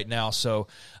you are right now. So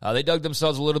they dug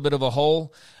themselves a little bit of a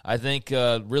hole. I think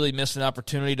really missed an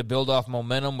opportunity to build off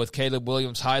momentum with Caleb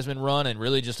Williams' Heisman run, and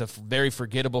really just a very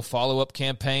forgettable follow-up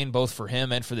campaign, both for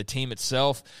him and for the team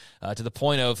itself, to the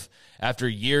point of, after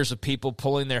years of people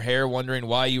pulling their hair, wondering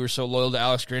why you were so loyal to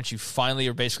Alex Grinch, you finally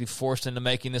are basically forced into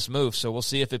making this move. So we'll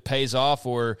see if it pays off,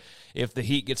 or if the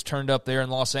heat gets turned up there in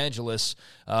Los Angeles,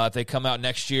 if they come out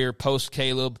next year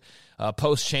post-Caleb,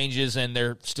 post changes, and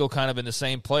they're still kind of in the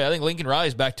same play. I think Lincoln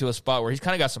Riley's back to a spot where he's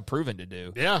kind of got some proving to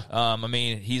do. Yeah. I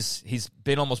mean, he's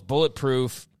been almost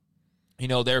bulletproof,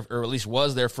 there, or at least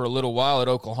was there for a little while at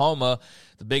Oklahoma.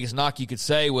 The biggest knock you could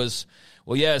say was,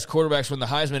 well, yeah, his quarterbacks win the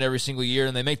Heisman every single year,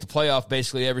 and they make the playoff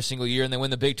basically every single year, and they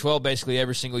win the Big 12 basically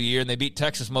every single year, and they beat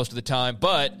Texas most of the time,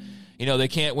 but, they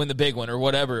can't win the big one or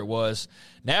whatever it was.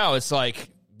 Now it's like,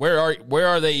 where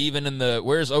are they even in the –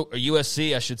 where's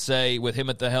USC, I should say, with him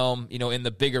at the helm, in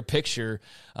the bigger picture?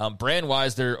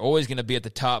 Brand-wise, they're always going to be at the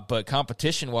top, but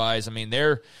competition-wise, I mean,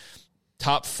 they're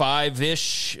top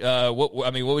 5-ish. What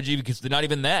would you? Because they're not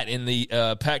even that in the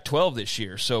Pac-12 this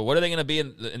year. So what are they going to be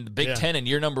in the Big Ten in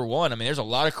year number 1? I mean, there's a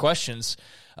lot of questions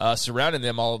surrounding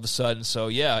them all of a sudden. So,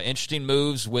 yeah, interesting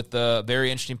moves with a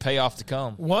very interesting payoff to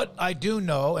come. What I do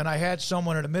know, and I had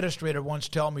someone, an administrator once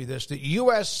tell me this, that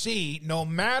USC, no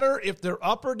matter if they're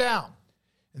up or down,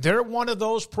 they're one of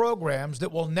those programs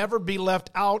that will never be left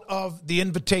out of the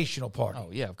invitational party. Oh,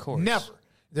 yeah, of course. Never.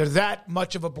 They're that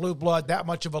much of a blue blood, that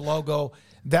much of a logo,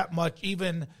 that much,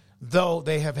 even though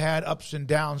they have had ups and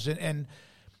downs. And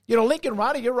Lincoln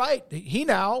Riley, you're right. He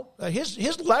now,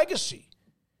 his legacy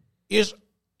is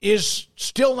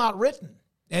still not written.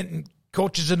 And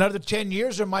coaches another 10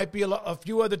 years, there might be a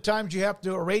few other times you have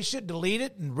to erase it, delete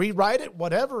it, and rewrite it,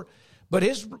 whatever. But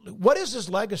what is his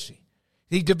legacy?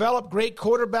 He developed great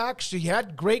quarterbacks. He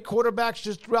had great quarterbacks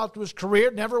just throughout his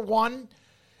career, never won.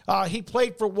 He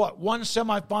played for one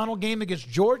semifinal game against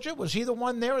Georgia? Was he the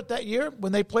one there at that year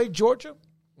when they played Georgia?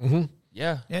 Mm-hmm.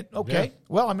 Yeah. Okay. Yeah.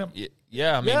 Well, I mean,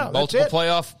 multiple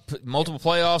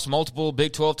playoffs, multiple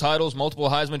Big 12 titles, multiple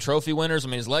Heisman Trophy winners. I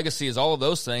mean, his legacy is all of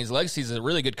those things. His legacy is a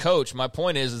really good coach. My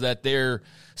point is that they're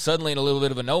suddenly in a little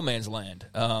bit of a no man's land.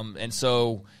 And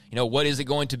so, what is it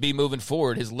going to be moving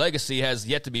forward? His legacy has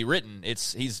yet to be written.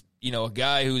 He's a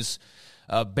guy who's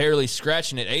barely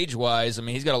scratching it age-wise. I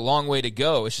mean, he's got a long way to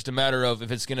go. It's just a matter of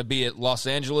if it's going to be at Los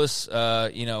Angeles,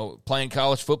 playing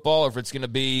college football, or if it's going to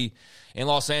be in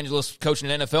Los Angeles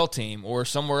coaching an NFL team, or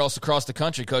somewhere else across the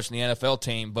country coaching the NFL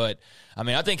team. But, I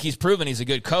mean, I think he's proven he's a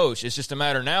good coach. It's just a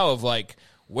matter now of,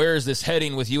 where is this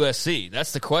heading with USC?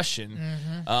 That's the question.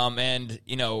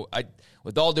 Mm-hmm.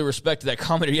 With all due respect to that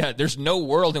commenter, there's no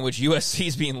world in which USC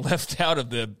is being left out of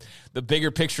the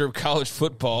bigger picture of college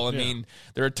football. I mean,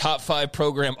 they're a top 5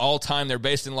 program all time. They're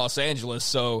based in Los Angeles,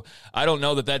 so I don't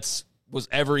know that was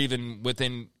ever even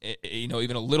within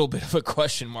even a little bit of a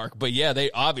question mark. But yeah, they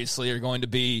obviously are going to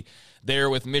be there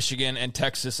with Michigan and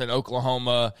Texas and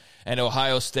Oklahoma and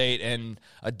Ohio State and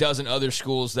a dozen other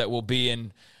schools that will be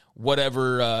in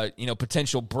whatever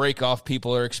potential break-off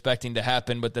people are expecting to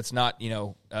happen, but that's not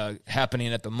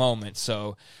happening at the moment.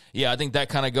 So yeah, I think that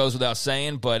kind of goes without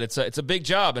saying, but it's a big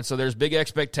job, and so there's big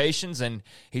expectations, and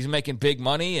he's making big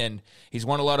money, and he's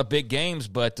won a lot of big games,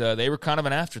 but they were kind of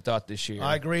an afterthought this year.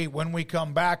 I agree. When we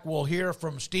come back, we'll hear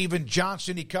from Steven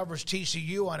Johnson. He covers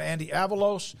TCU on Andy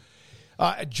Avalos.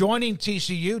 Joining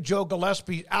TCU, Joe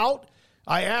Gillespie out.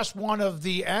 I asked one of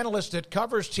the analysts that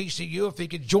covers TCU if he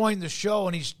could join the show,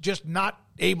 and he's just not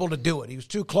able to do it. He was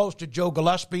too close to Joe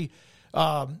Gillespie.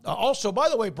 Also, by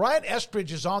the way, Brian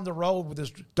Estridge is on the road with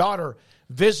his daughter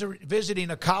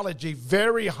visiting a college, a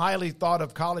very highly thought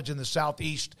of college in the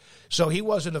Southeast, so he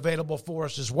wasn't available for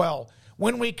us as well.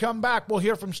 When we come back, we'll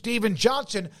hear from Steven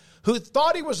Johnson, who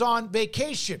thought he was on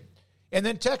vacation, and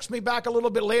then texted me back a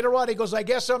little bit later on. He goes, I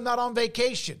guess I'm not on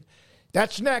vacation.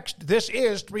 That's next. This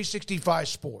is 365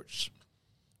 Sports.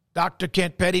 Dr.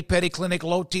 Kent Petty,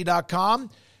 pettycliniclot.com.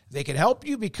 They can help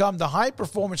you become the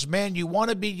high-performance man you want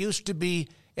to be, used to be,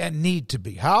 and need to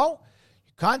be. How?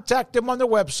 Contact them on their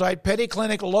website,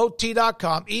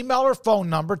 pettycliniclot.com. Email or phone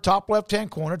number, top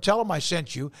left-hand corner. Tell them I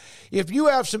sent you. If you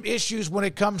have some issues when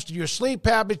it comes to your sleep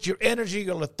habits, your energy,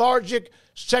 you're lethargic,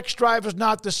 sex drive is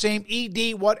not the same,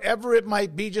 ED, whatever it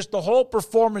might be, just the whole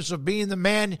performance of being the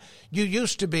man you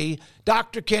used to be,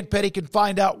 Dr. Kent Petty can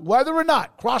find out whether or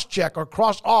not, cross-check or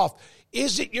cross-off,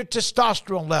 is it your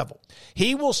testosterone level?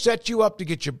 He will set you up to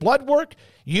get your blood work.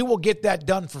 You will get that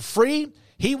done for free.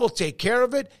 He will take care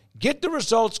of it. Get the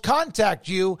results, contact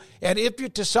you, and if your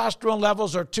testosterone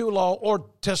levels are too low or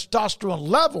testosterone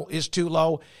level is too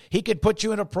low, he can put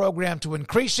you in a program to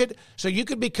increase it so you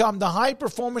can become the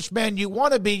high-performance man you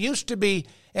want to be, used to be,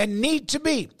 and need to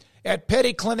be at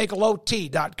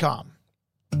pettycliniclot.com.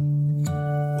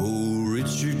 Oh,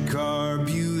 Richard Carr,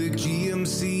 Buick,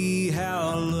 GMC,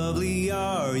 how lovely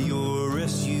are your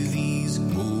SUVs.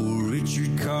 Oh,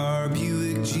 Richard Carr,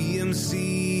 Buick,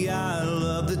 GMC, I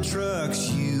love the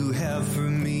trucks you have for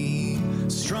me.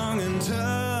 Strong and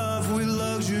tough with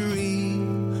luxury,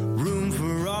 room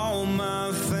for all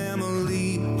my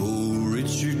family. Oh,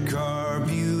 Richard Carr,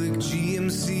 Buick,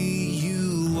 GMC,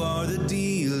 you are the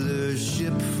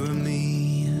dealership for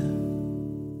me.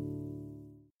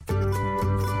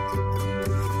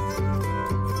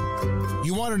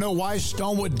 You want to know why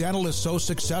Stonewood Dental is so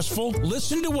successful?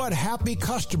 Listen to what happy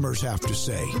customers have to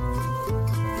say.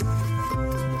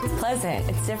 Pleasant.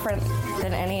 It's different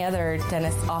than any other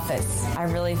dentist office. I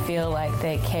really feel like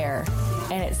they care.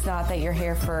 And it's not that you're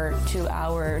here for 2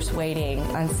 hours waiting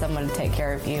on someone to take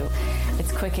care of you.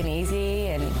 It's quick and easy,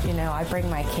 and, I bring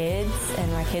my kids,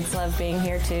 and my kids love being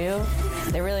here too.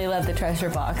 They really love the treasure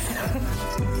box.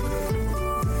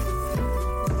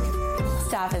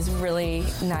 staff is really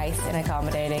nice and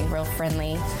accommodating, real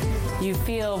friendly. You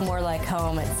feel more like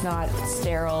home. It's not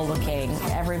sterile looking.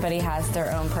 Everybody has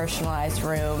their own personalized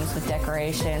rooms with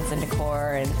decorations and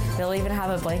decor, and they'll even have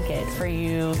a blanket for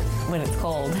you when it's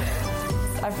cold.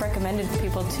 I've recommended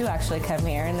people to actually come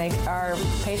here, and they are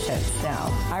patients now.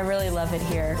 I really love it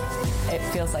here. It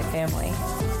feels like family.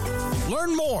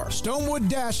 Learn more,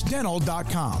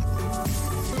 stonewood-dental.com.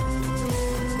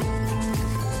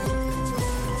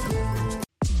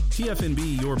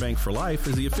 TFNB Your Bank for Life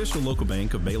is the official local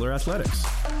bank of Baylor Athletics.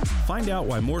 Find out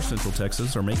why more Central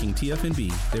Texas are making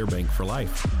TFNB their bank for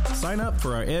life. Sign up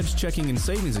for our Edge checking and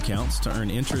savings accounts to earn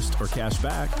interest or cash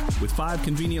back. With 5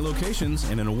 convenient locations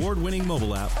and an award-winning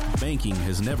mobile app, banking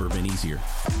has never been easier.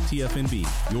 TFNB,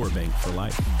 your bank for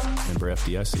life. Member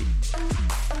FDIC.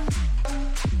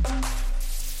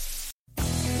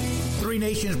 Three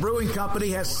Nations Brewing Company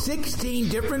has 16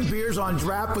 different beers on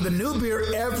draft with a new beer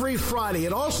every Friday.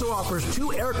 It also offers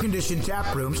 2 air-conditioned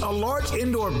tap rooms, a large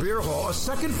indoor beer hall, a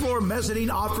second-floor mezzanine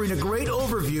offering a great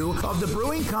overview of the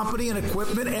brewing company and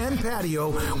equipment and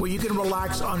patio where you can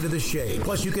relax under the shade.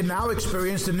 Plus, you can now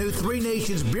experience the new Three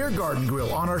Nations Beer Garden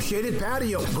Grill on our shaded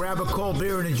patio. Grab a cold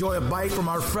beer and enjoy a bite from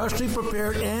our freshly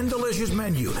prepared and delicious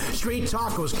menu. Street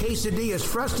tacos, quesadillas,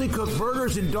 freshly cooked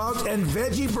burgers and dogs, and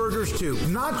veggie burgers too.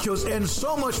 Nachos and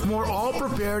so much more, all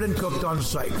prepared and cooked on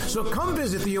site. So come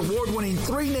visit the award-winning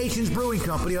Three Nations Brewing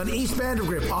Company on East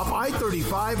Vandergrift off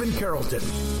I-35 in Carrollton.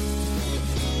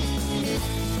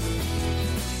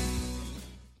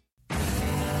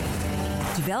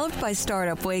 Developed by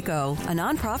Startup Waco, a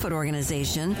nonprofit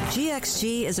organization,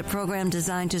 GXG is a program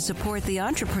designed to support the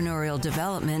entrepreneurial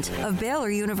development of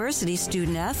Baylor University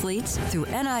student athletes through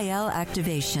NIL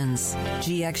activations.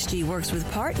 GXG works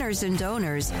with partners and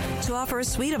donors to offer a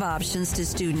suite of options to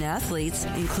student athletes,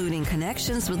 including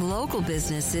connections with local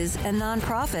businesses and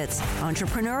nonprofits,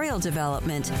 entrepreneurial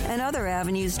development, and other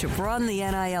avenues to broaden the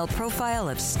NIL profile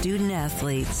of student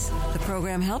athletes. The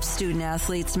program helps student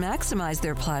athletes maximize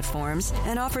their platforms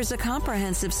and offers a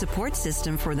comprehensive support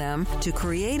system for them to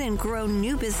create and grow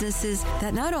new businesses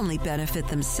that not only benefit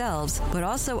themselves, but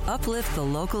also uplift the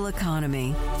local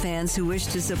economy. Fans who wish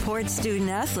to support student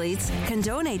athletes can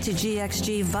donate to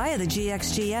GXG via the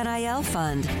GXG NIL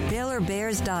Fund,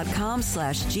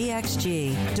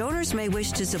 BaylorBears.com/GXG. Donors may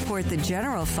wish to support the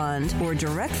general fund or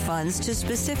direct funds to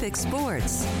specific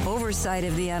sports. Oversight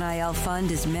of the NIL Fund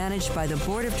is managed by the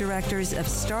Board of Directors of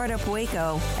Startup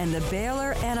Waco and the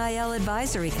Baylor NIL Advisory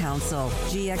Council.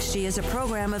 GXG is a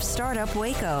program of Startup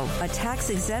Waco, a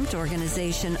tax-exempt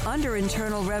organization under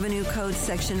Internal Revenue Code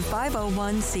Section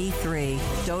 501c3.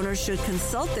 Donors should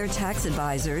consult their tax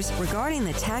advisors regarding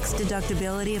the tax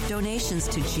deductibility of donations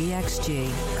to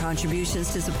GXG.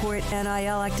 Contributions to support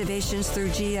NIL activations through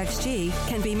GXG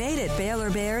can be made at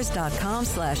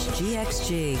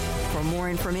BaylorBears.com/GXG. For more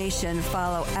information,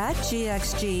 follow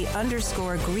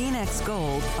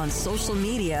 @GXG_GreenXGold on social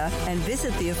media and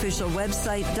visit the official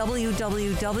website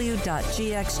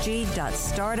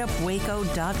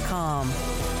www.gxg.startupwaco.com.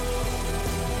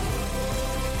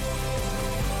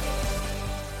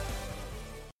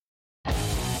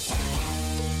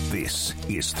 This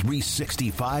is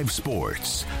 365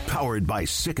 Sports, powered by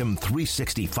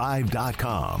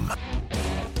Sikkim365.com.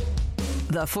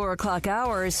 The 4 o'clock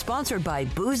hour is sponsored by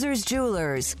Boozer's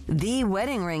Jewelers, the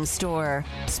wedding ring store,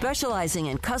 specializing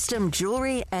in custom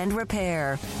jewelry and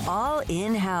repair, all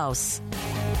in-house.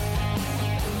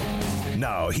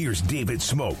 Now here's David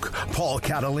Smoke, Paul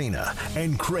Catalina,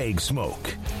 and Craig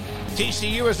Smoke.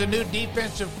 TCU is the new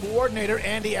defensive coordinator.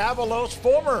 Andy Avalos,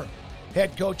 former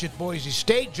head coach at Boise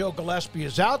State. Joe Gillespie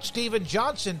is out. Steven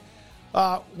Johnson,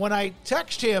 when I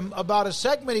text him about a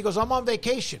segment, he goes, I'm on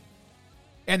vacation.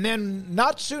 And then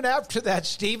not soon after that,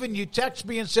 Steven, you text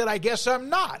me and said, I guess I'm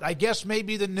not. I guess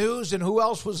maybe the news and who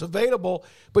else was available.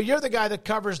 But you're the guy that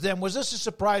covers them. Was this a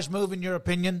surprise move in your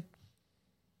opinion?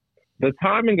 The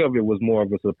timing of it was more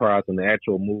of a surprise than the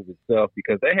actual move itself,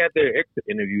 because they had their exit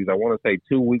interviews, I want to say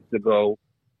 2 weeks ago.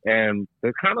 And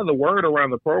the word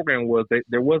around the program was that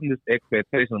there wasn't this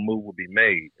expectation a move would be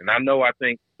made. And I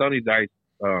think Sonny Dice,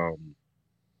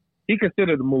 he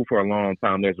considered the move for a long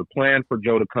time. There's a plan for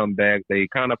Joe to come back. They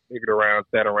kind of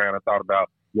sat around and thought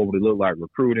about what would it look like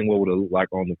recruiting, what would it look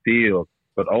like on the field.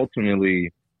 But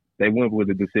ultimately, they went with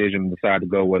the decision and decided to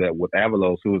go with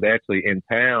Avalos, who was actually in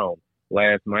town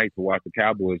last night to watch the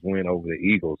Cowboys win over the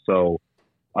Eagles. So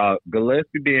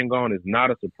Gillespie being gone is not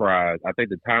a surprise. I think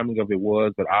the timing of it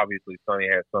was, but obviously Sonny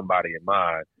had somebody in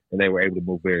mind, and they were able to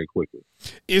move very quickly.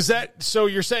 Is that so?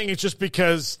 You're saying it's just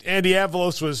because Andy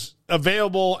Avalos was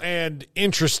available and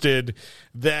interested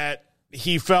that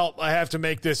he felt, I have to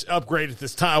make this upgrade at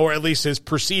this time, or at least his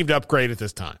perceived upgrade at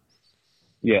this time.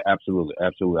 Yeah, absolutely.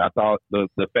 Absolutely. I thought the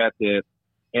fact that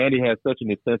Andy has such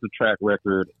an extensive track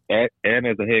record and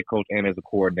as a head coach and as a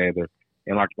coordinator,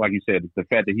 and like you said, the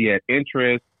fact that he had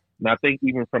interest, and I think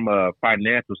even from a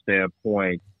financial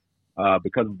standpoint,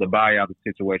 because of the buyout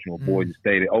situation with Boise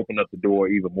State, it opened up the door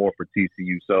even more for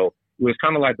TCU. So it was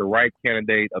kind of like the right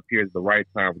candidate appeared at the right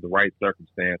time with the right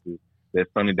circumstances that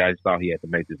Sonny Dykes thought he had to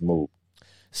make this move.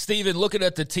 Steven, looking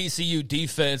at the TCU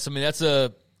defense, I mean, that's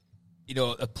a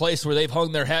place where they've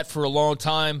hung their hat for a long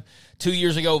time. 2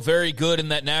 years ago, very good in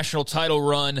that national title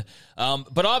run,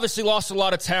 but obviously lost a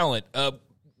lot of talent.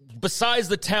 Besides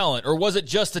the talent, or was it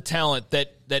just the talent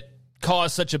that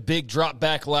caused such a big drop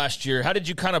back last year? How did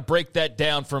you kind of break that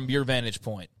down from your vantage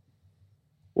point?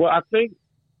 Well, I think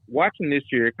watching this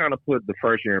year, it kind of put the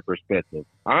first year in perspective.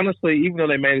 Honestly, even though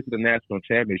they made it to the national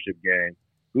championship game,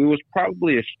 it was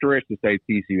probably a stretch to say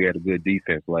TCU had a good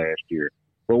defense last year.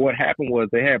 But what happened was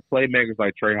they had playmakers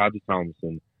like Trey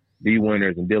Hodges-Thompson, D.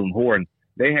 Winters, and Dylan Horton.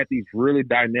 They had these really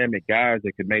dynamic guys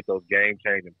that could make those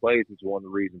game-changing plays, which is one of the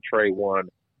reasons Trey won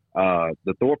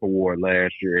the Thorpe Award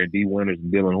last year, and D. Winters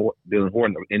and Dylan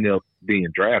Horton ended up being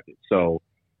drafted. So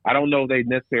I don't know if they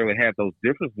necessarily have those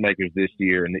difference makers this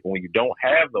year. And when you don't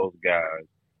have those guys,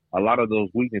 a lot of those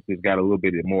weaknesses got a little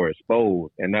bit more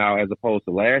exposed. And now, as opposed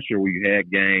to last year where you had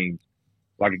games,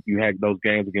 like you had those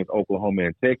games against Oklahoma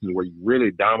and Texas where you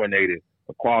really dominated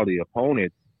a quality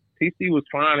opponent, TCU was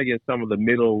fine against some of the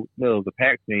middle of the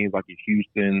pack teams like in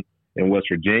Houston and West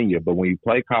Virginia. But when you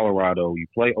play Colorado, you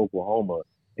play Oklahoma,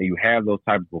 and you have those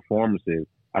type of performances,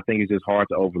 I think it's just hard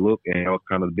to overlook, and that was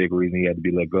kind of the big reason he had to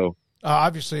be let go.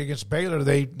 Obviously, against Baylor,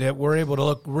 they were able to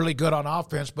look really good on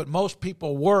offense, but most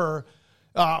people were.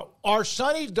 Are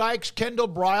Sonny Dykes, Kendall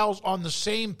Briles on the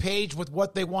same page with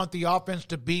what they want the offense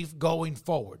to be going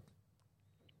forward?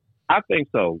 I think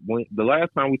so. When the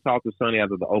last time we talked to Sonny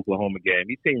after the Oklahoma game,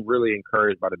 he seemed really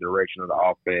encouraged by the direction of the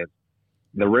offense.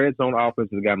 The red zone offense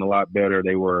has gotten a lot better.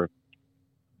 They were,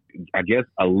 I guess,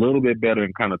 a little bit better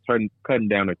in kind of cutting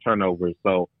down their turnovers.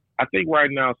 So I think right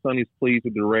now Sonny's pleased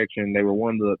with the direction. They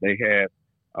were they had,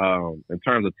 in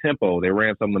terms of tempo, they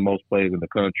ran some of the most plays in the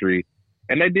country.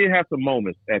 And they did have some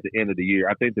moments at the end of the year.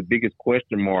 I think the biggest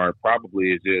question mark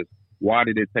probably is just why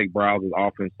did it take Briles'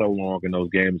 offense so long in those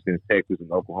games against Texas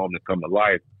and Oklahoma to come to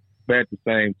life? But at the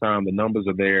same time, the numbers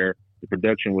are there. The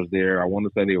production was there. I want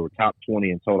to say they were top 20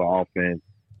 in total offense.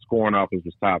 Scoring offense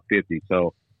was top 50.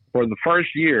 So for the first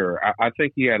year, I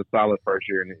think he had a solid first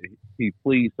year, and he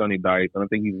pleased Sonny Dykes, and I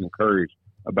think he's encouraged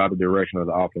about the direction of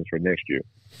the offense for next year.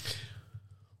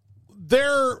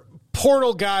 Their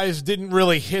portal guys didn't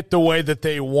really hit the way that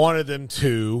they wanted them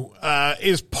to.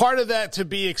 Is part of that to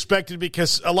be expected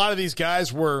because a lot of these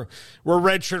guys were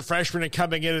redshirt freshmen and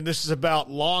coming in, and this is about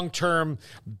long-term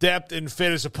depth and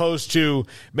fit as opposed to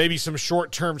maybe some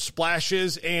short-term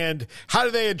splashes? And how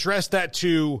do they address that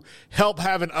to help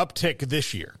have an uptick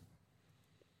this year?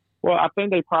 Well, I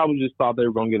think they probably just thought they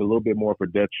were going to get a little bit more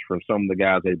production from some of the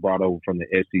guys they brought over from the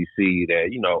SEC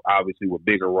that, obviously with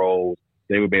bigger roles,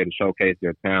 they would be able to showcase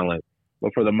their talent.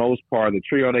 But for the most part, the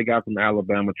trio they got from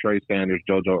Alabama, Trey Sanders,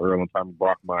 JoJo Earl, and Tommy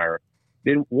Brockmeyer,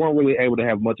 weren't really able to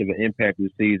have much of an impact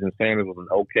this season. Sanders was an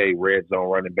okay red zone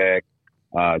running back.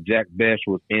 Jack Besh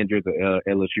was injured, the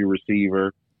LSU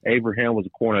receiver. Abraham was a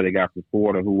corner they got from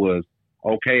Florida who was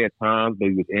okay at times, but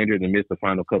he was injured and missed the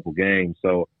final couple games.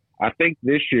 So I think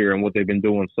this year and what they've been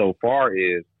doing so far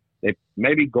is they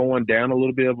maybe going down a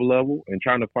little bit of a level and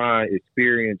trying to find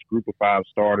experienced group of 5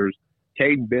 starters.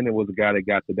 Keaton Bennett was a guy they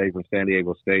got today from San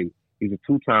Diego State. He's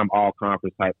a 2-time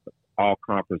all-conference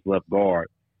left guard.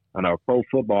 And our Pro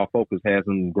Football Focus has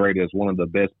him graded as one of the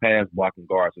best pass blocking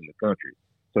guards in the country.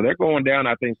 So they're going down,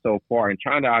 I think, so far and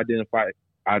trying to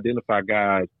identify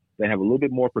guys that have a little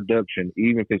bit more production,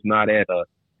 even if it's not at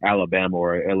Alabama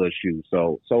or LSU.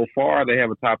 So far they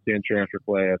have a top 10 transfer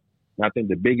class. And I think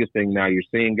the biggest thing now, you're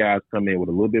seeing guys come in with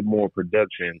a little bit more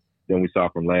production than we saw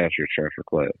from last year's transfer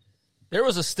class. There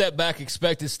was a step back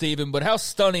expected, Stephen, but how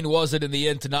stunning was it in the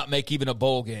end to not make even a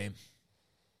bowl game?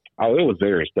 Oh, it was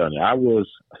very stunning. I was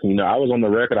on the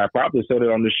record. I probably said it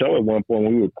on the show at one point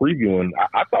when we were previewing.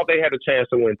 I thought they had a chance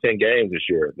to win 10 games this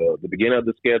year. The beginning of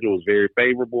the schedule was very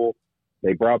favorable.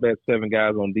 They brought back 7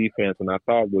 guys on defense, and I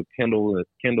thought with Kendall's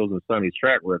and Sonny's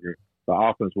track record, the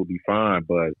offense would be fine.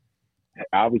 But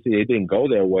obviously it didn't go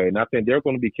their way, and I think they're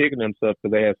going to be kicking themselves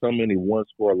because they had so many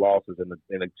one-score losses. And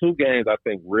the 2 games I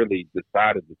think really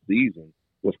decided the season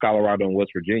was Colorado and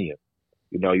West Virginia.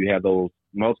 You had those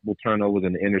multiple turnovers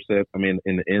in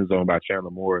the end zone by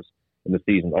Chandler Morris in the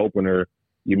season opener.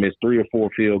 You missed 3 or 4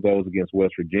 field goals against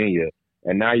West Virginia.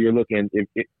 And now you're looking,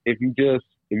 if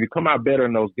you come out better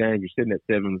in those games, you're sitting at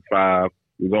 7-5,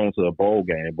 you're going to a bowl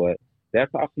game. But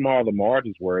that's how small the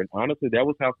margins were. And honestly, that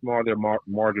was how small their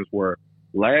margins were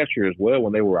last year as well,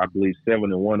 when they were, I believe,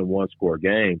 7-1 in one-score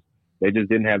games. They just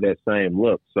didn't have that same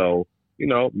look. So,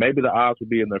 maybe the odds will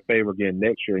be in their favor again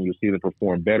next year, and you'll see them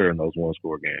perform better in those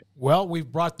one-score games. Well,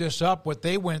 we've brought this up. What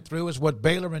they went through is what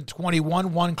Baylor in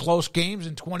 21 won close games.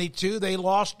 In 22, they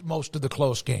lost most of the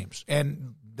close games,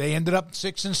 and they ended up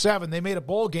 6-7. They made a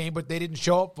bowl game, but they didn't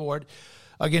show up for it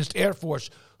against Air Force.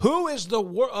 Who is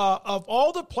of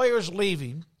all the players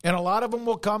leaving, and a lot of them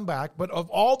will come back, but of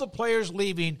all the players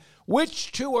leaving,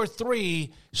 which 2 or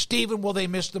 3, Stephen, will they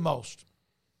miss the most?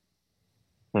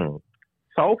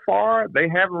 So far, they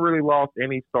haven't really lost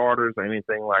any starters or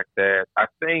anything like that. I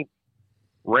think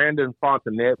Randon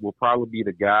Fontenette will probably be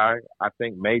the guy. I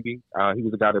think maybe. He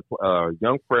was a guy that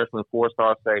young freshman,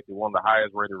 4-star safety, one of the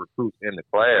highest rated recruits in the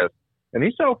class. And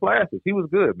he showed flashes. He was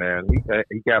good, man.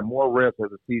 He got more reps as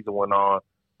the season went on,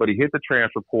 but he hit the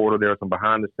transfer portal. There was some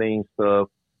behind-the-scenes stuff,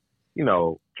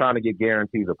 trying to get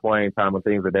guarantees of playing time and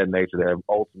things of that nature that have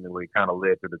ultimately kind of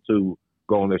led to the two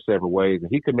going their separate ways. And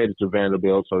he committed to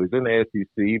Vanderbilt, so he's in the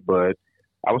SEC, but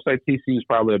I would say TCU is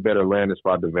probably a better landing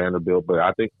spot than Vanderbilt. But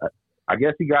I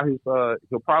guess he got his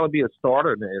he'll probably be a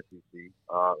starter in the SEC.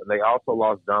 And they also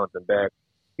lost Jonathan Beck.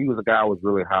 He was a guy who was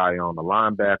really high on the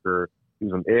linebacker. He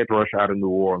was an edge rusher out of New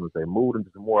Orleans. They moved him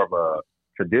to more of a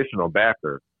traditional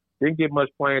backer. Didn't get much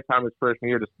playing time his freshman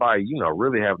year, despite,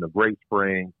 really having a great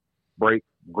spring,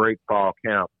 great fall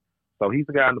camp. So he's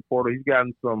a guy in the portal. He's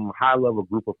gotten some high-level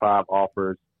Group of 5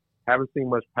 offers. Haven't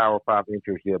seen much Power 5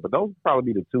 interest yet, but those would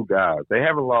probably be the two guys. They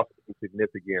haven't lost any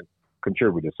significant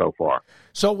contributors so far.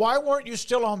 So why weren't you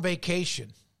still on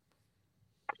vacation?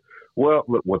 Well,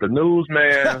 look, with the news,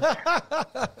 man,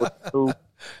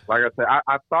 like I said,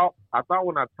 I thought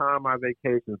when I timed my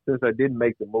vacation, since I didn't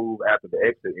make the move after the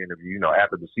exit interview,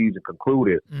 after the season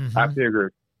concluded, I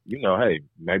figured, hey,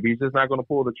 maybe he's just not going to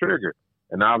pull the trigger.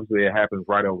 And obviously it happens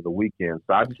right over the weekend.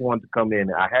 So I just wanted to come in.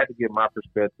 I had to get my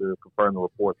perspective, confirm the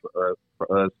reports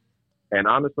for us. And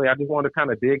honestly, I just wanted to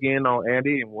kind of dig in on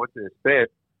Andy and what to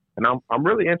expect. And I'm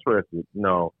really interested.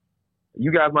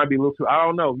 You guys might be a little too, I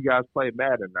don't know if you guys play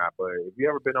Madden or not, but if you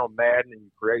ever been on Madden and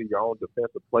you created your own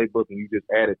defensive playbook and you just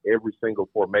added every single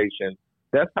formation,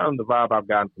 that's kind of the vibe I've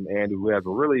gotten from Andy, who has a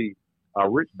really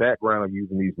rich background of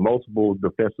using these multiple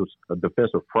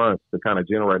defensive fronts to kind of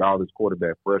generate all this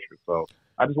quarterback pressure. So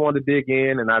I just wanted to dig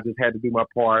in, and I just had to do my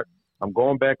part. I'm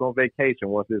going back on vacation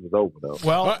once this is over, though.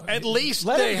 Well, at least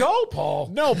let it go,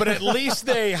 Paul. No, but at least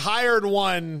they hired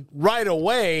one right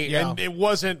away, and it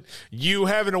wasn't you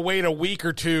having to wait a week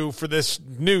or two for this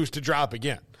news to drop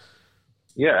again.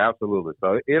 Yeah, absolutely.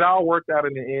 So it all worked out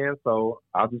in the end. So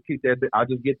I'll just get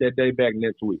that day back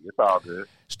next week. It's all good.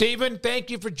 Stephen, thank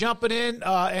you for jumping in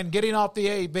and getting off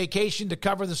the vacation to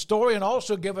cover the story and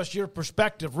also give us your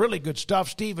perspective. Really good stuff.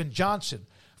 Stephen Johnson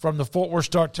from the Fort Worth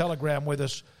Star-Telegram with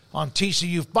us on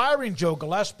TCU, firing Joe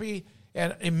Gillespie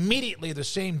and immediately the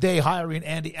same day hiring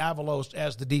Andy Avalos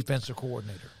as the defensive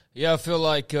coordinator. Yeah, I feel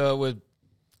like I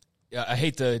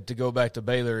hate to go back to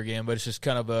Baylor again, but it's just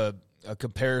kind of a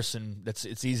comparison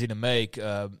it's easy to make.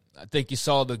 I think you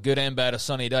saw the good and bad of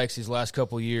Sonny Dykes these last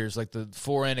couple of years, like the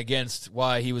for and against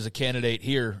why he was a candidate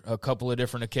here a couple of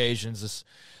different occasions.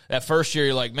 That first year,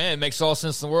 you're like, man, it makes all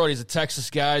sense in the world. He's a Texas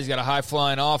guy. He's got a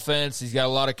high-flying offense. He's got a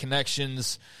lot of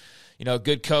connections,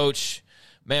 good coach.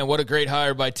 Man, what a great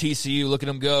hire by TCU. Look at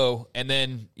him go. And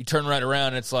then you turn right around,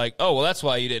 and it's like, oh, well, that's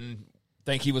why you didn't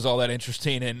think he was all that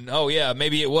interesting. And, oh, yeah,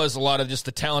 maybe it was a lot of just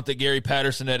the talent that Gary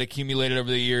Patterson had accumulated over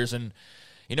the years. And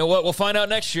you know what? We'll find out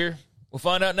next year.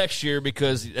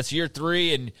 Because that's year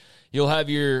 3, and you'll have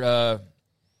your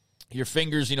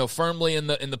fingers, firmly in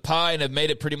the pie and have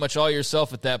made it pretty much all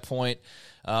yourself at that point.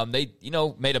 They,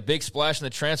 made a big splash in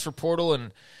the transfer portal,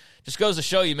 and just goes to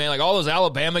show you, man, like all those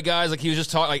Alabama guys, like he was just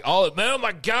talking, oh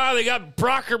my God, they got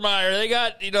Brockermeyer, they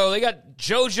got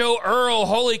JoJo Earl,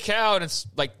 holy cow, and it's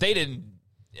like they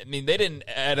didn't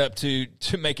add up to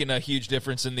making a huge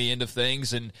difference in the end of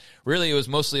things, and really it was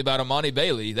mostly about Amani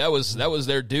Bailey. That was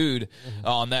their dude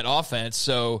on that offense.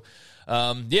 So,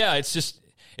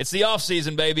 it's the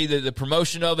offseason, baby, the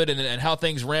promotion of it and how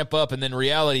things ramp up, and then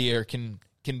reality here can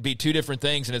be two different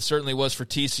things, and it certainly was for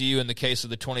TCU in the case of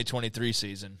the 2023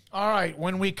 season. All right,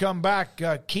 when we come back,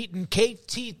 Keaton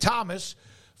K.T. Thomas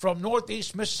from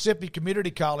Northeast Mississippi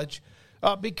Community College.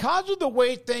 Because of the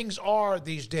way things are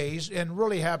these days, and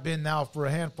really have been now for a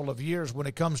handful of years when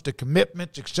it comes to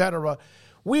commitments, et cetera,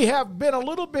 we have been a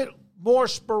little bit more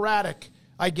sporadic,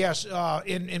 I guess,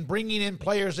 in bringing in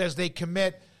players as they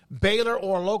commit, Baylor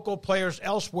or local players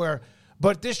elsewhere.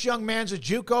 But this young man's a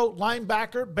JUCO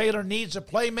linebacker. Baylor needs a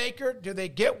playmaker. Do they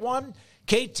get one?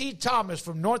 KT Thomas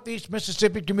from Northeast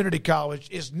Mississippi Community College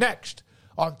is next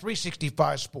on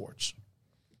 365 Sports.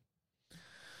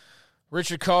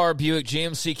 Richard Carr, Buick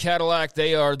GMC Cadillac,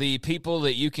 they are the people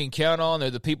that you can count on.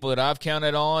 They're the people that I've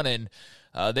counted on, and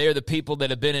they are the people that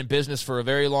have been in business for a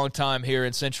very long time here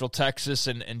in Central Texas,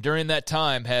 and during that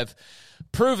time have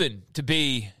proven to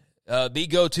be the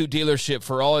go-to dealership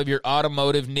for all of your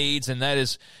automotive needs, and that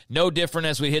is no different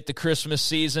as we hit the Christmas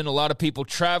season. A lot of people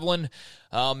traveling.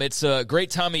 It's a great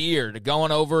time of year to go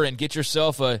on over and get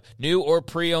yourself a new or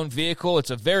pre-owned vehicle. It's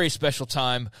a very special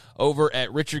time over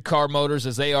at Richard Carr Motors,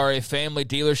 as they are a family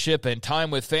dealership, and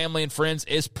time with family and friends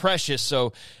is precious.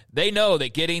 So they know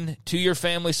that getting to your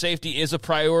family safety is a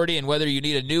priority, and whether you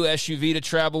need a new SUV to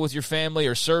travel with your family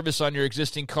or service on your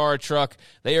existing car or truck,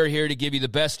 they are here to give you the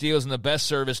best deals and the best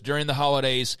service during the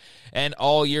holidays and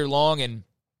all year long. And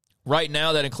right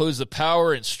now, that includes the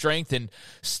power and strength and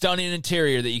stunning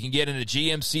interior that you can get in a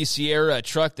GMC Sierra, a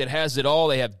truck that has it all.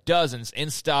 They have dozens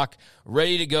in stock,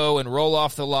 ready to go and roll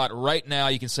off the lot right now.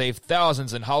 You can save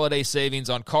thousands in holiday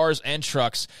savings on cars and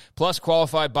trucks. Plus,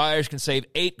 qualified buyers can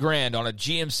save $8,000 on a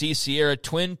GMC Sierra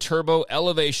Twin Turbo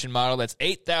Elevation model. That's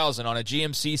 $8,000 on a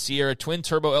GMC Sierra Twin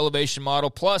Turbo Elevation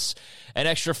model, plus an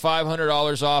extra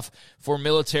 $500 off for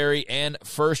military and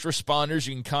first responders.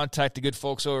 You can contact the good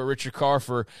folks over at Richard Carr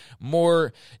for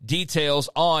more details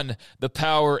on the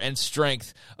power and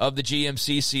strength of the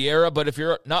GMC Sierra. But if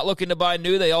you're not looking to buy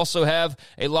new, they also have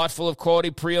a lot full of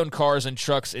quality pre-owned cars and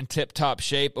trucks in tip-top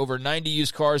shape. Over 90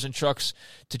 used cars and trucks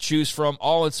to choose from,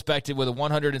 all inspected with a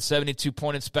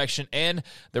 172-point inspection and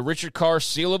the Richard Carr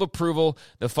seal of approval.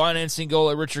 The financing goal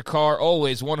at Richard Carr,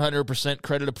 always 100%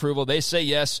 credit approval. They say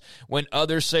yes when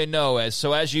others say no.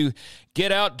 As you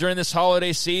get out during this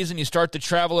holiday season, you start to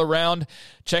travel around,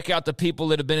 check out the people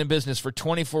that have been in business for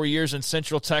 24 years in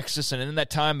Central Texas, and in that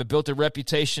time have built a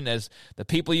reputation as the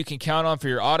people you can count on for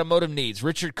your automotive needs.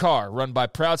 Richard Carr, run by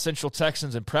proud Central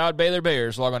Texans and proud Baylor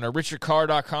Bears. Log on to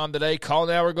richardcarr.com today. Call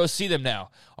now or go see them now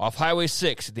off Highway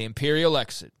 6 at the Imperial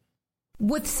exit.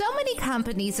 With so many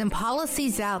companies and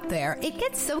policies out there, it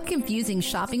gets so confusing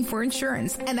shopping for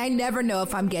insurance, and I never know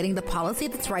if I'm getting the policy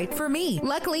that's right for me.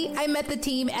 Luckily, I met the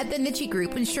team at the Niche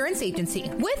Group Insurance Agency.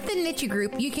 With the Niche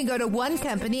Group, you can go to one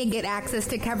company and get access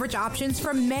to coverage options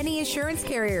from many insurance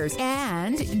carriers,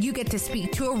 and you get to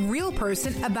speak to a real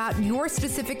person about your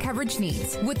specific coverage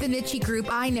needs. With the Niche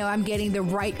Group, I know I'm getting the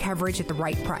right coverage at the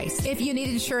right price. If you need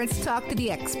insurance, talk to the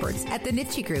experts at the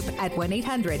Niche Group at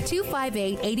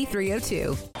 1-800-258-8302.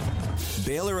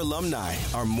 Baylor alumni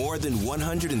are more than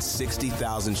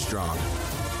 160,000 strong.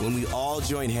 When we all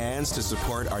join hands to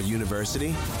support our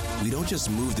university, we don't just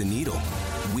move the needle,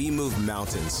 we move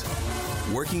mountains.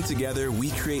 Working together,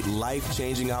 we create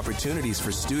life-changing opportunities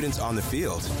for students on the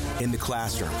field, in the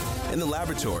classroom, in the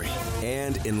laboratory,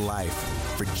 and in life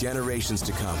for generations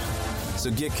to come.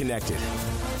 So get connected.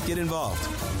 Get involved.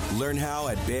 Learn how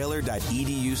at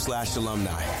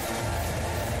baylor.edu/alumni.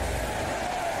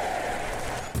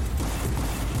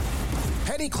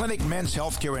 Petty Clinic Men's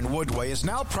Healthcare in Woodway is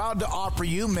now proud to offer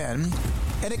you men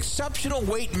an exceptional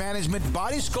weight management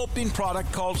body sculpting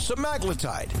product called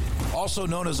semaglutide, also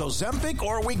known as Ozempic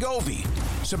or Wegovy.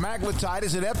 Semaglutide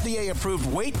is an FDA-approved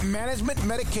weight management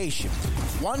medication.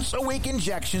 Once-a-week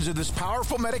injections of this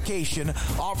powerful medication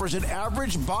offers an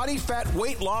average body fat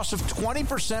weight loss of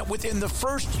 20% within the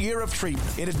first year of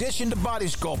treatment. In addition to body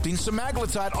sculpting,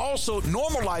 semaglutide also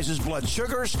normalizes blood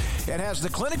sugars and has the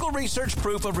clinical research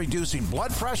proof of reducing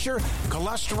blood pressure,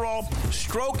 cholesterol,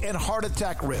 stroke, and heart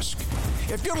attack risk.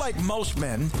 If you're like most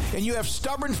men and you have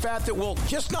stubborn fat that will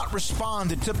just not respond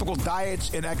to typical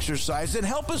diets and exercise, then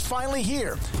help is finally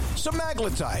here.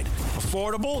 Semaglutide,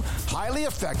 affordable, highly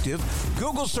effective.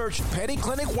 Google search Petty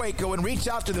Clinic Waco and reach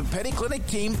out to the Petty Clinic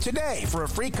team today for a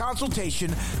free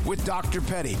consultation with Dr.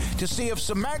 Petty to see if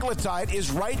semaglutide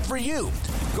is right for you.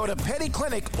 Go to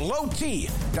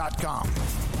pettycliniclowt.com.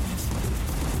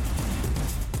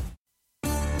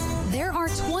 There are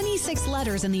 26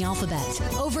 letters in the alphabet,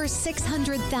 over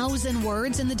 600,000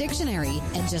 words in the dictionary,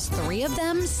 and just 3 of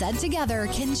them said together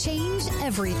can change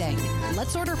everything.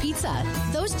 Let's order pizza.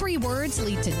 Those 3 words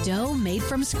lead to dough made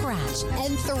from scratch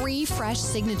and 3 fresh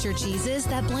signature cheeses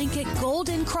that blanket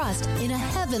golden crust in a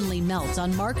heavenly melt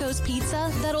on Marco's Pizza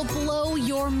that'll blow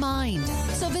your mind.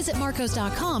 So visit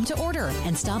Marcos.com to order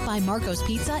and stop by Marco's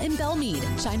Pizza in Belmead,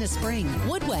 China Spring,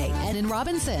 Woodway, and in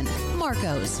Robinson.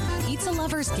 Marco's. Pizza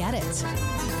lovers get it.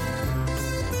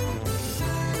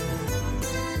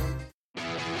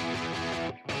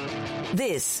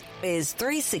 This is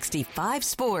 365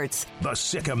 Sports. The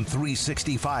Sikkim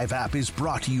 365 app is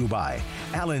brought to you by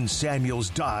Allen Samuels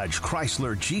Dodge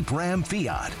Chrysler Jeep Ram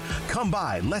Fiat. Come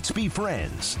by, let's be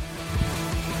friends.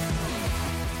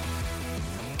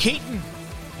 Keaton,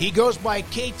 he goes by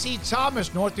KT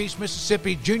Thomas, Northeast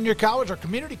Mississippi Junior College or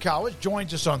Community College,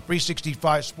 joins us on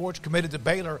 365 Sports, committed to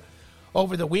Baylor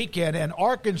over the weekend, and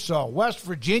Arkansas, West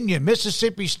Virginia,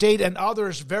 Mississippi State, and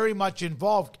others very much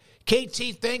involved.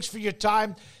 KT, thanks for your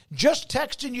time. Just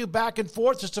texting you back and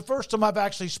forth. It's the first time I've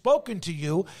actually spoken to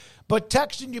you, but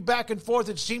texting you back and forth,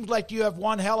 it seems like you have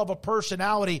one hell of a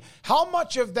personality. How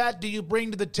much of that do you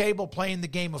bring to the table playing the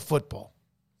game of football?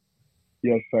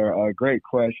 Yes, sir. Great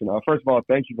question. First of all,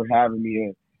 thank you for having me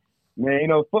in. Man, you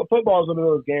know, football is one of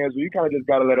those games where you kind of just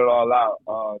got to let it all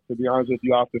out. To be honest with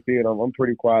you, off the field, I'm a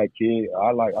pretty quiet kid.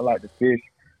 I like to fish.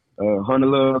 Hunt a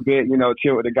little bit, you know,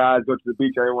 chill with the guys, go to the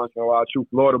beach every once in a while, true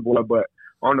Florida boy. But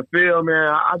on the field,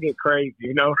 man, I get crazy,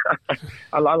 you know.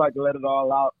 I like to let it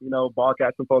all out, you know, bark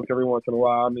at some folks every once in a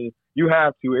while. I mean, you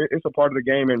have to. It's a part of the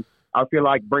game, and I feel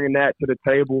like bringing that to the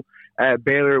table at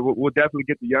Baylor will definitely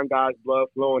get the young guys' blood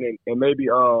flowing and maybe,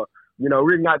 you know,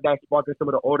 reignite that spark in some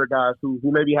of the older guys who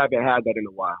maybe haven't had that in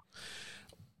a while.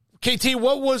 KT,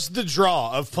 what was the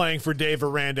draw of playing for Dave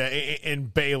Aranda in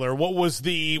Baylor? What was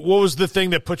the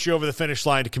thing that put you over the finish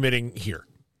line to committing here?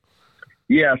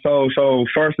 Yeah, so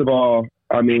first of all,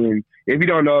 I mean, if you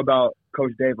don't know about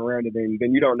Coach Dave Aranda, then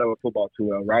you don't know football too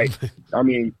well, right? I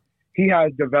mean, he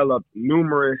has developed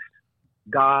numerous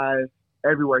guys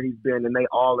everywhere he's been, and they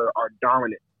all are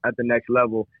dominant at the next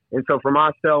level. And so for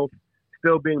myself,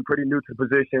 still being pretty new to the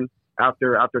position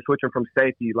after switching from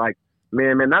safety, like,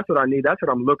 man, that's what I need. That's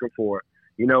what I'm looking for.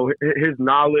 You know, his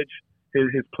knowledge,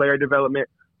 his player development,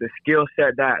 the skill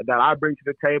set that I bring to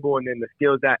the table, and then the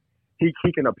skills that he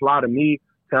can apply to me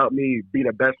to help me be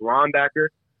the best linebacker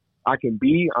I can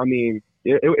be. I mean,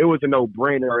 it was a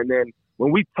no-brainer. And then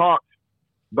when we talked,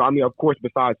 I mean, of course,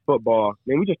 besides football,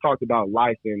 man, we just talked about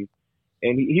life, and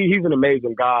he's an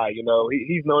amazing guy. You know,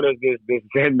 he's known as this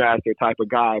Zen master type of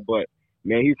guy, but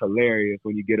man, he's hilarious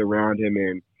when you get around him,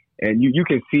 and you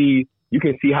can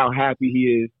see how happy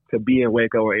he is to be in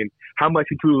Waco and how much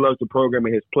he truly loves the program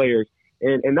and his players.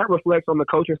 And that reflects on the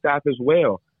coaching staff as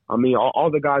well. I mean, all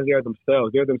the guys there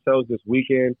themselves. They're themselves this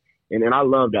weekend, and I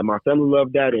love that. My family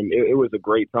loved that, and it was a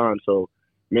great time. So,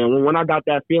 man, when I got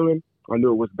that feeling, I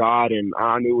knew it was God, and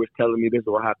I knew it was telling me this is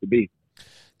where I have to be.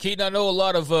 Keaton, I know a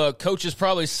lot of coaches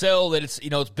probably sell that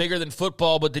it's bigger than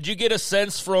football, but did you get a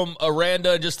sense from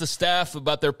Aranda and just the staff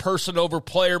about their person over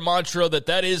player mantra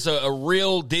that is a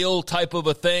real deal type of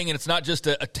a thing, and it's not just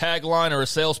a tagline or a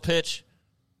sales pitch?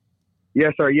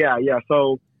 Yes, sir. Yeah.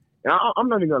 So I'm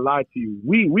not even gonna lie to you.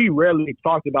 We rarely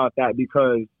talked about that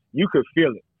because you could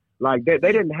feel it. Like they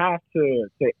didn't have to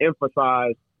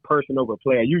emphasize person over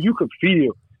player. You could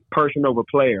feel person over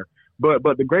player. But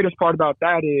the greatest part about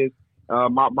that is.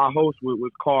 My host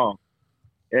was Carl,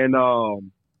 and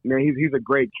man, he's a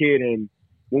great kid. And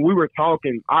when we were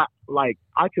talking, I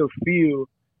could feel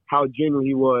how genuine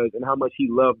he was and how much he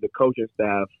loved the coaching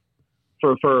staff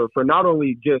for not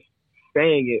only just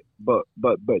saying it, but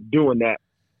doing that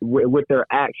with their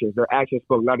actions. Their actions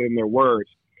spoke louder than their words.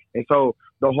 And so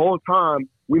the whole time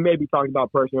we may be talking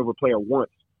about person over player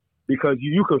once, because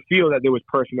you could feel that there was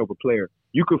person over player.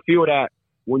 You could feel that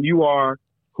when you are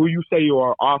who you say you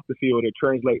are off the field, it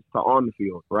translates to on the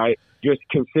field, right? Just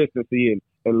consistency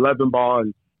and loving ball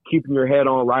and keeping your head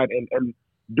on right and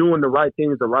doing the right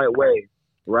things the right way,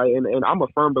 right? And I'm a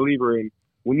firm believer in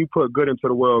when you put good into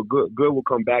the world, good will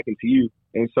come back into you.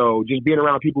 And so just being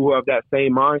around people who have that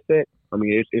same mindset, I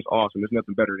mean, it's awesome. There's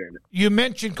nothing better than it. You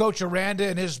mentioned Coach Aranda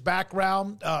and his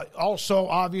background. Also,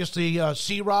 obviously,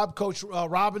 C-Rob, Coach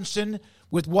Robinson,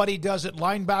 with what he does at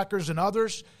linebackers and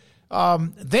others.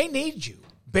 They need you.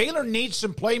 Baylor needs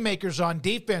some playmakers on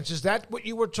defense. Is that what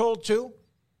you were told too?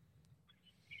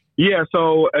 Yeah,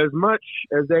 so as much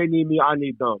as they need me, I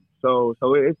need them. So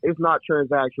it's not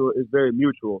transactional. It's very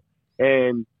mutual.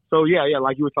 And so, yeah,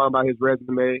 like you were talking about his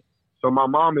resume. So my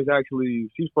mom is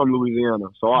she's from Louisiana.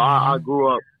 So I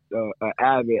grew up an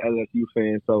avid LSU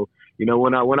fan. So, you know,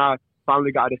 when I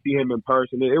finally got to see him in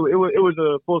person, it was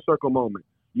a full circle moment.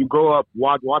 You grow up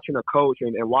watching a coach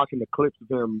and watching the clips of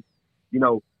him, you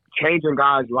know, changing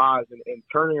guys' lives and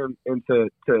turning them into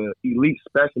elite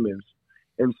specimens.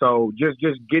 And so just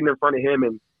getting in front of him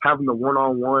and having the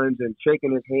one-on-ones and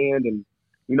shaking his hand and,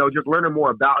 you know, just learning more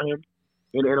about him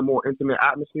in a more intimate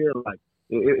atmosphere, like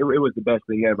it was the best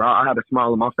thing ever. I had a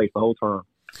smile on my face the whole time.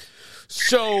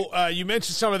 So you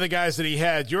mentioned some of the guys that he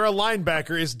had. You're a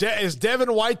linebacker. Is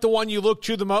Devin White the one you look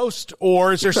to the most,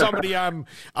 or is there somebody I'm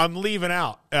leaving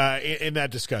out in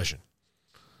that discussion?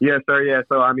 Yes, sir. Yeah.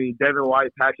 So Devin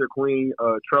White, Patrick Queen,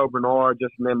 Trell Bernard,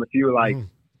 just to name a few.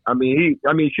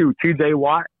 Shoot, T.J.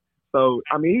 Watt. So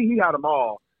he had them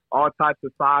all types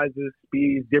of sizes,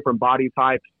 speeds, different body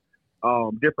types,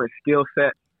 different skill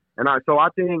sets, and I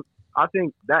think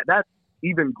that's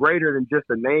even greater than just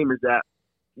a name. Is that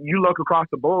you look across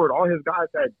the board, all his guys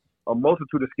had a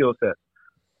multitude of skill sets.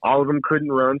 All of them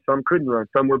couldn't run. Some couldn't run.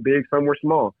 Some were big. Some were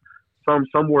small. Some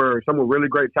were really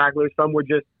great tacklers. Some were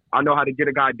just, I know how to get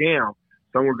a guy down.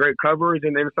 Some were great coverers,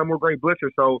 and then some were great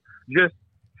blitzers. So just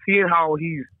seeing how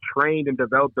he's trained and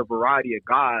developed a variety of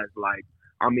guys,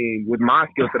 with my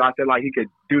skill set, I feel like he could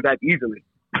do that easily.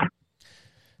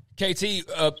 KT,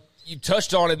 you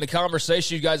touched on it in the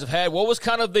conversation you guys have had. What was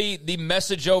kind of the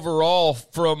message overall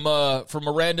from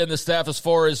Miranda and the staff as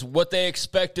far as what they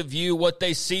expect of you, what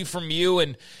they see from you,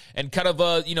 and kind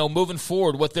of moving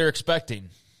forward, what they're expecting?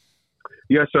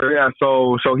 Yes, sir. Yeah.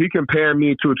 So he compared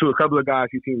me to a couple of guys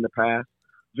he's seen in the past,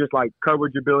 just like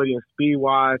coverage ability and speed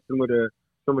wise, similar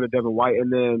to Devin White,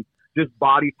 and then just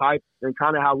body type and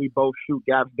kind of how we both shoot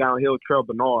gaps downhill, Trell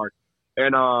Bernard.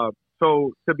 And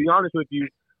so to be honest with you,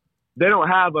 they don't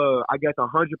have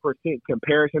 100%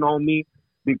 comparison on me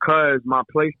because my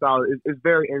play style is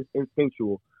very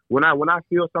instinctual. When I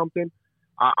feel something,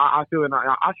 I feel it.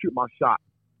 I shoot my shot,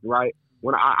 right?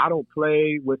 When I don't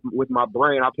play with my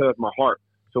brain, I play with my heart.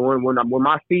 So when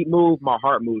my feet move, my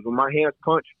heart moves. When my hands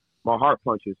punch, my heart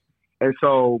punches. And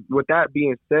so with that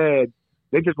being said,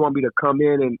 they just want me to come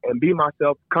in and be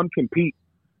myself, come compete,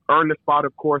 earn the spot,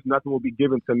 of course. Nothing will be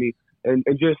given to me. And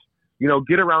just,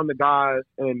 get around the guys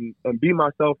and be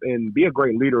myself and be a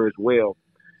great leader as well.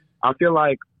 I feel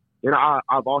like,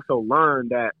 I've also learned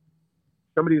that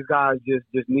some of these guys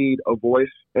just need a voice.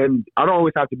 And I don't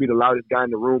always have to be the loudest guy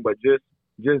in the room, but just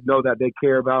know that I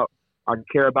care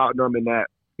about them and that,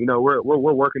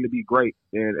 we're working to be great.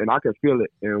 And I can feel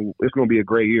it. And it's going to be a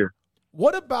great year.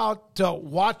 What about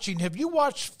watching? Have you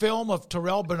watched film of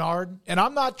Terrell Bernard? And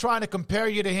I'm not trying to compare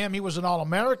you to him. He was an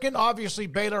All-American. Obviously,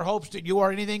 Baylor hopes that you are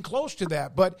anything close to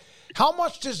that. But how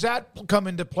much does that come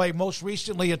into play most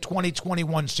recently a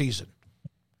 2021 season?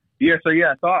 Yeah, so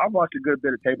I've watched a good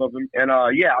bit of tape of him.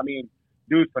 And,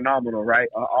 dude's phenomenal, right?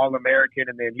 All-American,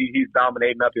 and then he's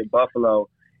dominating up in Buffalo.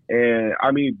 And,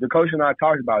 the coach and I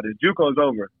talked about it. JUCO's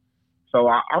over. So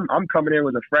I'm coming in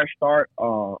with a fresh start.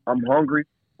 I'm hungry.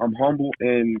 I'm humble,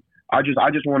 and I just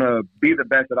want to be the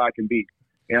best that I can be,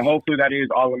 and hopefully that is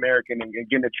All-American and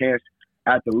getting a chance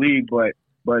at the league. But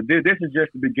this is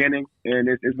just the beginning, and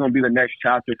it's going to be the next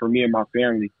chapter for me and my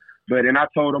family. And I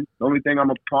told him the only thing I'm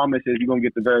gonna promise is you're gonna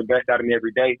get the very best out of me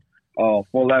every day,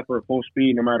 full effort, full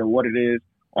speed, no matter what it is,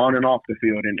 on and off the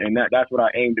field, and that's what I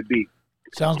aim to be.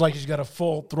 Sounds like he's got a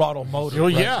full throttle motor. Oh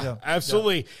yeah,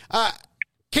 absolutely. Yeah.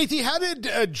 Keaton, how did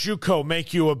JUCO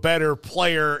make you a better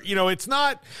player? It's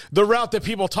not the route that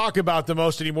people talk about the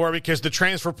most anymore because the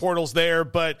transfer portal's there,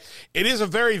 but it is a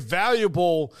very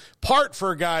valuable part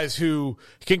for guys who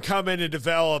can come in and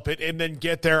develop it and then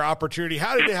get their opportunity.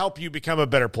 How did it help you become a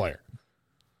better player?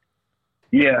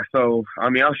 Yeah, so,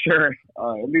 I'm sure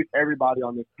at least everybody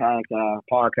on this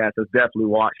podcast has definitely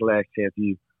watched Last Chance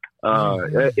U.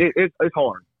 It's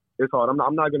hard. It's hard.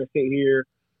 I'm not going to sit here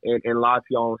and lie to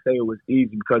y'all and say it was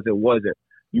easy because it wasn't.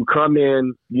 You come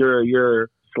in, you're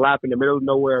slap in the middle of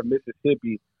nowhere,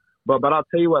 Mississippi. But I'll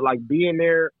tell you what, being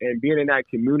there and being in that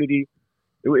community,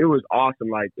 it was awesome.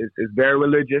 It's very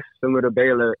religious, similar to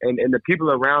Baylor, and the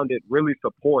people around it really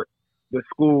support the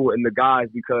school and the guys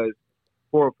because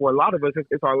for a lot of us,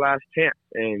 it's our last chance,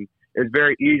 and it's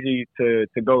very easy to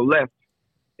go left,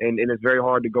 and it's very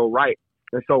hard to go right.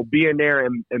 And so being there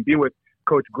and being with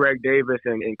Coach Greg Davis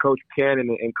and Coach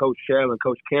Cannon and Coach Shell and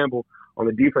Coach Campbell on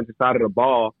the defensive side of the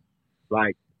ball,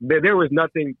 there was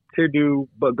nothing to do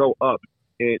but go up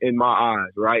in my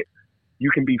eyes, right?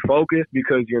 You can be focused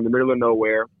because you're in the middle of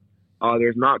nowhere.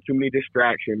 There's not too many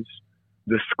distractions.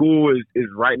 The school is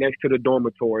right next to the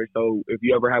dormitory, so if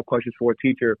you ever have questions for a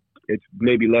teacher, it's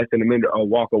maybe less than a minute or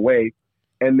walk away.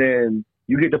 And then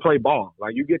you get to play ball.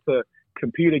 You get to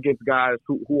compete against guys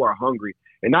who are hungry.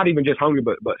 And not even just hungry,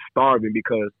 but starving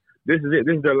because this is it.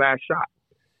 This is their last shot.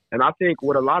 And I think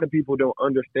what a lot of people don't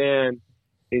understand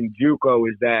in JUCO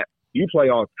is that you play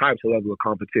all types of level of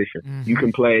competition. Mm-hmm. You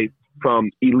can play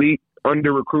from elite,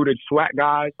 under-recruited SWAT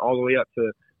guys all the way up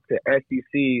to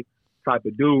SEC type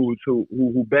of dudes who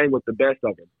bang with the best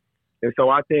of them. And so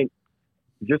I think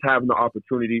just having the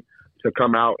opportunity to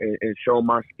come out and show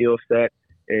my skill set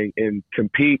and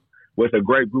compete with a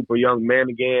great group of young men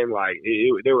again. Like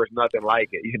there was nothing like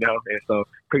it, you know. And so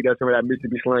picked up some of that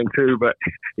Mississippi slang too. But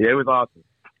yeah, it was awesome.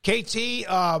 KT,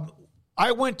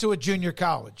 I went to a junior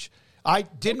college. I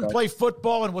didn't play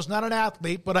football and was not an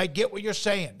athlete, but I get what you're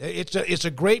saying. It's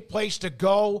a great place to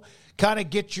go, kind of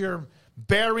get your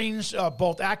bearings,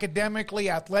 both academically,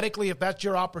 athletically, if that's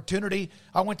your opportunity.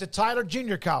 I went to Tyler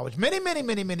Junior College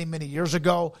many years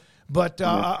ago, but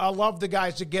I love the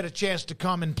guys that get a chance to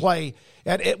come and play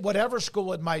at whatever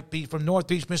school it might be, from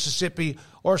Northeast Mississippi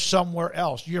or somewhere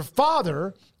else. Your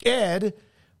father, Ed,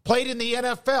 played in the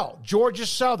NFL, Georgia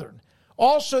Southern.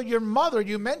 Also, your mother,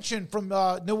 you mentioned from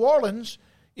New Orleans,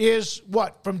 is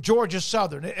what? From Georgia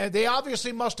Southern. And they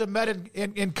obviously must have met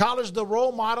in college, the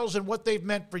role models and what they've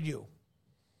meant for you.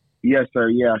 Yes, sir.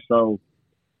 Yeah. So,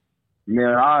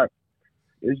 man,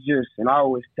 it's just, and I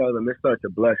always tell them it's such a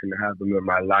blessing to have them in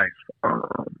my life.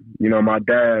 You know, my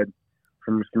dad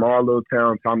from a small little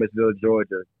town, Thomasville,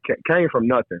 Georgia, came from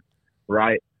nothing,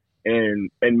 right?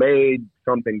 And made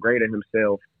something great of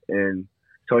himself. And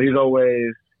so he's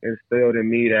always instilled in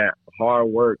me that hard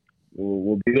work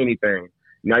will beat anything.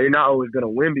 Now, you're not always going to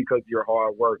win because of your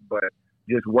hard work, but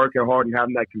just working hard and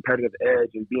having that competitive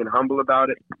edge and being humble about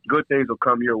it, good things will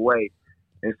come your way.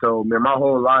 And so, man, my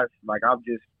whole life, like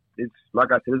it's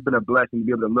like I said, it's been a blessing to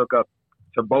be able to look up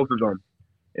to both of them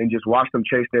and just watch them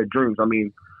chase their dreams. I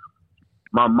mean,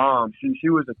 my mom, she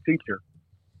was a teacher,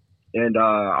 and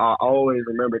I always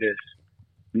remember this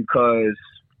because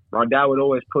my dad would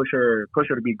always push her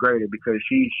to be greater because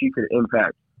she could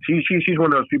impact. She's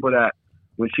one of those people that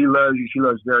when she loves you, she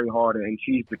loves very hard, and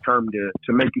she's determined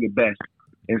to make you the best.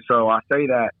 And so I say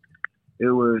that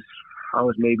I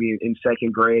was maybe in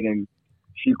second grade, and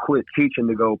she quit teaching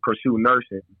to go pursue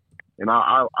nursing. And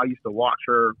I used to watch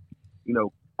her, you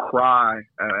know, cry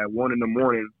at 1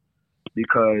 a.m.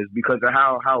 because of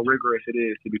how rigorous it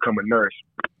is to become a nurse.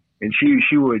 And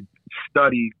she would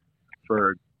study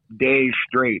for days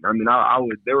straight. I mean,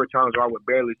 there were times where I would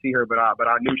barely see her, but I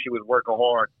knew she was working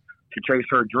hard to chase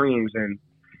her dreams. And,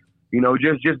 you know,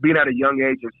 just being at a young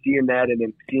age and seeing that, and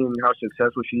then seeing how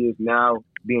successful she is now,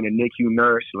 being a NICU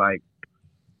nurse, like,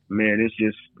 man, it's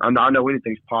just, I know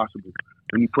anything's possible.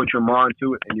 When you put your mind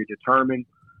to it and you're determined,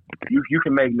 you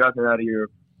can make nothing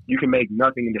you can make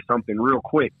nothing into something real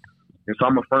quick. And so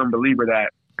I'm a firm believer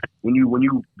that when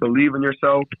you believe in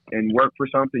yourself and work for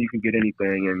something, you can get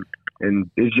anything. And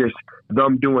it's just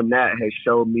them doing that has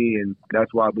showed me, and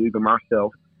that's why I believe in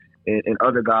myself and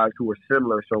other guys who are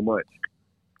similar so much.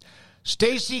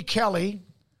 Stacey Kelly,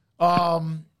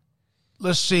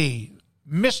 let's see,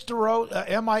 Mistros,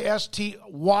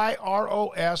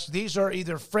 Mistyros. These are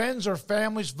either friends or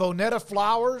families. Vonetta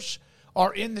Flowers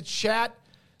are in the chat,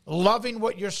 loving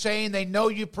what you're saying. They know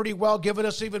you pretty well, giving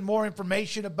us even more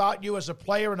information about you as a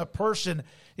player and a person.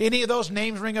 Any of those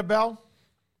names ring a bell?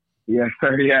 Yes,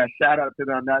 sir. Yeah, shout out to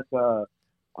them. That's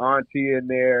auntie in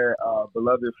there,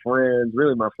 beloved friends.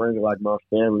 Really, my friends are like my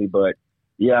family. But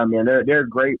yeah, man, they're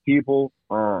great people.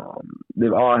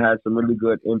 They've all had some really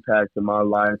good impacts in my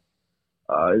life.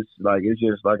 It's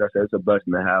just like I said, it's a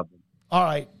blessing to have them. All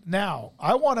right, now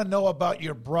I want to know about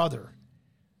your brother.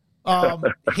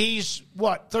 He's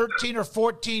what, 13 or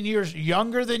 14 years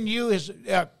younger than you? Is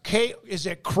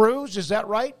it Cruz? Is that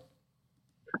right?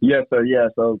 Yes, sir. Yeah.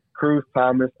 So Cruz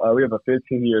Thomas, we have a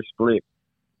 15-year split.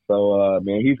 So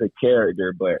man, he's a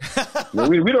character, but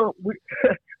we don't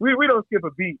skip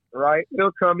a beat, right?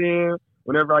 He'll come in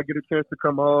whenever I get a chance to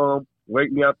come home,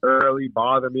 wake me up early,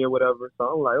 bother me or whatever. So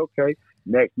I'm like, okay.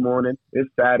 Next morning,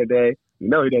 it's Saturday. You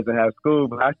know he doesn't have school,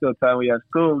 but I still tell him he has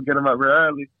school. Get him up real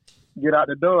early, get out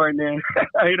the door, and then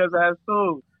he doesn't have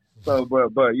school. So,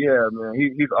 but yeah, man,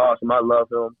 he's awesome. I love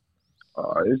him.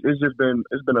 It's been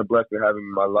a blessing to have him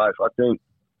in my life. I think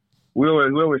we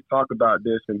always talk about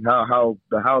this and how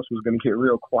the house was going to get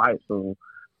real quiet soon.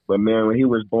 But man, when he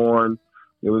was born,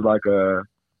 it was like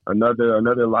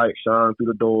another light shine through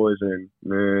the doors, and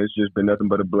man, it's just been nothing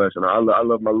but a blessing. I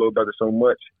love my little brother so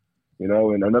much. You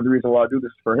know, and another reason why I do this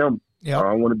is for him. Yep.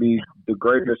 I want to be the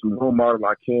greatest role model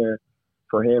I can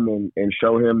for him and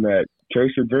show him that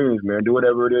chase your dreams, man. Do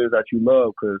whatever it is that you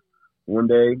love, because one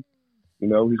day, you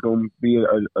know, he's going to be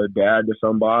a dad to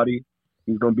somebody.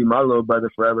 He's going to be my little brother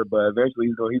forever, but eventually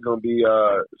he's going to be,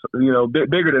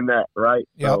 bigger than that, right?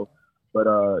 Yep. So, but,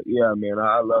 yeah, man,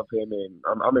 I love him, and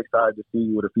I'm excited to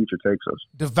see where the future takes us.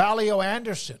 DeValio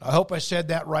Anderson. I hope I said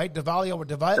that right.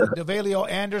 DeValio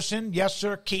Anderson. Yes,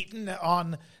 sir. Keaton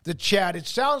on the chat. It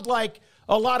sounds like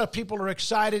a lot of people are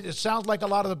excited. It sounds like a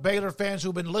lot of the Baylor fans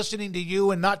who've been listening to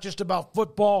you, and not just about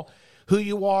football, who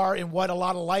you are and what a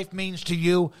lot of life means to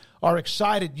you, are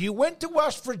excited. You went to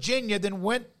West Virginia, then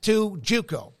went to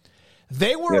JUCO.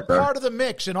 They were a part of the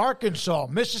mix in Arkansas,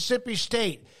 Mississippi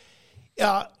State.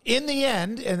 In the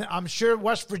end, and I'm sure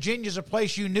West Virginia is a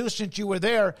place you knew since you were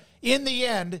there, in the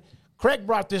end, Craig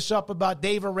brought this up about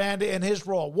Dave Aranda and his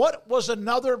role. What was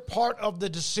another part of the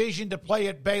decision to play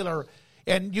at Baylor,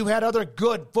 and you had other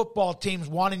good football teams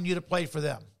wanting you to play for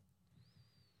them?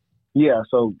 Yeah,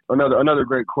 so another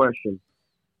great question.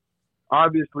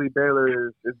 Obviously, Baylor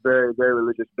is very, very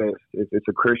religious-based. It's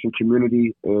a Christian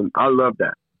community, and I love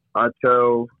that. I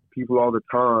tell people all the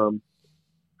time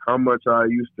how much I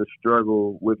used to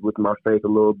struggle with my faith a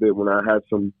little bit when I had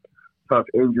some tough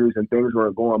injuries and things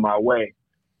weren't going my way.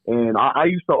 And I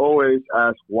used to always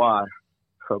ask why.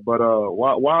 But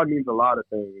why means a lot of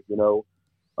things, you know.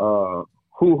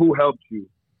 Who helped you,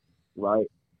 right?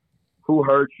 Who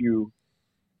hurt you?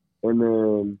 And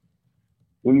then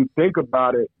when you think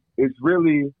about it, it's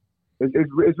really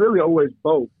always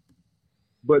both.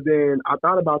 But then I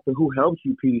thought about the who helps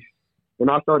you piece, and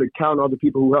I started counting all the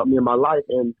people who helped me in my life,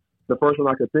 and the first one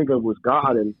I could think of was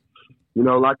God. And, you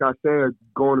know, like I said,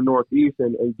 going to Northeast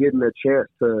and getting a chance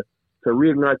to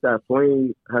reignite that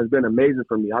flame has been amazing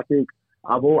for me. I think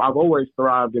I've always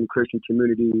thrived in Christian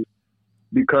communities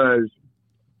because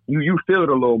you feel it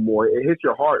a little more. It hits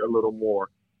your heart a little more.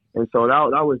 And so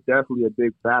that was definitely a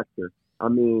big factor. I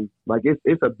mean, like,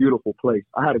 it's a beautiful place.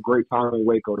 I had a great time in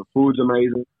Waco. The food's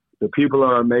amazing. The people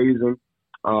are amazing.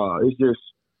 It's just,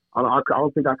 I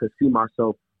don't think I could see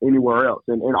myself anywhere else.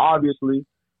 And obviously,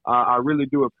 I really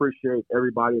do appreciate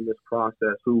everybody in this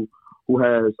process who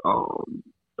has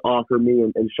offered me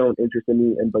and shown interest in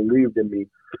me and believed in me.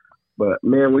 But,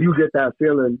 man, when you get that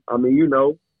feeling, I mean, you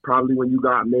know, probably when you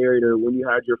got married or when you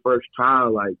had your first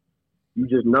child, like, you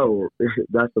just know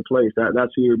that's the place.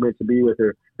 That's who you're meant to be with,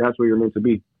 or that's where you're meant to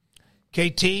be.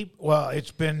 KT, well,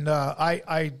 it's been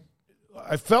I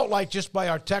felt like just by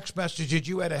our text messages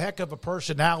you had a heck of a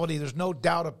personality. There's no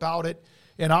doubt about it,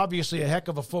 and obviously a heck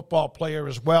of a football player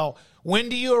as well. When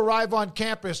do you arrive on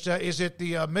campus? Is it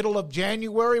the middle of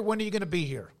January? When are you going to be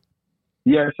here?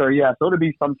 Yes, sir. Yeah, so it'll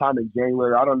be sometime in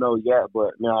January. I don't know yet,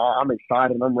 but you know, I'm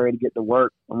excited. I'm ready to get to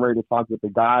work. I'm ready to talk with the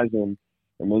guys and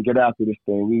then get after this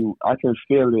thing. I can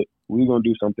feel it. We're going to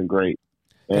do something great.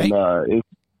 And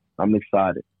I'm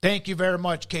excited. Thank you very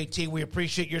much, KT. We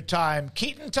appreciate your time.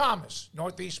 Keaton Thomas,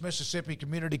 Northeast Mississippi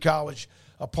Community College,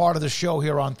 a part of the show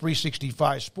here on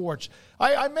 365 Sports.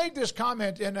 I made this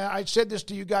comment, and I said this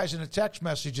to you guys in a text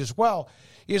message as well,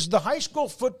 is the high school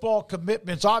football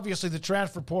commitments. Obviously, the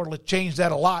transfer portal has changed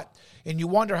that a lot, and you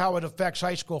wonder how it affects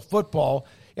high school football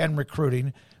and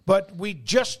recruiting. But we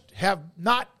just have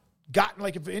not gotten,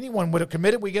 like, if anyone would have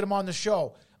committed, we get them on the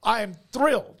show. I am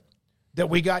thrilled that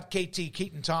we got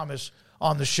Keaton Thomas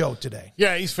on the show today.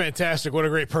 Yeah, he's fantastic. What a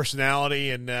great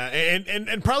personality, and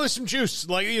probably some juice,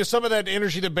 like, you know, some of that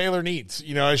energy that Baylor needs.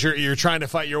 You know, as you're trying to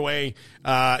fight your way,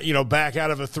 back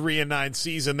out of a 3-9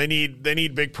 season, they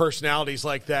need big personalities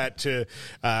like that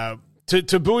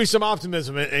to buoy some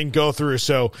optimism and go through.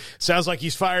 So sounds like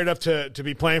he's fired up to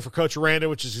be playing for Coach Aranda,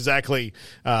 which is exactly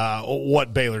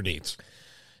what Baylor needs.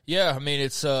 Yeah, I mean,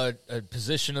 it's a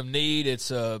position of need. It's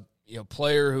a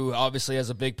player who obviously has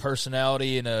a big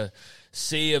personality and a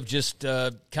sea of just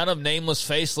kind of nameless,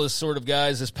 faceless sort of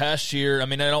guys this past year. I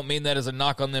mean, I don't mean that as a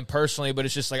knock on them personally, but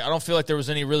it's just like I don't feel like there was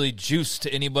any really juice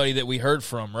to anybody that we heard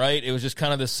from, right? It was just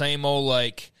kind of the same old,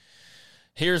 like,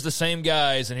 here's the same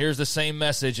guys and here's the same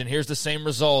message and here's the same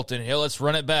result and, hey, let's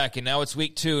run it back. And now it's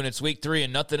week 2 and it's week 3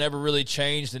 and nothing ever really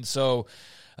changed. And so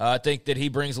I think that he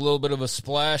brings a little bit of a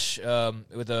splash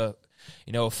with a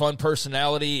fun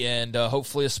personality and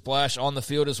hopefully a splash on the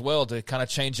field as well to kind of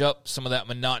change up some of that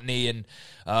monotony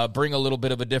and bring a little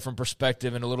bit of a different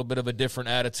perspective and a little bit of a different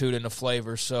attitude and a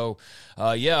flavor. So,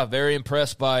 very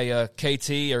impressed by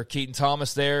KT or Keaton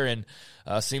Thomas there, and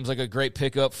seems like a great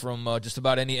pickup from just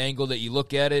about any angle that you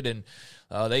look at it. And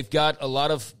they've got a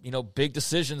lot of, big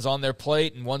decisions on their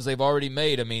plate and ones they've already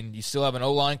made. I mean, you still have an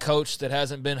O-line coach that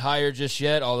hasn't been hired just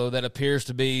yet, although that appears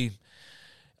to be,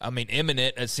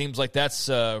 imminent. It seems like that's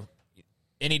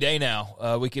any day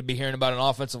now. We could be hearing about an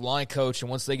offensive line coach, and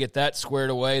once they get that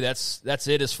squared away, that's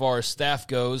it as far as staff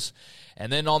goes.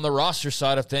 And then on the roster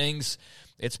side of things,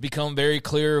 it's become very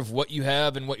clear of what you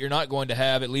have and what you're not going to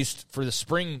have, at least for the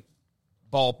spring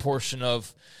ball portion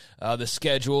of the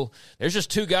schedule. There's just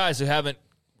 2 guys who haven't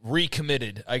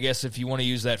recommitted, I guess, if you want to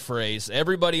use that phrase.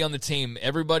 Everybody on the team,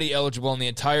 everybody eligible on the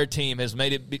entire team has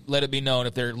let it be known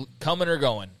if they're coming or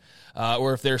going.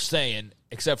 Or if they're staying,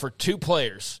 except for 2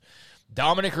 players.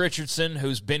 Dominic Richardson,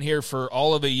 who's been here for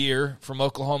all of a year from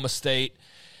Oklahoma State,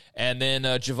 and then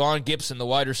Javon Gibson, the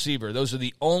wide receiver. Those are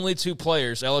the only 2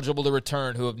 players eligible to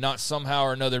return who have not somehow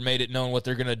or another made it known what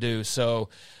they're going to do. So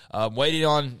waiting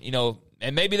on,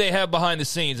 and maybe they have behind the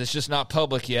scenes. It's just not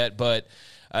public yet, but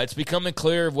it's becoming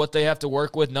clear of what they have to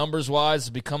work with numbers-wise. It's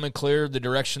becoming clear of the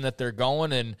direction that they're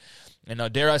going, and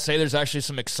dare I say there's actually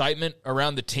some excitement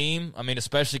around the team. I mean,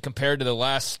 especially compared to the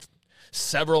last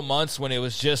several months when it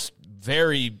was just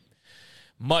very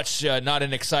much not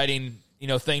an exciting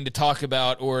thing to talk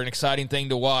about, or an exciting thing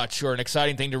to watch, or an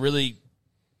exciting thing to really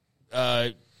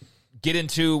get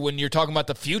into when you're talking about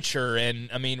the future. And,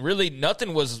 I mean, really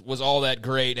nothing was all that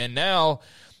great. And now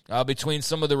between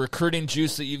some of the recruiting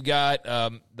juice that you've got,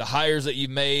 the hires that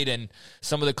you've made, and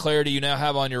some of the clarity you now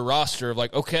have on your roster of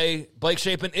like, okay, Blake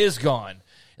Shapen is gone.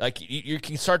 Like, you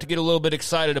can start to get a little bit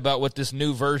excited about what this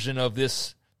new version of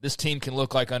this team can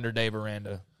look like under Dave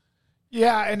Aranda.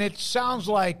 Yeah, and it sounds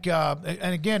like,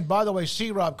 and again, by the way,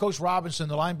 C-Rob, Coach Robinson,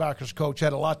 the linebackers coach,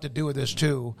 had a lot to do with this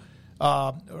too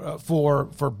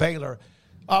for Baylor.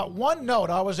 One note,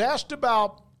 I was asked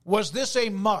about, was this a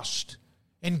must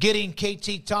in getting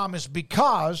KT Thomas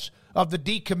because of the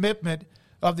decommitment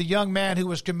of the young man who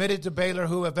was committed to Baylor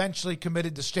who eventually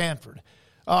committed to Stanford?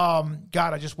 God,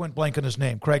 I just went blank on his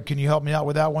name. Craig, can you help me out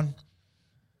with that one?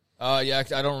 Yeah,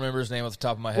 I don't remember his name off the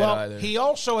top of my head either. He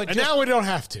also had now we don't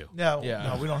have to. No,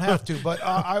 we don't have to. But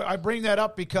I bring that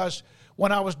up because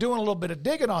when I was doing a little bit of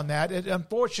digging on that,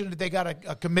 unfortunately they got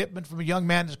a commitment from a young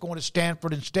man that's going to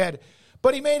Stanford instead.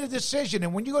 But he made a decision.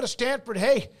 And when you go to Stanford,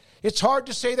 hey, it's hard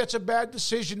to say that's a bad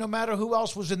decision no matter who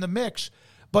else was in the mix.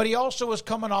 But he also was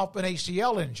coming off an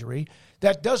ACL injury.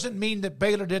 That doesn't mean that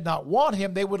Baylor did not want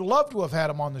him. They would love to have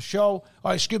had him on the show,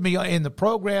 in the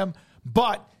program.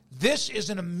 But this is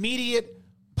an immediate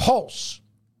pulse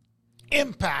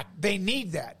impact. They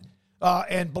need that.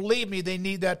 And believe me, they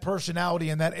need that personality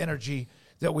and that energy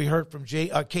that we heard from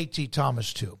KT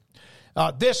Thomas too.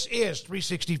 This is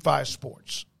 365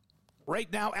 Sports.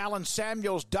 Right now, Alan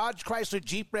Samuels, Dodge, Chrysler,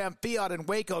 Jeep, Ram, Fiat, and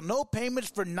Waco. No payments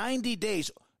for 90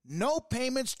 days. No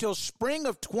payments till spring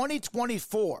of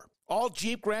 2024. All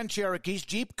Jeep Grand Cherokees,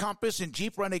 Jeep Compass, and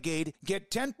Jeep Renegade get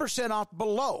 10% off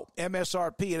below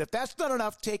MSRP. And if that's not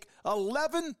enough, take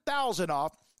 $11,000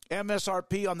 off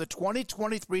MSRP on the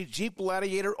 2023 Jeep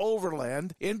Gladiator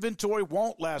Overland. Inventory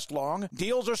won't last long.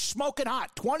 Deals are smoking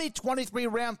hot. 2023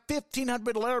 Ram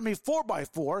 1500 Laramie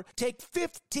 4x4. Take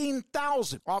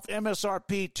 $15,000 off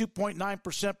MSRP,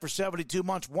 2.9% for 72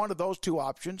 months. One of those two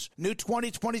options. New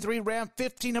 2023 Ram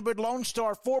 1500 Lone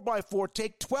Star 4x4.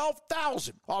 Take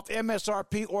 $12,000 off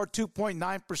MSRP or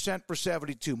 2.9% for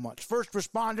 72 months. First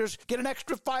responders get an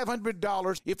extra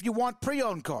 $500 if you want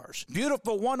pre-owned cars.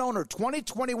 Beautiful one-owner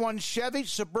 2021 Chevy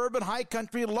Suburban High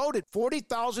Country loaded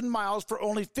 40,000 miles for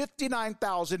only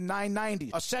 $59,990.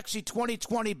 A sexy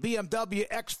 2020 BMW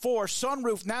X4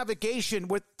 sunroof navigation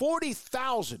with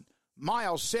 40,000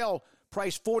 miles sale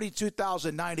price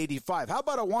 $42,985. How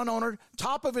about a one-owner,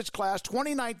 top of its class,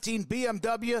 2019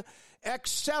 BMW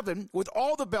X7 with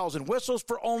all the bells and whistles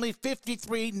for only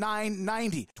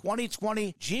 $53,990.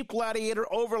 2020 Jeep Gladiator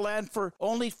Overland for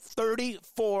only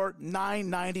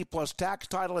 $34,990 plus tax,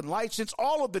 title, and license.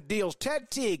 All of the deals.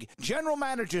 Ted Teague, General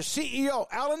Manager, CEO,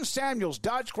 Alan Samuels,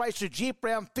 Dodge, Chrysler, Jeep,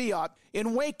 Ram, Fiat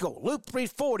in Waco, Loop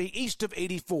 340 east of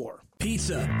 84.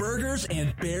 Pizza, burgers,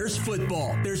 and Bears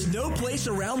football. There's no place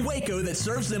around Waco that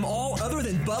serves them all other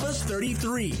than Bubba's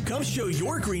 33. Come show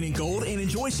your green and gold and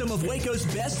enjoy some of Waco's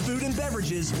best food and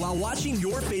beverages while watching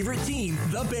your favorite team,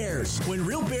 the Bears. When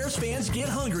real Bears fans get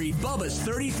hungry, Bubba's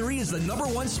 33 is the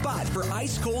 #1 spot for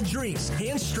ice-cold drinks,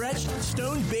 hand-stretched,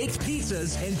 stone-baked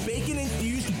pizzas, and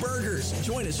bacon-infused burgers.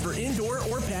 Join us for indoor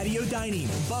or patio dining.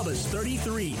 Bubba's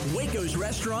 33, Waco's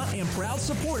restaurant and proud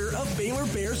supporter of Baylor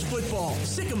Bears football.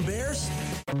 Sick 'em, Bears.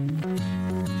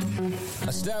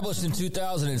 Established in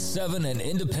 2007 and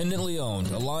independently owned,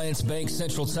 Alliance Bank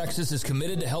Central Texas is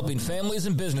committed to helping families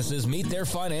and businesses meet their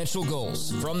financial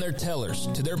goals. From their tellers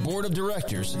to their board of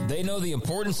directors, they know the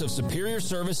importance of superior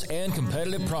service and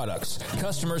competitive products.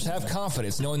 Customers have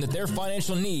confidence knowing that their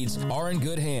financial needs are in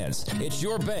good hands. It's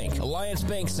your bank, Alliance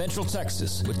Bank Central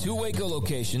Texas, with 2 Waco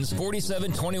locations,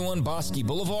 4721 Bosque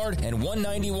Boulevard and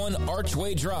 191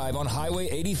 Archway Drive on Highway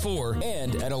 84,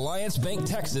 and at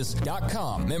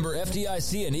AllianceBankTexas.com. Member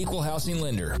FDIC and equal housing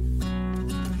lender.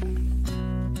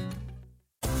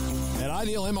 At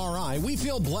Ideal MRI, we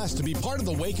feel blessed to be part of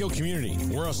the Waco community.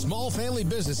 We're a small family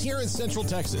business here in Central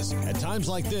Texas. At times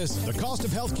like this, the cost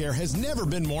of healthcare has never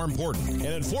been more important. And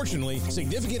unfortunately,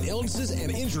 significant illnesses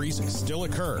and injuries still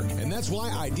occur. And that's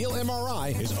why Ideal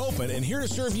MRI is open and here to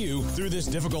serve you through this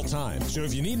difficult time. So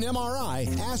if you need an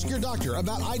MRI, ask your doctor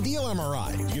about Ideal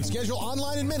MRI. You can schedule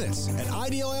online in minutes at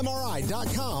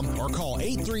idealmri.com or call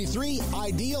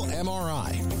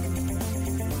 833-IDEAL-MRI.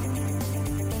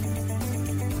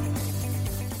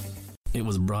 It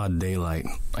was broad daylight.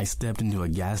 I stepped into a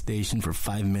gas station for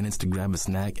 5 minutes to grab a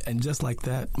snack, and just like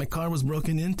that, my car was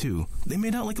broken into. They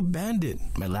made out like a bandit.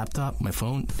 My laptop, my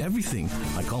phone, everything.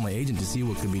 I called my agent to see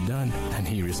what could be done, and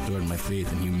he restored my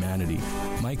faith in humanity.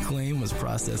 My claim was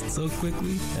processed so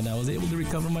quickly, and I was able to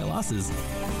recover my losses.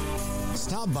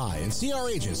 Stop by and see our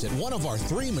agents at one of our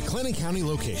 3 McLennan County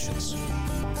locations.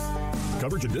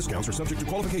 Coverage and discounts are subject to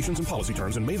qualifications and policy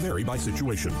terms and may vary by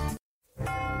situation.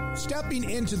 Stepping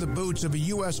into the boots of a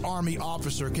U.S. Army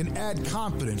officer can add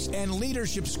confidence and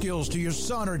leadership skills to your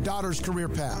son or daughter's career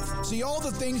path. See all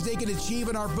the things they can achieve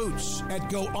in our boots at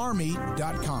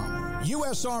GoArmy.com.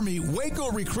 U.S. Army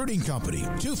Waco Recruiting Company,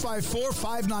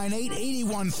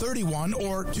 254-598-8131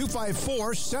 or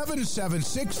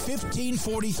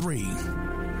 254-776-1543.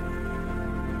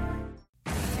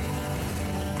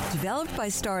 Developed by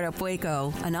Startup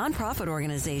Waco, a nonprofit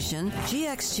organization,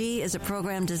 GXG is a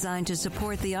program designed to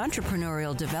support the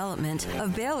entrepreneurial development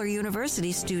of Baylor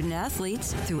University student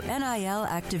athletes through NIL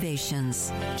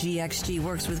activations. GXG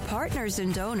works with partners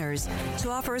and donors to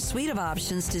offer a suite of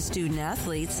options to student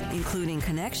athletes, including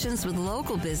connections with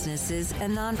local businesses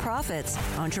and nonprofits,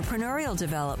 entrepreneurial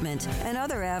development, and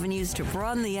other avenues to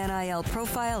broaden the NIL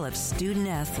profile of student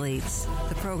athletes.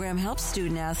 The program helps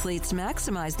student athletes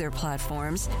maximize their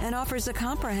platforms and offers a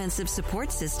comprehensive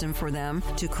support system for them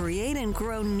to create and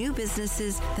grow new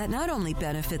businesses that not only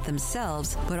benefit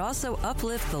themselves, but also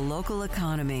uplift the local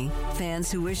economy.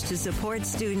 Fans who wish to support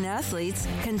student athletes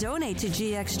can donate to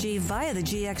GXG via the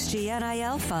GXG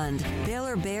NIL Fund,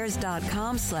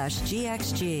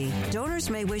 BaylorBears.com/GXG. Donors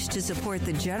may wish to support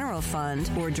the general fund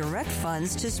or direct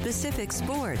funds to specific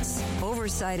sports.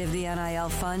 Oversight of the NIL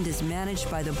Fund is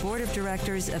managed by the Board of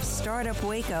Directors of Startup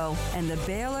Waco and the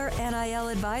Baylor NIL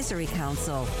Advisory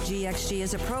Council. GXG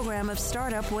is a program of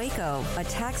Startup Waco, a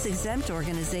tax-exempt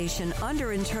organization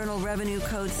under Internal Revenue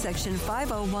Code Section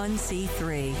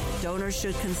 501c3. Donors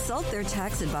should consult their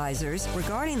tax advisors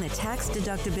regarding the tax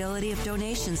deductibility of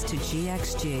donations to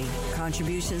GXG.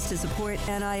 Contributions to support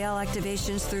NIL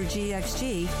activations through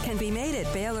GXG can be made at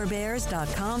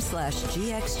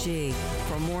BaylorBears.com/GXG.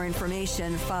 For more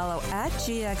information, follow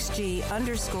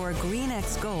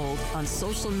 @GXG_GreenXGold on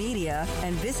social media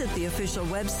and visit the official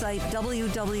website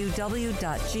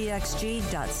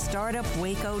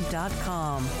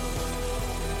www.gxg.startupwaco.com.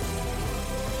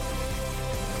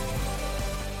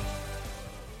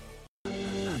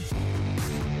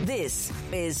 This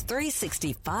is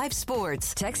 365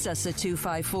 Sports. Text us at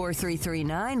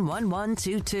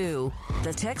 254-339-1122.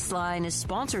 The text line is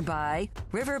sponsored by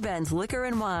Riverbend Liquor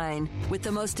and Wine, with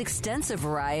the most extensive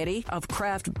variety of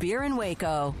craft beer in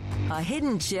Waco. A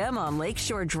hidden gem on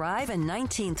Lakeshore Drive and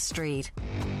 19th Street.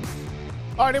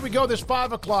 All right, here we go, this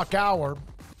 5 o'clock hour.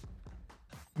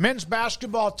 Men's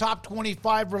basketball top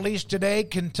 25 released today.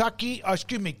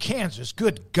 Kansas,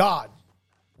 good God.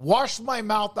 Wash my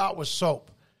mouth out with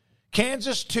soap.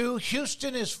 Kansas 2,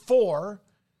 Houston is 4,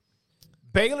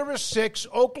 Baylor is 6,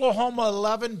 Oklahoma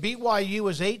 11, BYU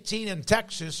is 18, and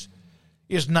Texas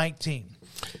is 19.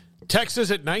 Texas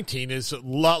at 19 is a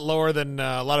lot lower than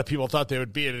a lot of people thought they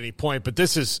would be at any point, but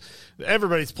this is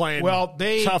everybody's playing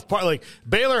tough part. Like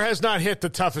Baylor has not hit the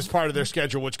toughest part of their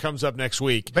schedule, which comes up next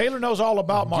week. Baylor knows all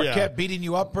about Marquette beating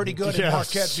you up pretty good, and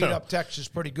Marquette beat up Texas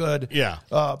pretty good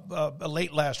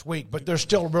late last week, but they're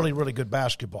still a really, really good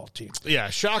basketball team. Yeah,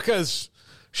 Shaka's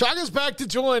back to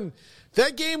doing –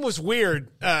 that game was weird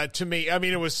to me. I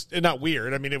mean, it was not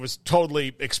weird. I mean, it was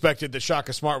totally expected that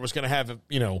Shaka Smart was going to have,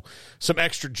 some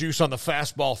extra juice on the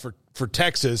fastball for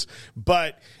Texas.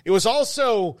 But it was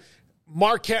also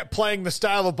Marquette playing the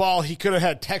style of ball he could have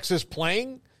had Texas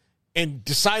playing and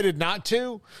decided not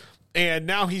to. And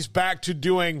now he's back to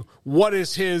doing what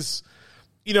is his,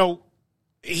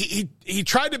 He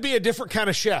tried to be a different kind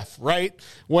of chef, right?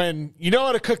 When you know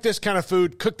how to cook this kind of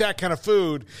food, cook that kind of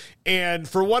food. And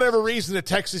for whatever reason at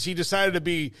Texas, he decided to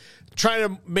be trying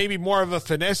to maybe more of a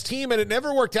finesse team, and it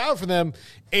never worked out for them.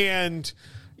 And,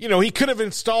 he could have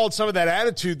installed some of that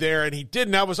attitude there, and he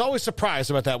didn't. I was always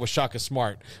surprised about that with Shaka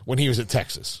Smart when he was at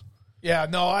Texas. Yeah,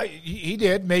 no, he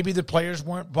did. Maybe the players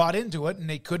weren't bought into it, and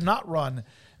they could not run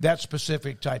that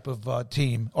specific type of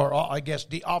team, or I guess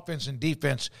the offense and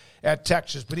defense at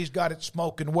Texas. But he's got it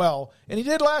smoking well, and he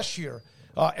did last year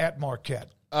at Marquette.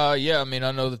 Yeah, I mean,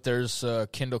 I know that there's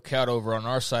Kendall Cout over on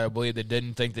our side, I believe, that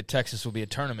didn't think that Texas will be a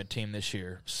tournament team this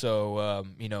year. So,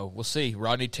 we'll see.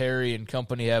 Rodney Terry and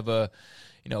company have a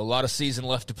lot of season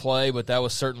left to play, but that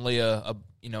was certainly a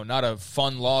not a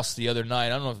fun loss the other night. I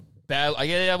don't know if bad.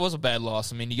 Yeah, it was a bad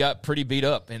loss. I mean, you got pretty beat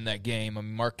up in that game. I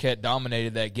mean, Marquette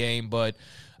dominated that game, but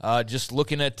just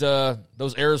looking at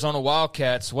those Arizona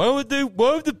Wildcats, why would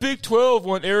the Big 12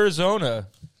 want Arizona?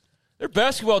 Their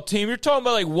basketball team, you're talking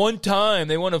about like one time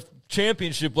they won a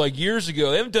championship like years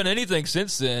ago. They haven't done anything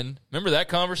since then. Remember that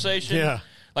conversation? Yeah.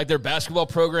 Like their basketball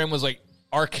program was like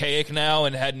archaic now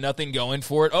and had nothing going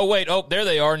for it. Oh, wait. Oh, there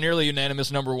they are. Nearly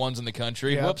unanimous number ones in the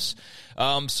country. Yep. Whoops.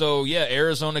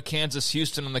 Arizona, Kansas,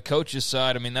 Houston on the coaches'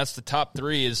 side. I mean, that's the top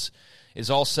three is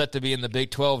all set to be in the Big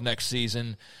 12 next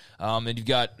season. And you've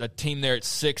got a team there at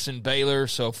 6 in Baylor,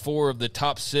 so 4 of the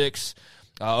top 6.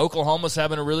 Oklahoma's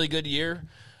having a really good year.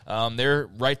 They're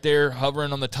right there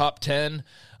hovering on the top 10.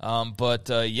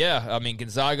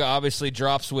 Gonzaga obviously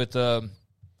drops with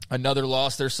another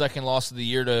loss, their second loss of the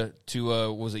year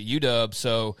to was it UW?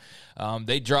 So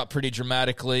they dropped pretty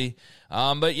dramatically.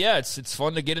 It's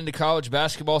fun to get into college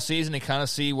basketball season and kind of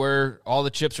see where all the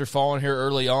chips are falling here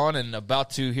early on, and about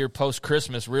to here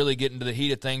post-Christmas really get into the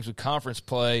heat of things with conference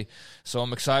play. So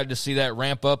I'm excited to see that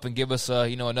ramp up and give us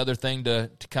another thing to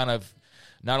kind of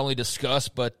not only discuss,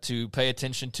 but to pay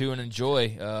attention to and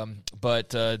enjoy.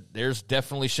 There's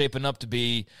definitely shaping up to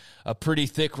be a pretty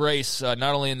thick race, not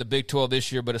only in the Big 12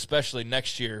 this year, but especially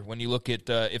next year when you look at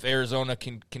if Arizona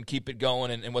can keep it going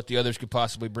and what the others could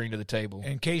possibly bring to the table.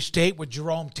 And K-State with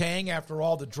Jerome Tang, after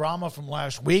all the drama from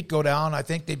last week, go down. I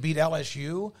think they beat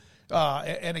LSU.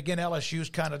 And again,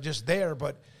 LSU's kind of just there,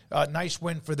 but nice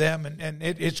win for them. And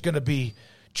it's going to be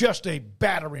just a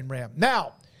battering ram.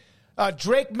 Now,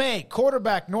 Drake May,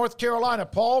 quarterback, North Carolina.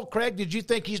 Paul, Craig, did you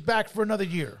think he's back for another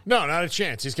year? No, not a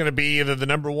chance. He's going to be either the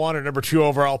number 1 or number 2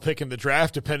 overall pick in the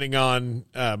draft, depending on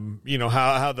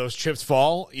how those chips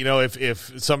fall.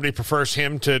 If somebody prefers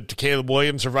him to Caleb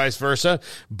Williams or vice versa,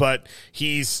 but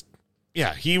he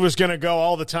was going to go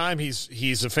all the time.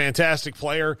 He's a fantastic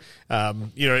player.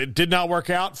 It did not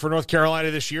work out for North Carolina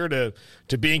this year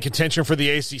to be in contention for the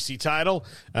ACC title,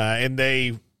 and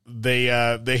they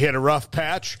hit a rough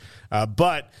patch.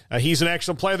 But he's an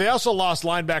excellent player. They also lost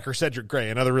linebacker Cedric Gray,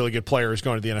 another really good player who's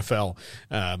going to the NFL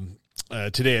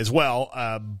today as well.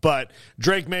 But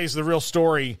Drake May's the real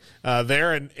story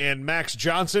there. And Max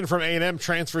Johnson from A&M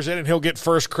transfers in, and he'll get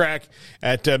first crack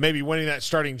at maybe winning that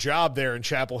starting job there in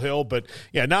Chapel Hill. But,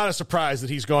 yeah, not a surprise that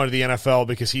he's going to the NFL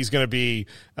because he's going to be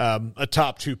a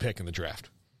top 2 pick in the draft.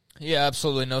 Yeah,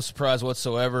 absolutely no surprise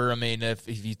whatsoever. I mean, if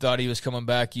you thought he was coming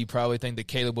back, you probably think that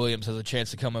Caleb Williams has a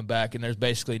chance of coming back, and there's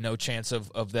basically no chance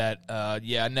of that. I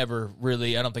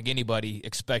don't think anybody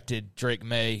expected Drake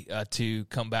May to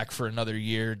come back for another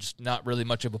year. Just not really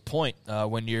much of a point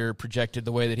when you're projected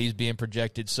the way that he's being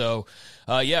projected. So,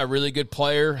 really good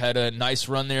player. Had a nice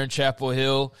run there in Chapel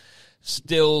Hill.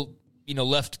 Still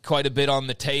left quite a bit on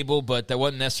the table, but that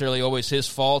wasn't necessarily always his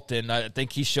fault, and I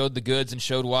think he showed the goods and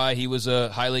showed why he was a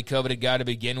highly coveted guy to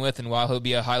begin with and why he'll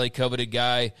be a highly coveted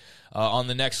guy on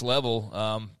the next level.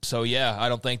 I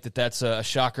don't think that that's a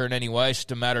shocker in any way. It's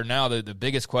just a matter now. The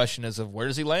biggest question is of where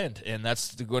does he land, and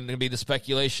that's going to be the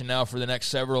speculation now for the next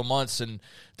several months, and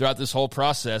throughout this whole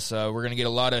process, we're going to get a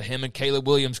lot of him and Caleb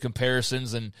Williams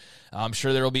comparisons, and I'm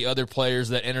sure there will be other players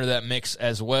that enter that mix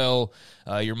as well.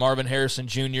 Your Marvin Harrison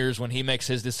Jr.'s when he makes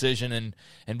his decision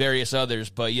and various others.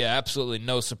 But, yeah, absolutely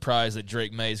no surprise that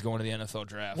Drake May is going to the NFL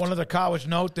draft. One of the college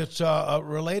note that's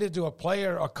related to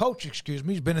a coach,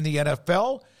 he's been in the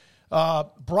NFL.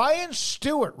 Brian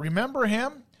Stewart, remember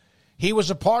him? He was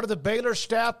a part of the Baylor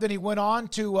staff. Then he went on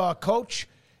to coach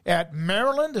at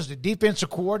Maryland as the defensive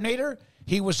coordinator.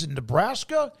 He was in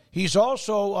Nebraska. He's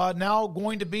also now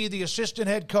going to be the assistant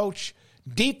head coach,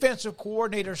 defensive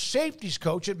coordinator, safeties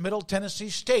coach at Middle Tennessee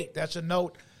State. That's a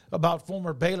note about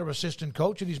former Baylor assistant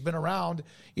coach, and he's been around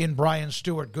in Brian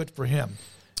Stewart. Good for him.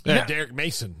 Derek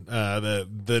Mason,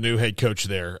 the new head coach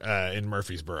there in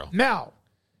Murfreesboro. Now,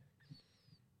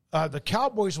 the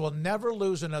Cowboys will never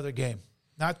lose another game.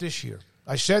 Not this year.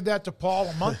 I said that to Paul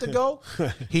a month ago.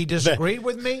 He disagreed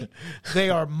with me. They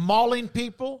are mauling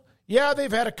people. Yeah,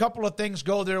 they've had a couple of things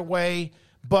go their way,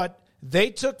 but they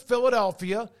took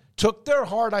Philadelphia, took their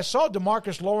heart. I saw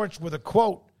DeMarcus Lawrence with a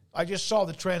quote. I just saw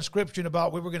the transcription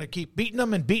about we were going to keep beating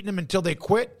them until they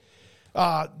quit.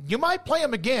 You might play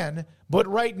them again, but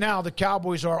right now the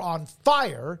Cowboys are on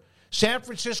fire. San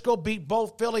Francisco beat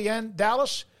both Philly and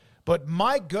Dallas, But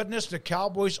my goodness, the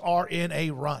Cowboys are in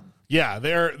a run. Yeah,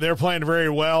 they're playing very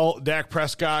well. Dak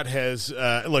Prescott has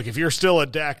look. If you're still a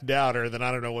Dak doubter, then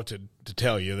I don't know what to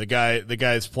tell you. The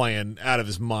guy's playing out of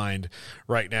his mind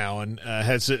right now, and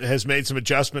has made some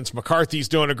adjustments. McCarthy's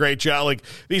doing a great job. Like,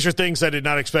 these are things I did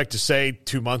not expect to say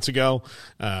 2 months ago,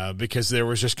 because there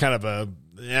was just kind of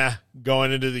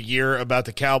going into the year about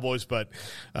the Cowboys. But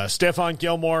Stephon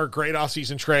Gilmore, great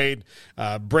offseason trade.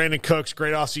 Brandon Cooks,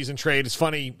 great offseason trade. It's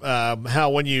funny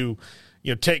how when you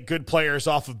take good players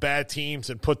off of bad teams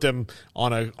and put them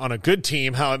on a good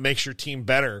team, how it makes your team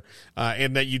better,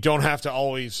 and that you don't have to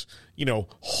always,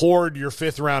 hoard your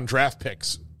 5th round draft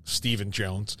picks, Stephen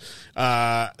Jones.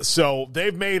 So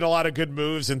they've made a lot of good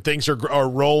moves, and things are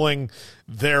rolling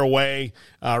their way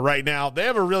right now. They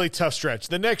have a really tough stretch.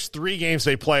 The next 3 games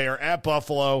they play are at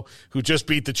Buffalo, who just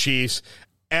beat the Chiefs,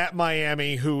 at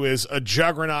Miami, who is a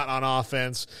juggernaut on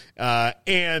offense,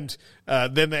 and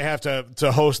then they have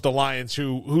to host the Lions,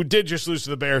 who did just lose to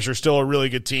the Bears, are still a really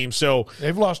good team. So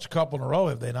they've lost a couple in a row,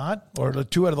 have they not? Or the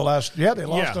 2 out of the last? Yeah, they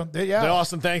lost. They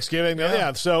lost on Thanksgiving.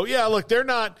 Yeah. So look, they're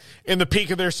not in the peak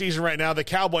of their season right now. The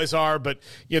Cowboys are, but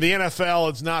the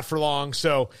NFL is not for long.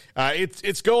 So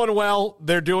it's going well.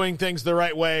 They're doing things the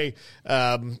right way.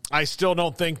 I still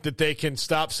don't think that they can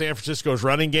stop San Francisco's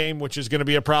running game, which is going to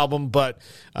be a problem. But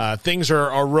things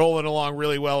are rolling along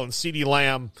really well, and CeeDee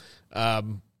Lamb,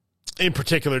 in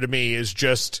particular, to me, is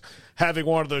just having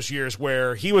one of those years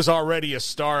where he was already a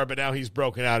star, but now he's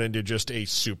broken out into just a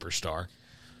superstar.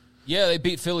 Yeah, they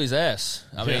beat Philly's ass.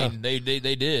 I mean, they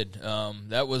did.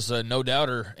 That was a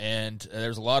no-doubter, and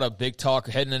there's a lot of big talk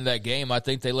heading into that game. I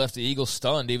think they left the Eagles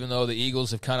stunned, even though the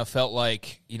Eagles have kind of felt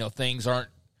like, things aren't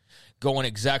going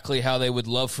exactly how they would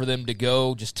love for them to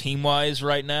go, just team-wise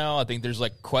right now. I think there's,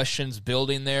 questions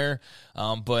building there,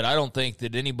 but I don't think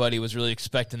that anybody was really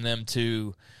expecting them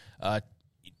to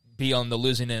be on the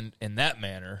losing end in that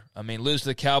manner. I mean, lose to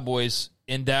the Cowboys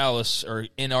in Dallas, or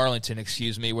in Arlington,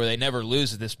 where they never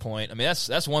lose at this point. I mean,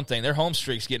 that's one thing. Their home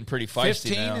streak's getting pretty feisty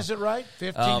 15, now. Is it right?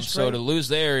 15 straight? So to lose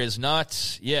there is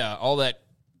not, all that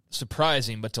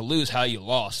surprising, but to lose how you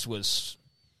lost was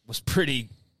pretty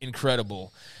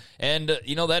incredible. And,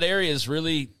 that area is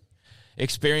really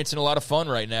experiencing a lot of fun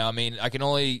right now. I mean, I can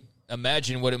only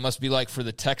imagine what it must be like for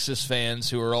the Texas fans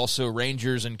who are also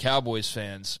Rangers and Cowboys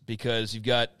fans, because you've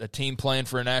got a team playing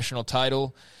for a national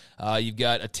title, you've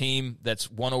got a team that's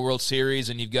won a World Series,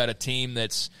 and you've got a team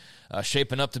that's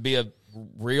shaping up to be a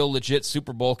real legit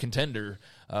Super Bowl contender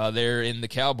there in the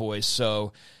Cowboys.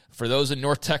 So for those in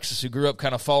North Texas who grew up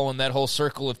kind of following that whole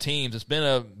circle of teams, it's been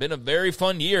a very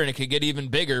fun year, and it could get even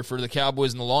bigger for the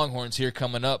Cowboys and the Longhorns here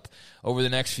coming up over the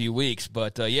next few weeks.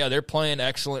 But, they're playing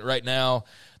excellent right now.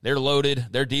 They're loaded.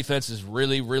 Their defense is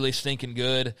really, really stinking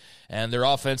good, and their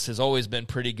offense has always been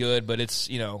pretty good, but it's,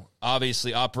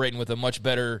 obviously operating with a much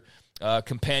better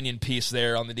companion piece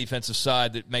there on the defensive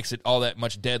side that makes it all that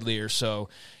much deadlier. So,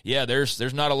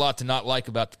 there's not a lot to not like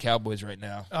about the Cowboys right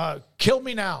now. Kill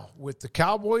me now with the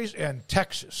Cowboys and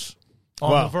Texas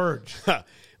on the verge.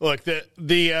 Look,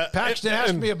 the Paxton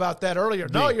asked me about that earlier.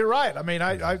 No, you're right. I mean,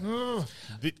 I don't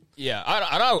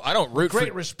root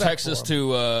for Texas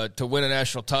for to win a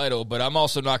national title, but I'm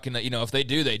also not going to, if they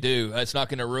do, they do. It's not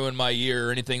going to ruin my year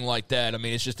or anything like that. I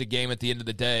mean, it's just a game at the end of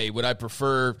the day. Would I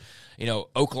prefer,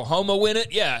 Oklahoma win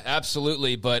it? Yeah,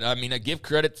 absolutely. But, I mean, I give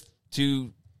credit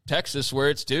to Texas where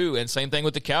it's due, and same thing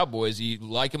with the Cowboys. You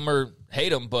like them or hate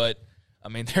them, but I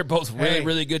mean, they're both really,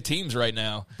 really good teams right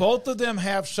now. Both of them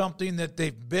have something that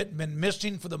they've been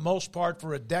missing for the most part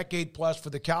for a decade plus,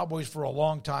 for the Cowboys for a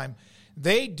long time.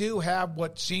 They do have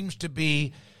what seems to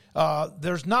be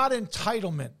there's not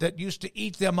entitlement that used to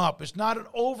eat them up. It's not an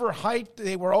overhyped.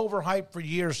 They were overhyped for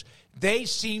years. They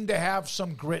seem to have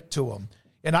some grit to them.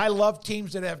 And I love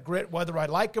teams that have grit, whether I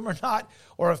like them or not,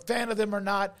 or a fan of them or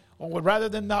not, or would rather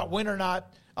them not win or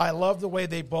not. I love the way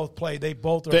they both play. They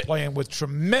both are playing with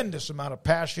tremendous amount of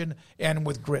passion and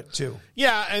with grit, too.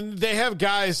 Yeah, and they have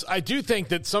guys. I do think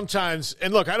that sometimes,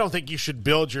 and look, I don't think you should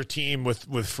build your team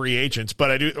with free agents,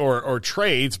 but I do, or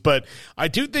trades, but I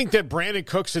do think that Brandon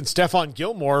Cooks and Stephon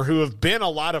Gilmore, who have been a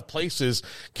lot of places,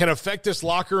 can affect this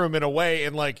locker room in a way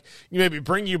and maybe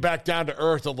bring you back down to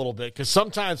earth a little bit. Because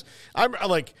sometimes I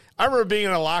remember being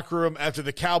in a locker room after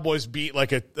the Cowboys beat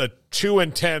a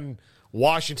 2-10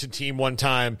 Washington team one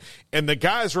time, and the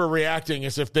guys were reacting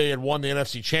as if they had won the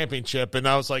NFC Championship, and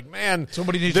I was like, man,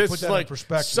 somebody needs to put that in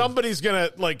perspective. Somebody's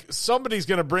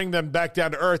gonna bring them back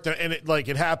down to earth, and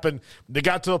it happened. They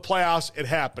got to the playoffs. It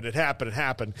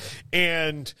happened,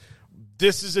 and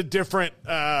this is a different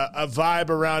a vibe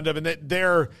around them, and that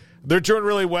They're doing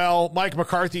really well. Mike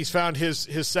McCarthy's found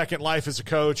his second life as a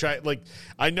coach.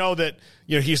 I know that,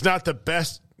 he's not the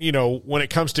best, when it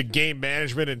comes to game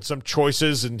management and some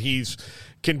choices, and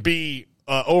can be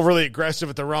overly aggressive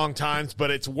at the wrong times,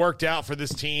 but it's worked out for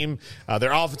this team.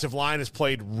 Their offensive line has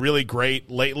played really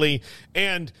great lately,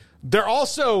 and they're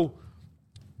also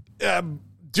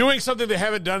doing something they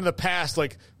haven't done in the past.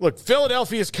 Like, look,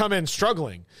 Philadelphia's come in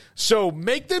struggling, so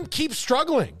make them keep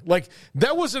struggling. Like,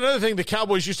 that was another thing the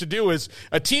Cowboys used to do, is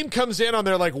a team comes in on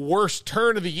their worst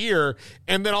turn of the year,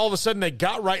 and then all of a sudden they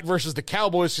got right versus the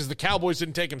Cowboys because the Cowboys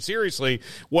didn't take them seriously.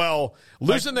 Well,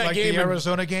 losing that game, the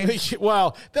Arizona game.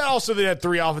 Well, that also they had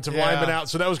 3 offensive linemen out,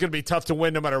 so that was going to be tough to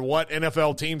win no matter what.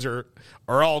 NFL teams are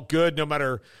all good, no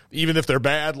matter, even if they're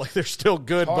bad. They're still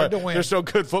good, but they're still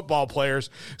good football players.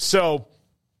 So.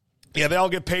 Yeah, they all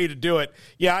get paid to do it.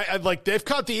 Yeah, they've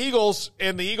caught the Eagles,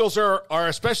 and the Eagles are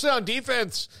especially on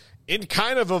defense in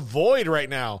kind of a void right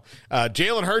now.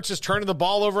 Jalen Hurts is turning the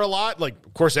ball over a lot.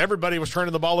 Of course, everybody was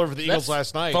turning the ball over the Eagles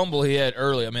last night. Fumble he had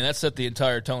early. that set the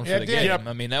entire tone for the game. Yep.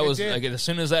 That was as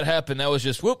soon as that happened, that was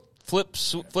just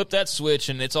flip that switch,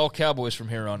 and it's all Cowboys from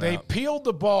here on out. They peeled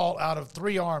the ball out of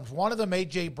 3 arms. One of them,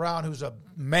 A.J. Brown, who's a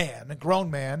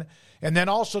grown man. And then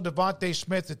also Devontae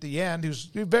Smith at the end, who's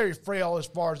very frail as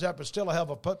far as that, but still a hell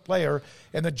of a player.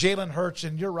 And the Jalen Hurts,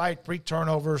 and you're right, 3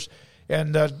 turnovers.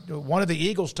 And one of the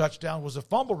Eagles' touchdowns was a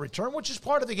fumble return, which is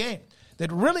part of the game.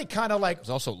 That really kind of it was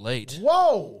also late.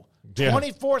 Whoa!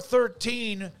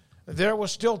 24-13. There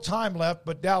was still time left,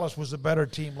 but Dallas was a better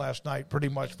team last night pretty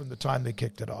much from the time they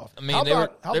kicked it off.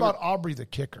 How about Aubrey the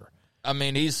kicker?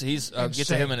 He's I'll get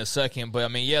to him in a second, but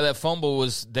that fumble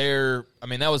was their.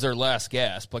 That was their last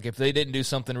gasp. If they didn't do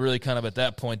something really kind of at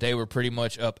that point, they were pretty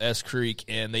much up S Creek,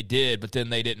 and they did, but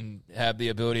then they didn't have the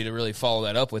ability to really follow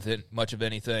that up with it much of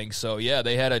anything. So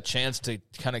they had a chance to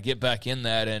kind of get back in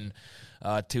that, and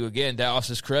to again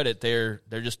Dallas's credit, they're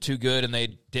just too good, and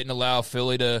they didn't allow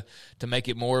Philly to make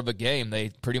it more of a game. They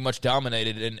pretty much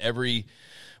dominated in every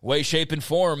way, shape, and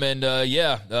form, and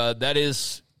that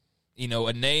is.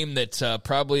 A name that's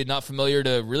probably not familiar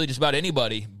to really just about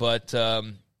anybody. But,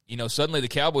 suddenly the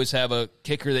Cowboys have a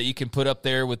kicker that you can put up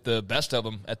there with the best of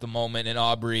them at the moment in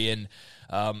Aubrey. And,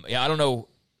 I don't know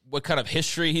what kind of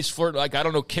history he's for. I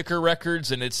don't know kicker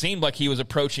records, and it seemed like he was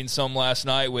approaching some last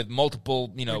night with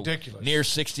multiple, ridiculous near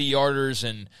 60-yarders.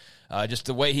 And just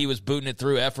the way he was booting it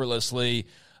through effortlessly,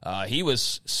 he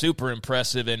was super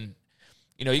impressive. And,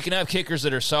 you can have kickers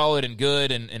that are solid and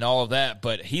good and all of that,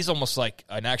 but he's almost like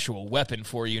an actual weapon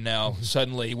for you now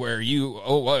suddenly where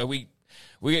we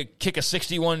kick a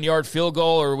 61-yard field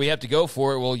goal or we have to go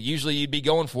for it. Well, usually you'd be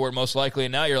going for it most likely,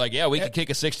 and now you're like, we could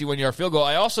kick a 61-yard field goal.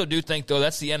 I also do think, though,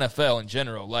 that's the NFL in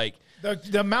general.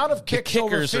 The amount of kicks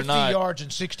over 50 yards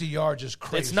and 60 yards is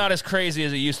crazy. It's not as crazy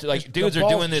as it used to. Dudes are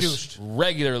doing this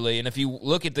regularly, and if you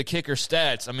look at the kicker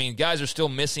stats, guys are still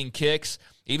missing kicks,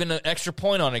 even an extra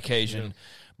point on occasion. Yeah.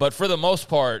 But for the most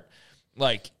part,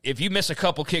 if you miss a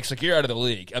couple kicks, you're out of the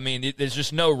league. There's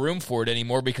just no room for it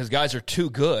anymore because guys are too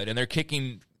good, and they're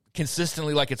kicking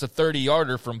consistently like it's a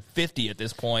 30-yarder from 50 at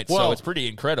this point, so it's pretty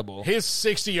incredible. His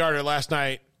 60-yarder last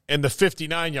night and the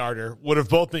 59-yarder would have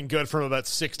both been good from about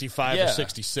 65 or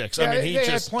 66. Yeah, he just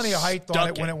had plenty of height on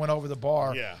it when it went over the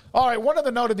bar. Yeah. All right, one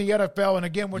other note in the NFL, and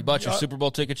again, you bought your Super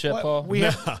Bowl ticket yet, Paul?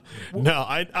 No,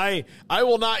 I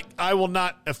will not. I will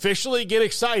not officially get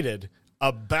excited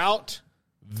about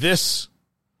this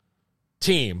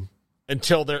team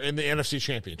until they're in the NFC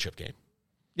Championship game.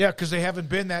 Yeah, because they haven't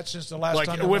been that since the last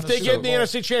time. If they get in the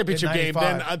NFC Championship game,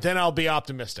 then I'll be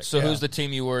optimistic. So who's the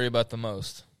team you worry about the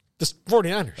most? The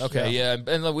 49ers. Okay, yeah.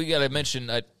 And we got to mention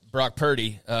Brock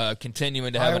Purdy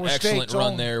continuing to have an excellent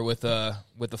run there with the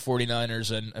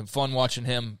 49ers, and fun watching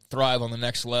him thrive on the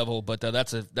next level. But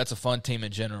that's a fun team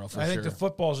in general, for sure. I think the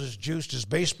football's as juiced as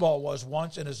baseball was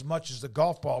once and as much as the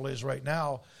golf ball is right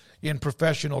now in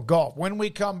professional golf. When we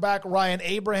come back, Ryan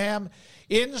Abraham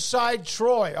inside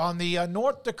Troy on the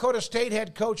North Dakota State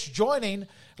head coach joining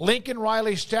Lincoln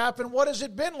Riley's staff. And what has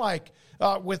it been like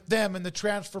with them in the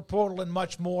transfer portal and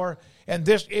much more? And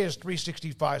this is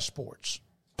 365 Sports.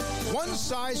 One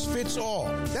size fits all.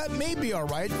 That may be all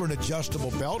right for an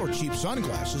adjustable belt or cheap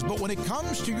sunglasses, but when it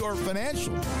comes to your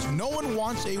financial needs, no one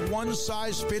wants a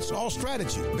one-size-fits-all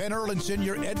strategy. Ben Erlinson,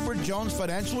 your Edward Jones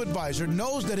financial advisor,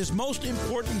 knows that his most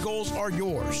important goals are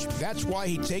yours. That's why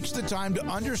he takes the time to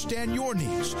understand your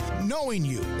needs, knowing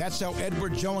you. That's how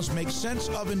Edward Jones makes sense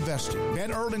of investing.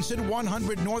 Ben Erlinson,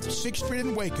 100 North 6th Street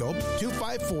in Waco,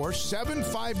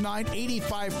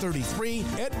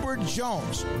 254-759-8533. Edward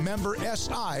Jones, member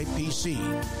SIPC.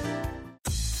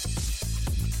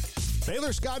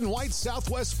 Baylor Scott & White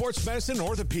Southwest Sports Medicine and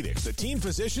Orthopedics, the team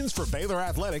physicians for Baylor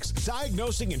Athletics,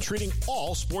 diagnosing and treating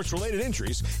all sports-related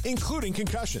injuries, including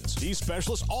concussions. These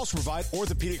specialists also provide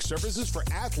orthopedic services for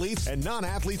athletes and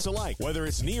non-athletes alike, whether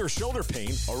it's knee or shoulder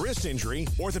pain, a wrist injury,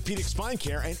 orthopedic spine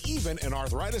care, and even an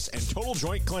arthritis and total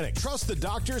joint clinic. Trust the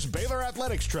doctors Baylor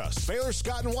Athletics trust. Baylor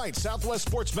Scott & White Southwest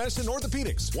Sports Medicine and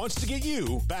Orthopedics wants to get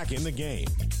you back in the game.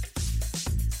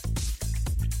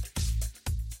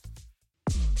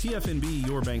 TFNB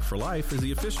Your Bank for Life is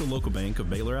the official local bank of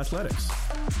Baylor Athletics.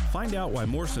 Find out why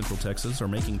more Central Texas are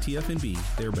making TFNB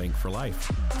their bank for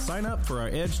life. Sign up for our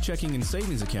Edge checking and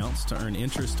savings accounts to earn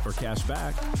interest or cash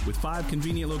back. With 5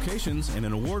 convenient locations and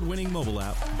an award-winning mobile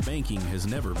app, banking has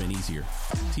never been easier.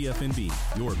 TFNB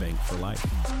Your Bank for Life.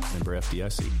 Member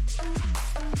FDIC.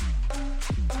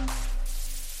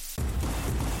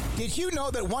 Did you know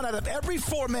that 1 out of every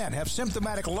 4 men have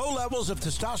symptomatic low levels of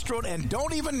testosterone and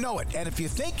don't even know it? And if you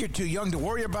think you're too young to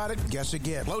worry about it, guess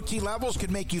again. Low T levels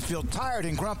can make you feel tired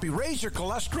and grumpy, raise your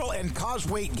cholesterol, and cause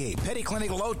weight gain. Petty Clinic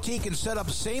Low T can set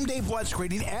up same-day blood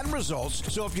screening and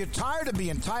results. So if you're tired of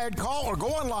being tired, call or go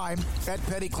online at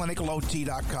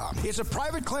pettycliniclowt.com. It's a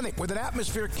private clinic with an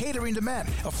atmosphere catering to men.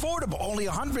 Affordable, only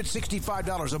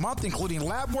 $165 a month, including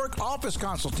lab work, office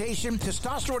consultation,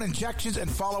 testosterone injections, and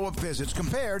follow-up visits,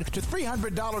 compared to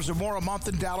 $300 or more a month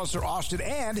in Dallas or Austin,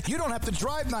 and you don't have to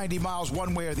drive 90 miles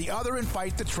one way or the other and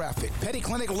fight the traffic. Petty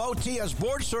Clinic Low T has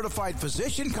board-certified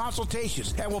physician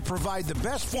consultations that will provide the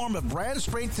best form of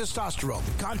brand-strength testosterone.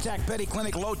 Contact Petty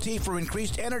Clinic Low T for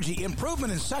increased energy,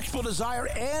 improvement in sexual desire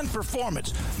and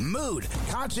performance, mood,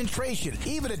 concentration,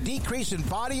 even a decrease in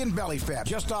body and belly fat.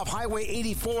 Just off Highway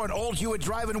 84 and Old Hewitt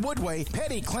Drive in Woodway,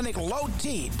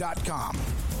 pettycliniclowt.com.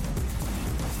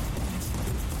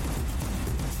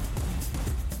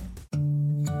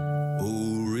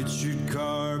 Oh, Richard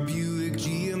Carr, Buick,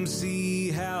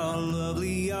 GMC, how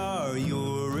lovely are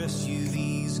your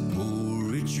SUVs. Oh,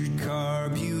 Richard Carr,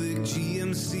 Buick,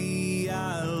 GMC,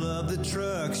 I love the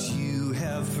trucks you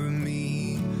have for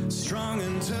me. Strong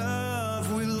and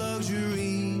tough with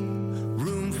luxury,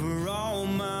 room for all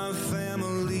my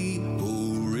family.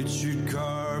 Oh, Richard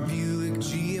Carr, Buick,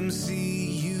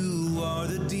 GMC, you are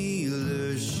the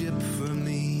dealership for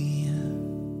me.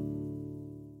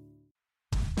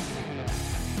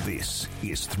 This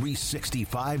is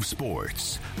 365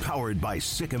 Sports, powered by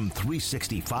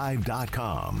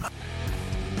Sikkim365.com.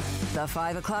 The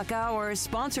 5 o'clock hour is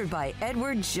sponsored by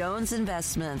Edward Jones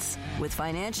Investments with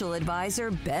financial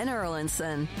advisor Ben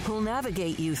Erlinson, who'll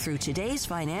navigate you through today's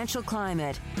financial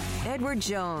climate. Edward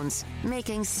Jones,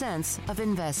 making sense of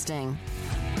investing.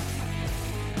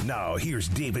 Now here's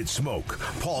David Smoke,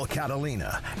 Paul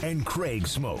Catalina, and Craig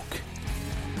Smoke.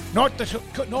 North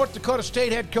Dakota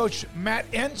State head coach Matt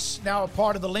Entz, now a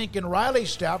part of the Lincoln Riley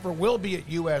staff, or will be at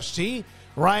USC.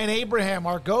 Ryan Abraham,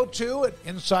 our go-to at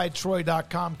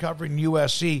InsideTroy.com, covering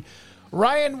USC.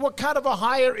 Ryan, what kind of a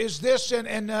hire is this,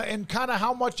 and kind of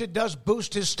how much it does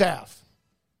boost his staff?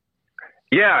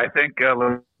 Yeah, I think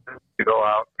to go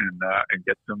out and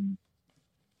get some,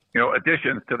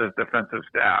 additions to this defensive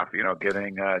staff.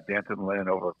 Getting Danton Lynn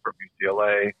over from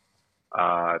UCLA.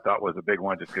 I thought was a big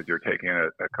one just because you're taking a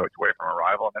coach away from a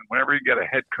rival. And then whenever you get a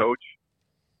head coach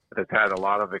that's had a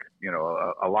lot of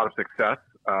success,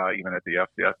 even at the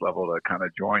FCS level, to kind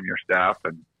of join your staff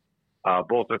and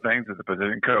bolster things as a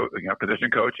position coach,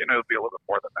 it'll be a little bit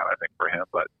more than that, I think, for him.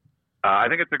 But I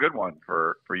think it's a good one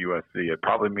for USC. It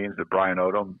probably means that Brian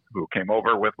Odom, who came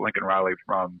over with Lincoln Riley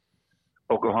from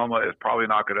Oklahoma, is probably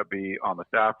not going to be on the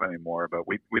staff anymore. But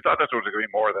we thought this was going to be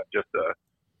more than just a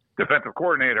defensive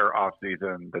coordinator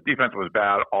offseason. The defense was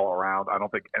bad all around. I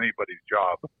don't think anybody's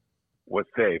job was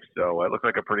safe. So it looks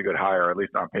like a pretty good hire, at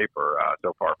least on paper,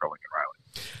 so far for Lincoln Riley.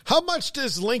 How much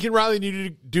does Lincoln Riley need to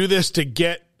do this to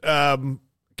get kind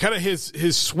of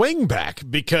his swing back?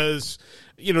 Because,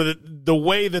 the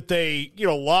way that they,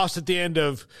 lost at the end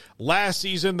of last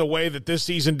season, the way that this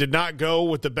season did not go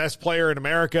with the best player in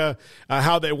America,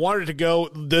 how they wanted to go,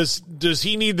 does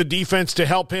he need the defense to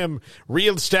help him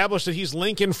reestablish that he's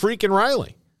Lincoln freaking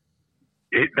Riley?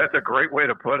 That's a great way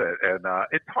to put it. And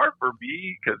it's hard for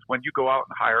me because when you go out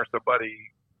and hire somebody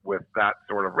with that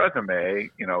sort of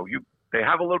resume, they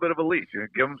have a little bit of a leash. You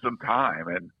give them some time.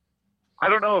 And I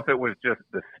don't know if it was just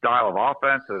the style of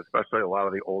offense, especially a lot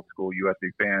of the old school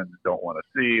USC fans don't want to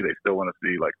see. They still want to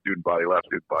see like student body left,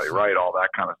 student body right, all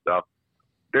that kind of stuff.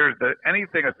 There's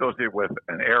anything associated with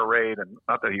an air raid, and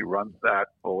not that he runs that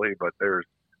fully, but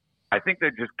I think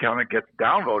that just kind of gets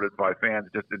downvoted by fans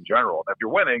just in general. And if you're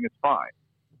winning, it's fine.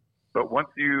 But once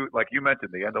like you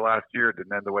mentioned, the end of last year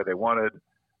didn't end the way they wanted.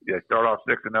 they start off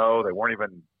 6-0. They weren't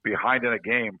even behind in a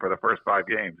game for the first 5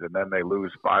 games, and then they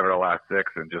lose 5 of the last 6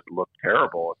 and just look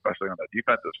terrible, especially on the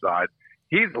defensive side.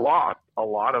 He's lost a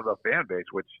lot of the fan base,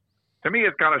 which to me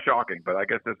is kind of shocking, but I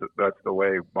guess that's the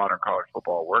way modern college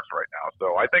football works right now.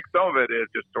 So I think some of it is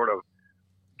just sort of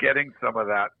getting some of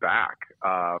that back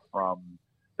from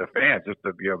the fans, just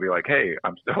to be like, hey,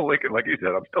 I'm still looking, like you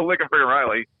said, I'm still looking for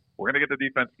Riley. We're going to get the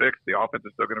defense fixed. The offense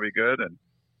is still going to be good and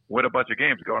win a bunch of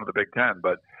games going to the Big Ten.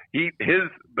 But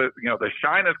the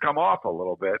shine has come off a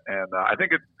little bit, and I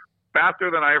think it's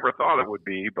faster than I ever thought it would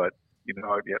be. But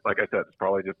like I said, it's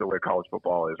probably just the way college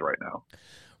football is right now.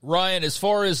 Ryan, as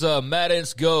far as Matt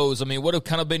Entz goes, I mean, what have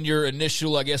kind of been your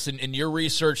initial, I guess, in your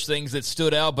research, things that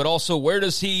stood out, but also where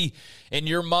does he, in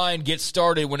your mind, get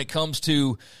started when it comes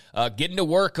to getting to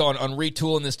work on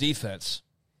retooling this defense?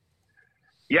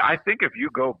 Yeah, I think if you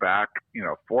go back,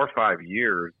 4 or 5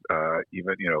 years,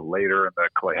 even, later in the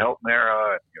Clay Helton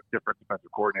era, different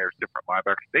defensive coordinators, different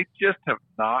linebackers, they just have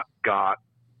not got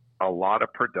a lot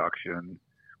of production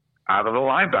out of the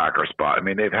linebacker spot. I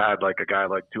mean, they've had like a guy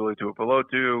like Tuli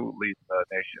Tuipulotu lead the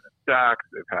nation in sacks.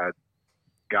 They've had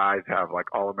guys have like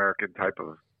All-American type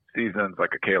of seasons,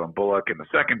 like a Kalen Bullock in the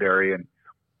secondary, and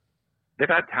they've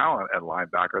had talent at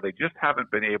linebacker. They just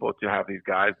haven't been able to have these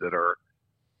guys that are,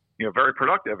 very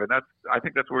productive, and I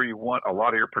think that's where you want a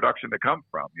lot of your production to come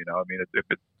from. I mean,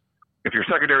 if your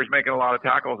secondary is making a lot of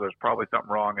tackles, there's probably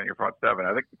something wrong in your front seven.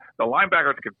 I think the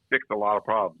linebackers can fix a lot of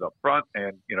problems up front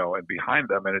and and behind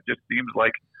them, and it just seems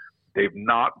like they've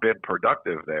not been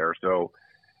productive there. So,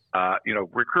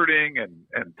 recruiting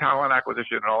and talent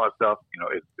acquisition and all that stuff,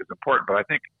 is important. But I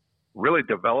think really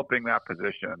developing that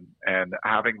position and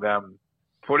having them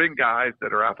putting guys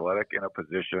that are athletic in a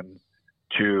position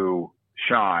to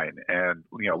shine and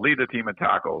lead the team in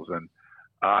tackles and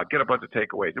get a bunch of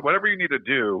takeaways. Whatever you need to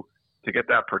do to get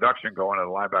that production going at a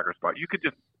linebacker spot, you could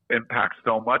just impact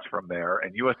so much from there.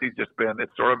 And USC's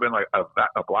it's sort of been like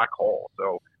a black hole.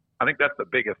 So I think that's the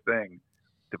biggest thing.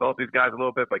 Develop these guys a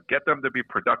little bit, but get them to be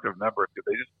productive members.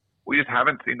 We just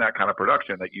haven't seen that kind of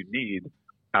production that you need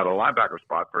at a linebacker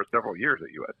spot for several years at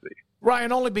USC.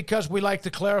 Ryan, only because we like to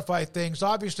clarify things.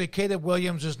 Obviously, Caleb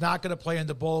Williams is not going to play in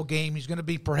the bowl game. He's going to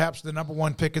be perhaps the number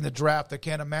 1 pick in the draft. I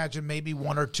can't imagine maybe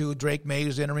 1 or 2. Drake May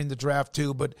is entering the draft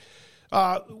too. But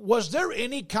was there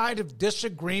any kind of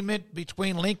disagreement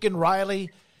between Lincoln Riley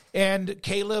and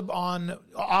Caleb on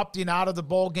opting out of the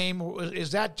bowl game? Or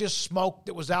is that just smoke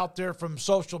that was out there from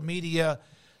social media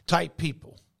type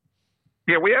people?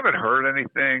 Yeah, we haven't heard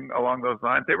anything along those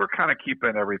lines. They were kind of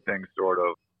keeping everything sort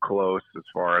of close as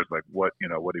far as like what he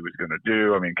was going to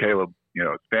do. I mean, Caleb, his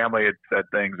family had said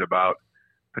things about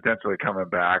potentially coming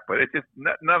back, but it just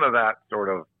none of that sort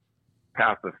of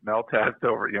passed the smell test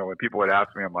over. When people would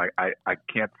ask me, I'm like, I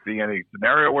can't see any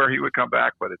scenario where he would come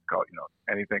back, but it's called,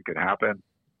 anything could happen.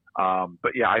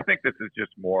 But yeah, I think this is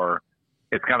just more,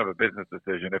 it's kind of a business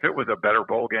decision. If it was a better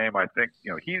bowl game, I think,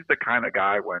 he's the kind of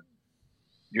guy when,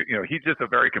 he's just a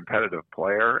very competitive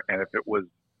player. And if it was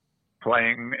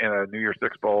playing in a New Year's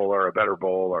Six bowl or a better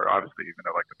bowl, or obviously even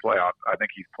like the playoffs, I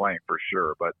think he's playing for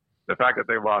sure. But the fact that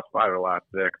they lost 5 of the last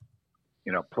 6,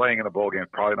 playing in a bowl game is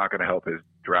probably not going to help his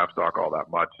draft stock all that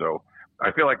much. So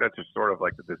I feel like that's just sort of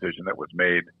like the decision that was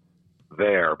made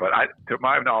there. But to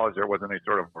my knowledge, there wasn't any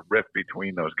sort of rift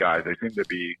between those guys. They seem to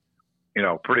be,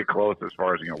 pretty close as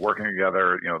far as, working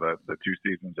together, the 2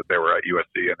 seasons that they were at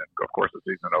USC and then, of course, the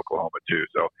season in Oklahoma too.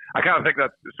 So I kind of think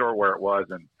that's sort of where it was.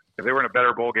 And if they were in a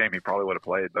better bowl game, he probably would have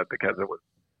played. But because it was,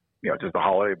 just a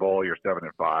holiday bowl, you're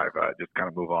 7-5, just kind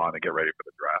of move on and get ready for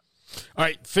the draft. All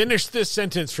right, finish this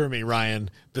sentence for me, Ryan.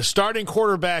 The starting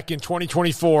quarterback in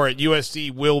 2024 at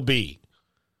USC will be?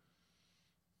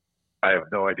 I have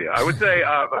no idea. I would say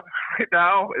right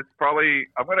now it's probably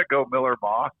 – I'm going to go Miller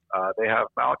Moss. They have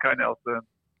Malachi Nelson,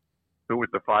 who was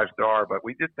the 5-star, but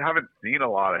we just haven't seen a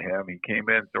lot of him. He came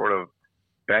in sort of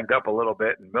banged up a little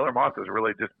bit, and Miller Moss has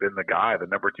really just been the guy, the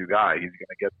number 2 guy. He's going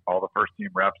to get all the first-team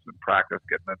reps and practice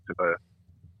getting into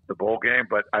the bowl game.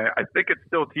 But I think it's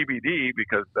still TBD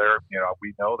because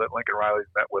we know that Lincoln Riley's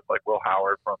met with like Will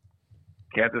Howard from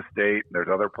Kansas State, and there's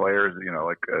other players,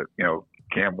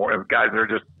 Cam Moore, guys that are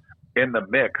just in the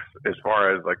mix as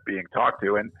far as like being talked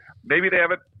to, and maybe they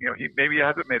haven't, maybe he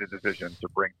hasn't made a decision to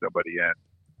bring somebody in.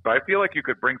 But I feel like you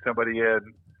could bring somebody in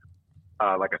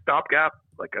like a stopgap,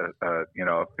 like a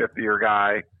 5th-year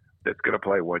guy that's going to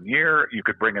play 1 year. You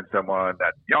could bring in someone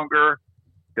that's younger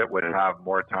that would have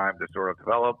more time to sort of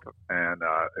develop and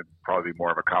probably be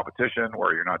more of a competition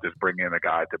where you're not just bringing in a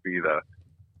guy to be the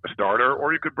starter,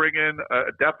 or you could bring in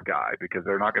a depth guy because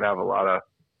they're not going to have a lot of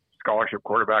scholarship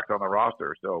quarterbacks on the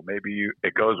roster. So maybe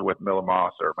it goes with Miller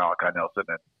Moss or Malachi Nelson,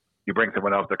 and you bring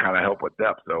someone else to kind of help with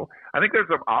depth. So I think there's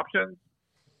some options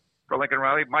for Lincoln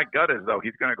Riley. My gut is, though,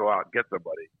 he's going to go out and get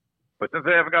somebody. But since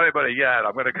they haven't got anybody yet,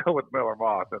 I'm going to go with Miller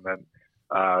Moss, and then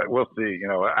we'll see,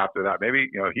 after that. Maybe,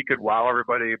 he could wow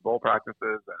everybody at bowl practices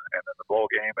and then the bowl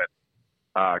game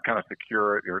and kind of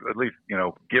secure it, or at least,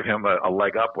 give him a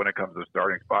leg up when it comes to the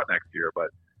starting spot next year.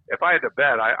 But if I had to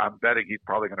bet, I'm betting he's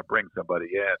probably going to bring somebody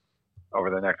in over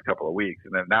the next couple of weeks,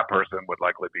 and then that person would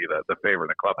likely be the favorite in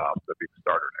the clubhouse to be the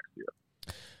starter next year.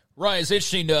 Ryan, it's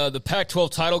interesting. The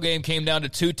Pac-12 title game came down to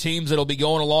two teams that'll be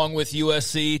going along with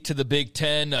USC to the Big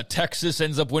Ten. Texas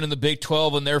ends up winning the Big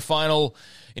 12 in their final,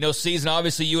 season.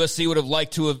 Obviously, USC would have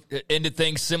liked to have ended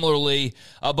things similarly.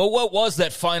 But what was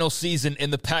that final season in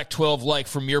the Pac-12 like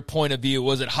from your point of view?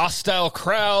 Was it hostile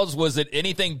crowds? Was it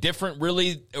anything different,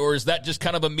 really? Or is that just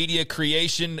kind of a media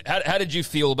creation? How did you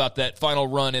feel about that final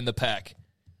run in the Pac?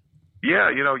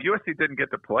 Yeah, USC didn't get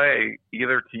to play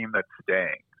either team that's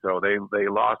staying. So they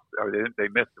lost, or they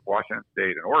missed Washington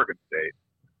State and Oregon State,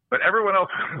 but everyone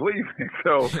else was leaving.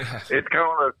 So it's kind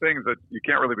of one of those things that you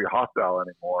can't really be hostile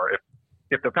anymore.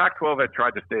 If the Pac-12 had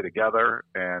tried to stay together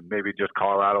and maybe just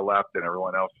Colorado left and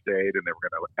everyone else stayed, and they were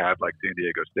going to add like San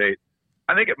Diego State,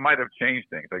 I think it might have changed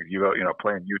things. Like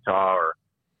playing Utah or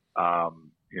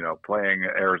playing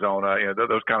Arizona,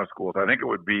 those kind of schools. I think it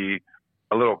would be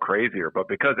a little crazier. But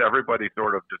because everybody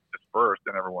sort of just dispersed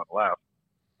and everyone left,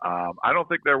 I don't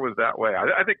think there was that way.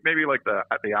 I think maybe like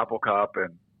the Apple Cup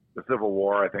and the Civil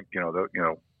War. I think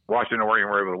Washington and Oregon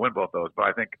were able to win both those, but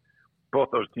I think both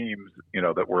those teams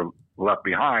that were left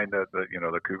behind,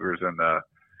 the Cougars and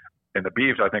the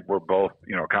Beavs, I think were both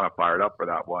kind of fired up for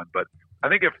that one. But I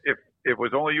think if it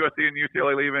was only USC and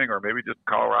UCLA leaving, or maybe just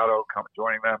Colorado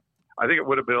joining them, I think it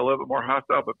would have been a little bit more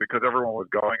hostile. But because everyone was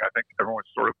going, I think everyone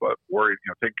was sort of worried,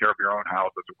 taking care of your own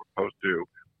house as opposed to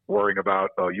worrying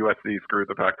about USC screwed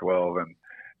the Pac-12 and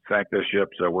sank this ship,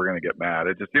 so we're going to get mad.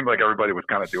 It just seemed like everybody was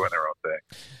kind of doing their own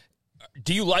thing.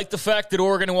 Do you like the fact that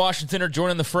Oregon and Washington are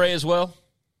joining the fray as well?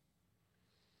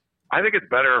 I think it's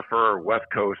better for West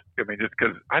Coast. I mean, just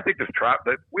because I think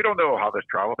that we don't know how this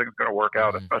travel thing is going to work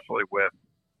out, especially with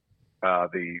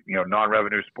the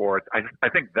non-revenue sports. I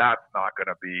think that's not going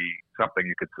to be something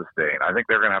you could sustain. I think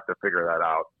they're going to have to figure that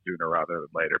out sooner rather than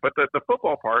later. But the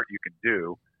football part you can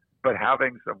do. But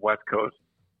having some West Coast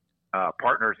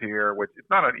partners here, which it's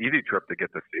not an easy trip to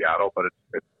get to Seattle, but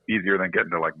it's easier than getting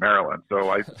to like Maryland.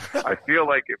 So I feel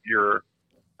like if you're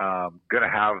going to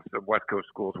have some West Coast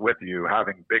schools with you,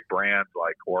 having big brands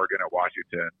like Oregon and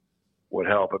Washington would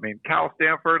help. I mean, Cal,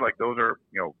 Stanford, like those are,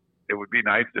 it would be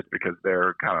nice just because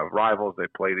they're kind of rivals. They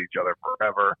played each other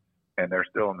forever, and they're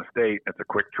still in the state. It's a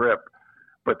quick trip,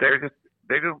 but they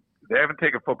haven't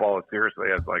taken football as seriously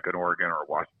as like an Oregon or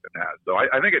Washington has. So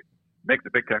I think it makes the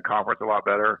Big Ten Conference a lot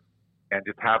better, and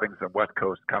just having some West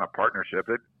Coast kind of partnership.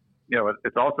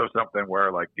 It's also something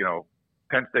where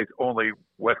Penn State's only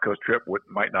West Coast trip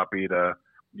might not be to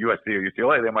USC or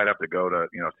UCLA. They might have to go to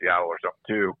Seattle or something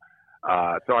too.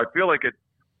 So I feel like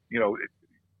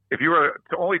if you were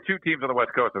to only two teams on the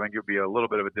West Coast, I think you'd be a little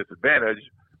bit of a disadvantage.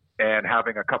 And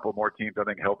having a couple more teams, I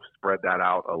think, helps spread that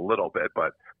out a little bit.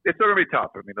 But it's still going to be tough.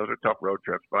 I mean, those are tough road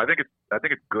trips. But I think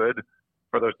it's good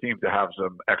for those teams to have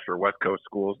some extra West Coast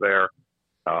schools there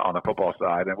on the football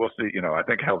side. And we'll see. I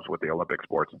think helps with the Olympic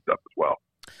sports and stuff as well.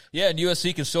 Yeah, and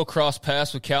USC can still cross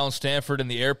paths with Cal and Stanford in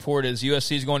the airport, as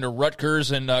USC is going to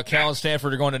Rutgers and Cal and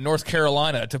Stanford are going to North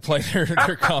Carolina to play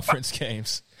their conference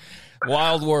games.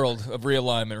 Wild world of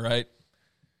realignment, right?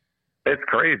 It's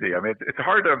crazy. I mean, it's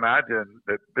hard to imagine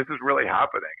that this is really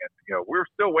happening. And, we're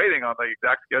still waiting on the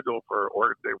exact schedule for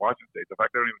Oregon State, Washington State. The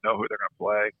fact they don't even know who they're going to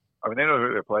play. I mean, they know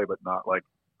who they play, but not like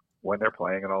when they're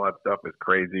playing, and all that stuff is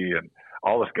crazy. And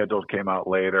all the schedules came out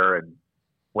later. And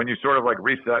when you sort of like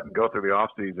reset and go through the off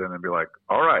season and be like,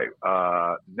 all right,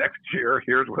 next year,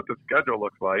 here's what the schedule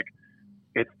looks like.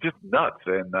 It's just nuts.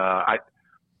 And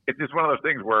it's just one of those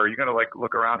things where you're going to like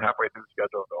look around halfway through the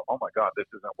schedule and go, oh my God, this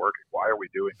isn't working. Why are we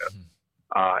doing this?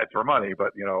 It's for money,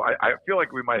 but I feel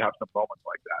like we might have some moments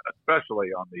like that,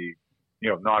 especially on the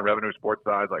non-revenue sports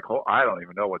side. Like, I don't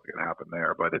even know what's going to happen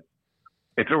there, but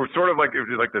it's sort of like it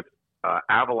was like this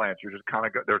avalanche. You're just kind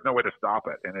of there's no way to stop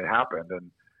it, and it happened,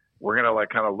 and we're going to like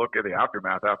kind of look at the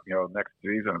aftermath after next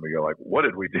season, and we go like, what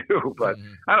did we do? But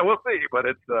I don't know, we'll see. But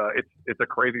it's a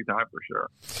crazy time for sure.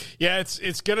 Yeah,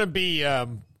 it's going to be.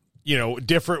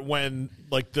 different when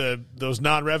like those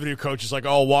non-revenue coaches like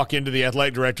all walk into the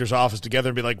athletic director's office together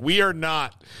and be like, we are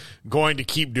not going to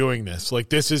keep doing this. Like,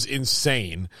 this is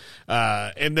insane.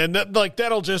 And then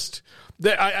that'll just,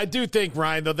 I do think,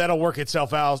 Ryan, though, that'll work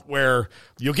itself out where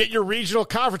you'll get your regional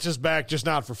conferences back, just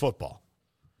not for football.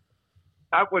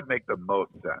 That would make the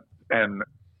most sense. And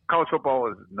college football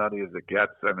is nutty as it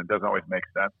gets, and it doesn't always make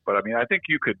sense. But I mean, I think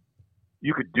you could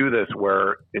do this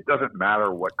where it doesn't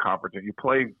matter what conference you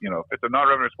play. If it's a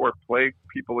non-revenue sport, play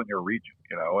people in your region.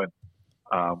 And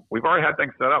we've already had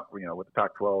things set up, with the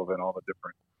Pac-12 and all the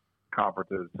different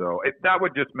conferences. So that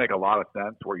would just make a lot of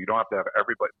sense where you don't have to have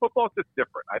everybody. Football's just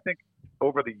different. I think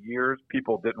over the years,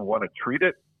 people didn't want to treat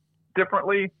it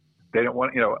differently. They didn't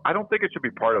want, I don't think it should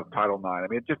be part of Title IX. I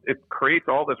mean, it creates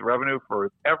all this revenue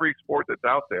for every sport that's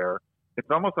out there.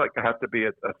 It's almost like it has to be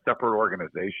a separate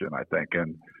organization, I think.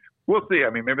 And we'll see. I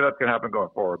mean, maybe that's going to happen going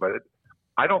forward. But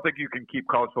I don't think you can keep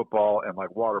college football and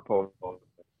like water polo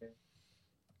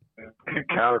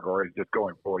categories just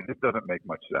going forward. It just doesn't make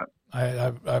much sense.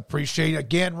 I appreciate it.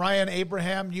 Again, Ryan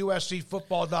Abraham,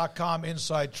 USCFootball.com,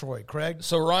 Inside Troy. Craig?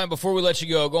 So, Ryan, before we let you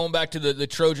go, going back to the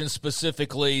Trojans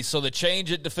specifically, so the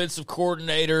change at defensive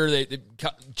coordinator, the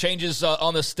changes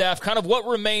on the staff, kind of what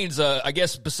remains, I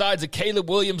guess, besides the Caleb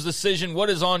Williams decision,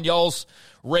 what is on y'all's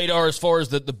radar as far as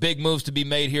the big moves to be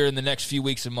made here in the next few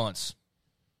weeks and months?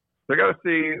 They got to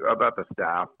see about the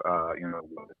staff.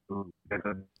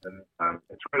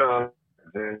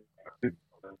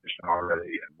 It's already,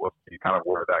 and we'll see kind of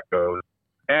where that goes.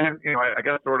 And I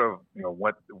guess sort of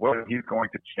what he's going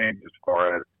to change as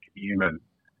far as scheme and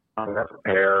how to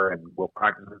prepare, and will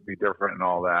practices be different and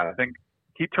all that. I think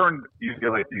he turned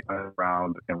UCLA defense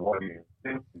around and what he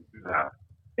did do that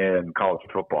in college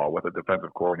football with a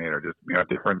defensive coordinator, just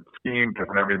different scheme,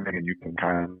 different everything, and you can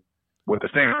kind of, with the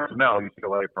same personnel,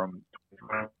 UCLA from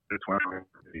 2020 to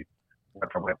 2023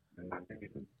 went from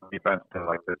defense to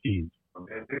like the teams.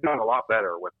 They've done a lot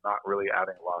better with not really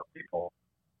adding a lot of people.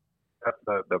 That's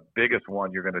the biggest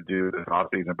one you're going to do this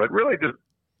offseason. But really just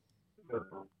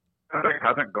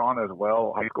hasn't gone as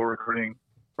well. High school recruiting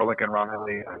for Lincoln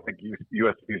Riley. I think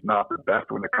USC is not the best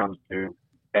when it comes to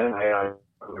NIL.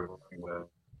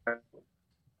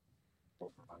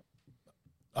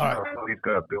 All right. He's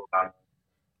going to build on.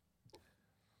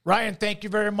 Ryan, thank you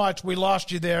very much. We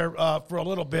lost you there for a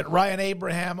little bit. Ryan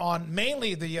Abraham on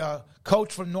mainly the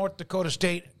coach from North Dakota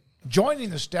State joining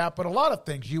the staff, but a lot of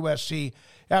things USC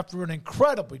after an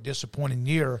incredibly disappointing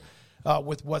year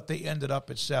with what they ended up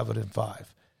at 7-5.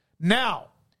 Now,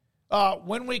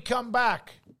 when we come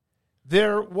back,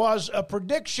 there was a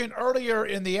prediction earlier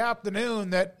in the afternoon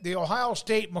that the Ohio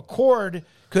State McCord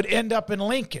could end up in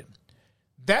Lincoln.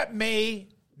 That may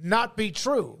not be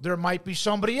true. There might be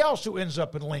somebody else who ends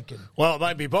up in Lincoln. Well, it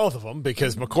might be both of them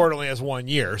because McCord only has 1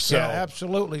 year. So. Yeah,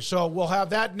 absolutely. So we'll have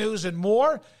that news and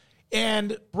more.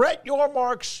 And Brett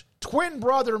Yormark's twin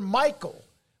brother, Michael,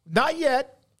 not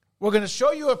yet. We're going to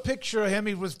show you a picture of him.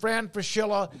 He was Fran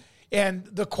Fraschilla. And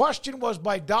the question was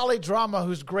by Dolly Drama,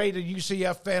 who's great, a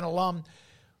UCF fan alum.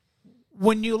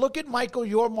 When you look at Michael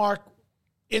Yormark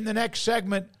in the next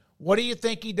segment, what do you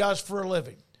think he does for a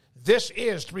living? This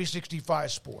is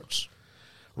 365 Sports.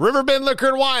 Riverbend Liquor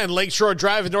and Wine, Lakeshore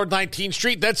Drive and North 19th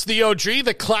Street. That's the OG,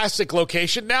 the classic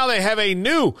location. Now they have a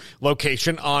new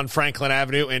location on Franklin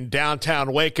Avenue in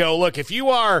downtown Waco. Look, if you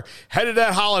are headed to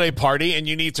that holiday party and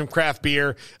you need some craft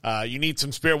beer, you need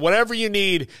some spirit, whatever you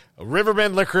need,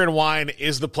 Riverbend Liquor and Wine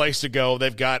is the place to go.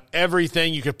 They've got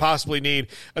everything you could possibly need,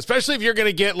 especially if you're going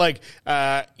to get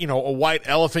a white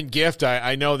elephant gift.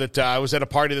 I know that I was at a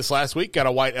party this last week, got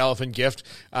a white elephant gift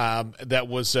that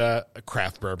was a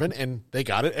craft bourbon, and they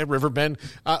got it at Riverbend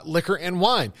Liquor and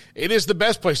Wine. It is the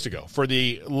best place to go for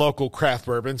the local craft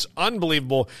bourbons.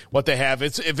 Unbelievable what they have.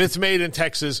 If it's made in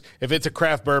Texas, if it's a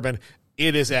craft bourbon,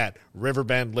 it is at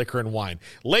Riverbend Liquor and Wine.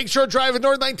 Lakeshore Drive at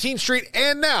North 19th Street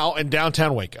and now in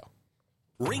downtown Waco.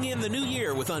 Ring in the new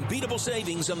year with unbeatable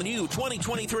savings on the new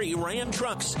 2023 Ram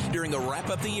trucks during the Wrap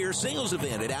Up the Year sales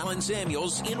event at Allen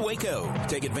Samuels in Waco.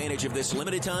 Take advantage of this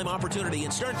limited time opportunity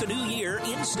and start the new year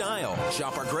in style.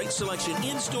 Shop our great selection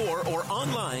in-store or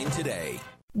online today.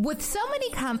 With so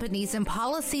many companies and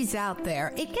policies out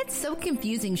there, it gets so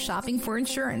confusing shopping for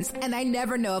insurance, and I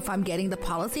never know if I'm getting the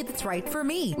policy that's right for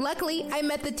me. Luckily, I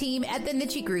met the team at the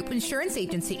Niche Group Insurance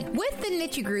Agency. With the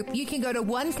Niche Group, you can go to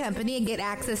one company and get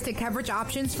access to coverage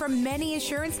options from many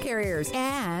insurance carriers,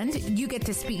 and you get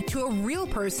to speak to a real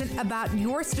person about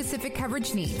your specific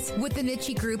coverage needs. With the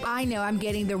Niche Group, I know I'm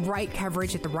getting the right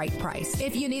coverage at the right price.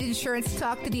 If you need insurance,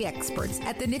 talk to the experts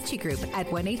at the Niche Group at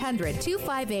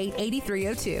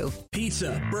 1-800-258-8302. too.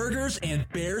 Pizza, burgers, and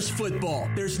Bears football.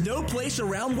 There's no place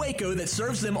around Waco that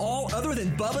serves them all other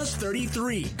than Bubba's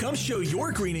 33. Come show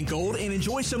your green and gold and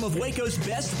enjoy some of Waco's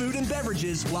best food and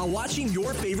beverages while watching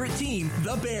your favorite team,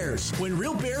 the Bears. When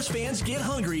real Bears fans get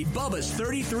hungry, Bubba's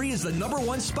 33 is the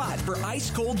 #1 spot for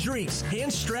ice-cold drinks,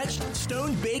 hand-stretched,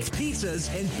 stone-baked pizzas,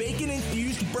 and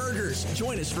bacon-infused burgers.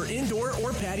 Join us for indoor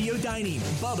or patio dining.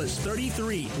 Bubba's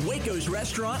 33, Waco's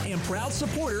restaurant and proud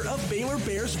supporter of Baylor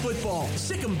Bears football.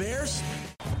 Sick 'em, Bears!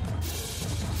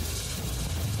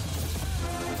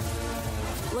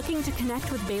 Looking to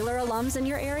connect with Baylor alums in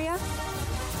your area?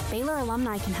 Baylor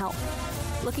Alumni can help.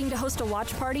 Looking to host a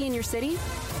watch party in your city?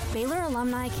 Baylor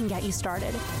Alumni can get you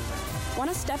started. Want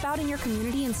to step out in your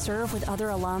community and serve with other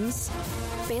alums?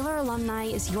 Baylor Alumni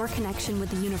is your connection with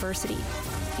the university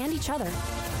and each other.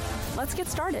 Let's get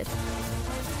started.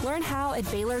 Learn how at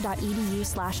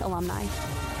baylor.edu/alumni.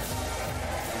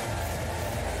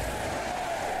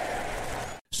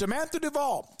 Samantha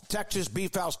Duvall,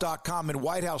 TexasBeefHouse.com in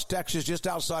White House, Texas, just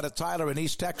outside of Tyler in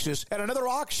East Texas. And another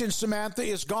auction, Samantha,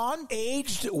 is gone.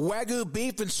 Aged Wagyu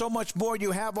beef and so much more you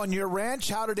have on your ranch.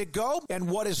 How did it go? And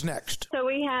what is next? So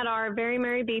we had our Very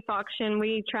Merry Beef auction.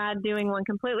 We tried doing one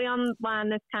completely online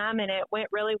this time, and it went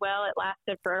really well. It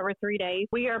lasted for over 3 days.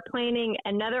 We are planning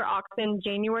another auction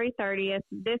January 30th.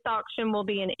 This auction will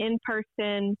be an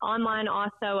in-person, online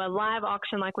also, a live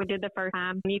auction like we did the first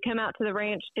time. You come out to the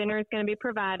ranch, dinner is going to be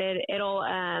provided. It'll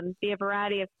be a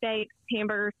variety of steaks,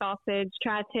 hamburger, sausage,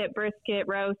 tri-tip, brisket,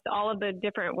 roast, all of the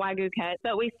different Wagyu cuts.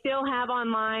 But we still have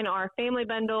online our family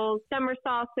bundles, summer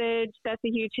sausage. That's a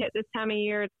huge hit this time of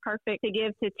year. It's perfect to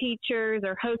give to teachers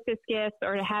or hostess guests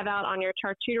or to have out on your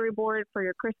charcuterie board for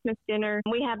your Christmas dinner.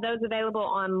 We have those available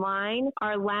online.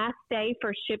 Our last day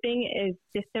for shipping is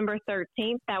December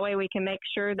 13th. That way we can make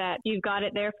sure that you've got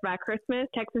it there by Christmas.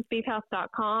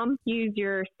 TexasBeefHouse.com. Use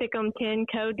your SICM10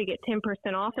 code to get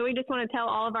 10% off. So we just want to tell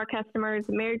all of our customers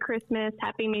Merry Christmas,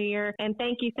 Happy New Year, and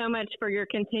thank you so much for your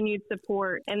continued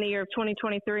support in the year of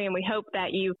 2023, and we hope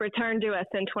that you return to us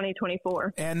in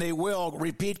 2024. And they will,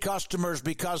 repeat customers,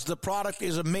 because the product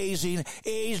is amazing.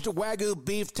 Aged Wagyu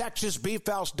beef,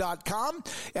 TexasBeefHouse.com,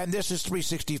 and this is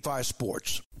 365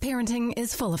 Sports. Parenting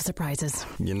is full of surprises.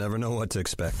 You never know what to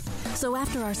expect. So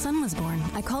after our son was born,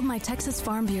 I called my Texas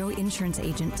Farm Bureau insurance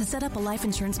agent to set up a life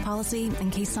insurance policy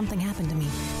in case something happened to me.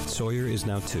 Sawyer is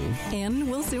now 2. And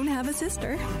we'll soon have a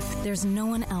sister. There's no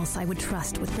one else I would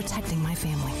trust with protecting my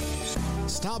family.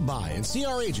 Stop by and see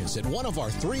our agents at one of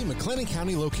our 3 McLennan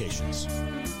County locations.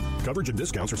 Coverage and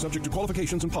discounts are subject to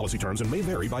qualifications and policy terms and may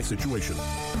vary by situation.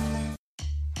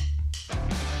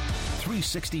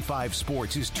 365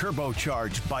 Sports is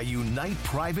turbocharged by Unite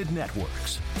Private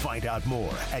Networks. Find out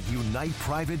more at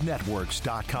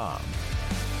uniteprivatenetworks.com.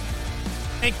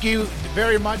 Thank you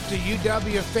very much to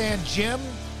UW fan Jim.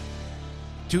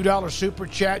 $2 super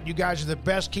chat. You guys are the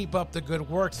best. Keep up the good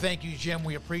work. Thank you, Jim.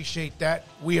 We appreciate that.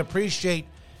 We appreciate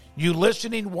you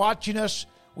listening, watching us.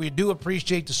 We do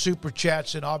appreciate the super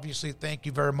chats, and obviously thank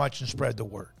you very much and spread the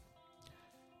word.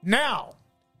 Now,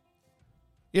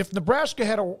 if Nebraska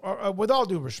had with all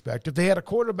due respect, if they had a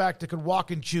quarterback that could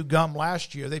walk and chew gum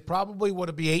last year, they probably would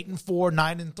have been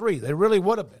 8-4, 9-3. They really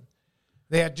would have been.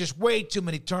 They had just way too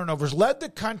many turnovers, led the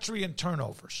country in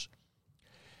turnovers.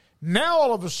 Now,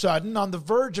 all of a sudden, on the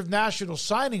verge of National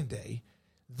Signing Day,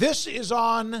 this is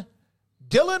on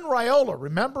Dylan Raiola.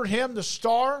 Remember him, the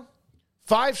star,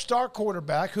 5-star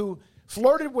quarterback who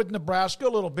flirted with Nebraska a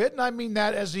little bit, and I mean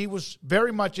that as he was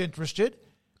very much interested,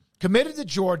 committed to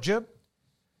Georgia.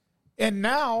 And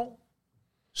now,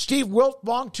 Steve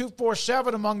Wiltfong,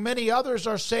 247, among many others,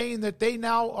 are saying that they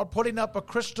now are putting up a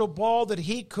crystal ball that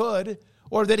he could,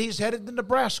 or that he's headed to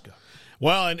Nebraska.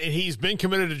 Well, and he's been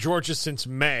committed to Georgia since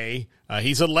May.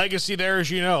 He's a legacy there,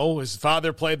 as you know. His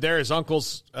father played there. His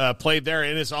uncles played there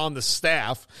and is on the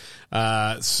staff.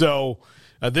 So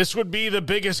this would be the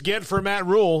biggest get for Matt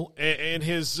Rule in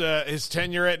his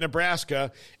tenure at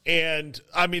Nebraska. And,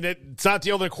 I mean, it's not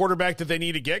the only quarterback that they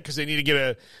need to get, because they need to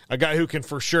get a guy who can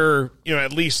for sure,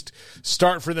 at least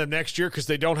start for them next year, because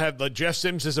they don't have – Jeff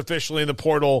Sims is officially in the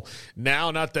portal now.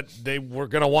 Not that they were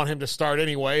going to want him to start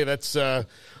anyway. That's good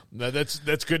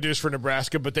news for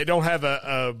Nebraska, but they don't have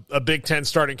a Big Ten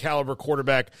starting caliber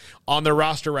quarterback on their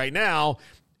roster right now.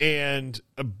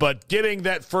 But getting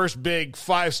that first big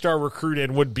 5-star recruit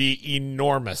in would be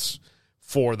enormous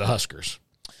for the Huskers.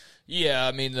 Yeah,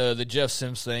 I mean, the Jeff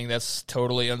Sims thing, that's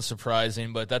totally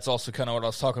unsurprising, but that's also kind of what I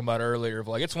was talking about earlier. Of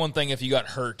like, it's one thing if you got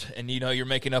hurt and, you're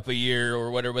making up a year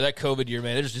or whatever, but that COVID year,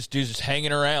 man, there's just dudes just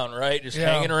hanging around, right? Just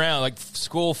hanging around, like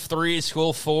school 3,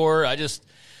 school 4.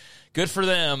 Good for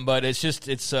them, but it's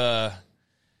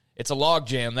it's a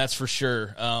logjam, that's for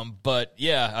sure. But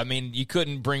yeah, I mean, you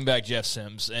couldn't bring back Jeff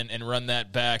Sims and run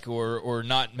that back, or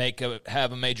not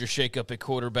have a major shakeup at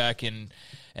quarterback and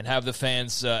have the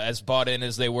fans as bought in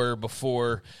as they were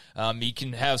before. You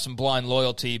can have some blind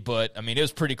loyalty, but I mean, it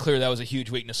was pretty clear that was a huge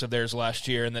weakness of theirs last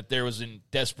year, and that they were in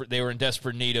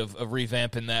desperate need of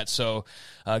revamping that. So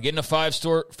getting a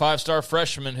five-star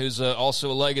freshman who's also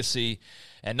a legacy,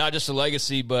 and not just a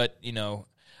legacy, but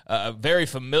a very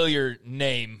familiar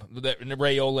name, the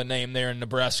Raiola name there in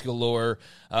Nebraska lore,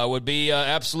 would be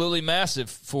absolutely massive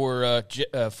for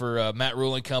Matt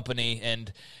Rule and company.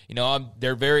 And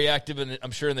they're very active,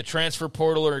 I'm sure, in the transfer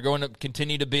portal, or going to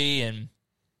continue to be. And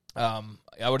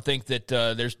I would think that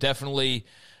there's definitely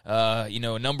a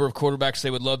number of quarterbacks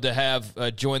they would love to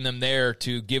have join them there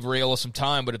to give Raiola some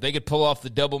time. But if they could pull off the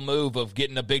double move of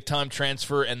getting a big-time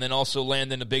transfer and then also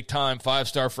landing a big-time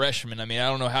five-star freshman, I mean, I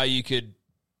don't know how you could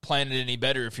plan it any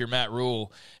better if you're Matt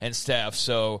Rule and staff.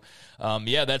 So,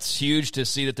 that's huge to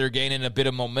see that they're gaining a bit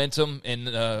of momentum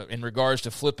in regards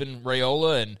to flipping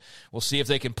Raiola, and we'll see if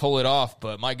they can pull it off.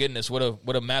 But my goodness, what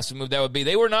a massive move that would be.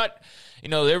 They were not,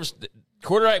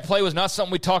 quarterback play was not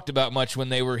something we talked about much when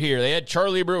they were here. They had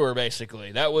Charlie Brewer,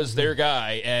 basically. That was their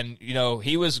guy, and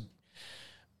he was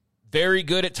very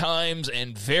good at times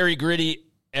and very gritty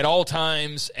at all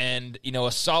times, and, a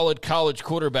solid college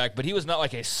quarterback, but he was not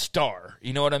like a star.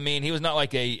 You know what I mean? He was not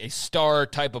like a star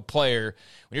type of player.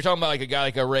 When you're talking about like a guy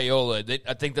like a Raiola,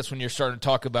 I think that's when you're starting to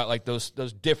talk about like those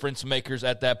difference makers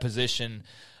at that position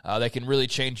that can really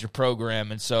change your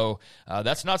program. And so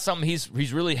that's not something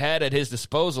he's really had at his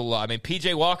disposal a lot. I mean,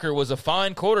 P.J. Walker was a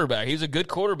fine quarterback. He was a good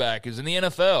quarterback. He was in the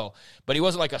NFL, but he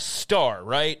wasn't like a star,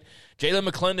 right? Jalen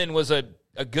McClendon was a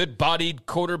good-bodied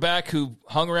quarterback who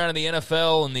hung around in the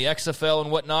NFL and the XFL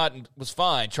and whatnot and was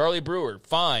fine. Charlie Brewer,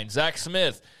 fine. Zach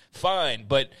Smith, fine.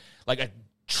 But like a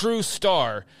true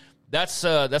star, that's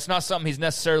not something he's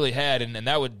necessarily had, and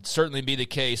that would certainly be the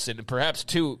case, and perhaps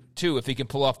two if he can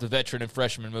pull off the veteran and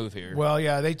freshman move here. Well,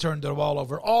 yeah, they turned the ball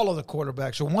over, all of the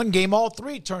quarterbacks. So one game, all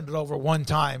three turned it over one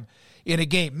time in a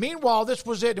game. Meanwhile, this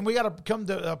was it, and we got to come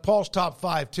to Paul's top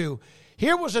five, too.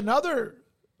 Here was another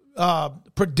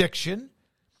prediction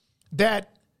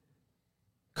that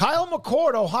Kyle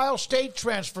McCord, Ohio State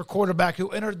transfer quarterback who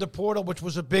entered the portal, which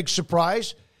was a big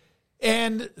surprise,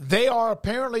 and they are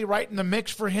apparently right in the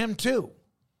mix for him too.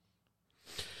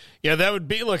 Yeah, that would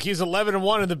be, look, he's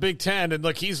 11-1 in the Big Ten, and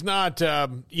look, he's not,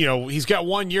 he's got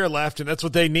 1 year left, and that's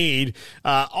what they need.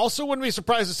 Also, wouldn't be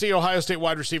surprised to see Ohio State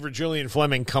wide receiver Julian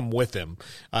Fleming come with him.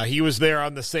 He was there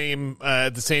on at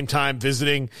the same time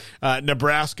visiting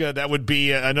Nebraska. That would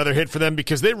be another hit for them,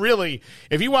 because they really,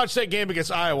 if you watch that game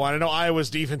against Iowa, and I know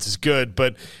Iowa's defense is good,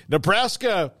 but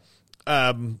Nebraska,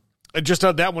 just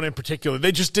on that one in particular,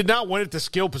 they just did not win at the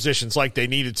skill positions like they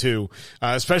needed to,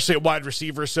 especially at wide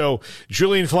receiver. So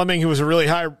Julian Fleming, who was a really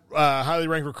highly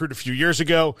ranked recruit a few years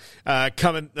ago,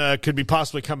 could be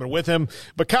possibly coming with him.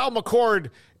 But Kyle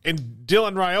McCord and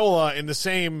Dylan Raiola in the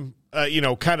same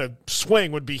kind of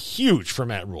swing would be huge for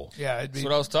Matt Rule. Yeah, that's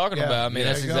what I was talking about. I mean,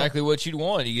 that's exactly what you'd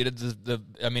want. You get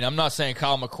I mean, I'm not saying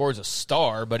Kyle McCord's a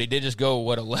star, but he did just go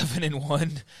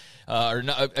 11-1, or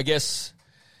not, I guess.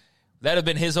 That'd have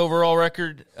been his overall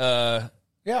record. Yeah.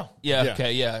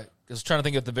 Okay, yeah. I was trying to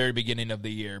think at the very beginning of the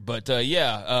year, but when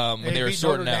they were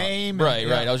sorting out,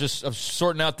 right. I was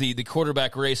sorting out the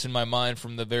quarterback race in my mind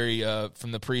from the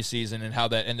from the preseason and how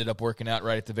that ended up working out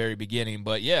right at the very beginning.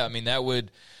 But yeah, I mean that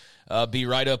would be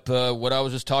right up what I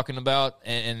was just talking about,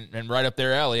 and right up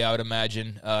their alley, I would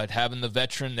imagine. Having the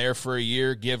veteran there for a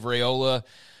year, give Raiola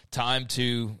time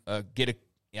to get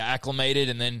acclimated,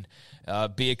 and then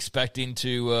be expecting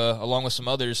to, along with some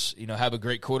others, have a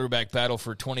great quarterback battle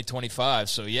for 2025.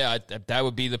 So, yeah, that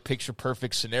would be the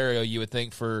picture-perfect scenario, you would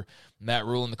think, for Matt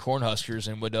Rule and the Cornhuskers,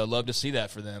 and would love to see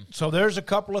that for them. So there's a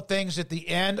couple of things at the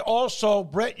end. Also,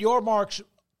 Brett Yormark's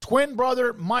twin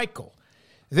brother, Michael.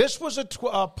 This was a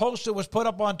post that was put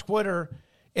up on Twitter,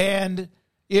 and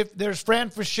if there's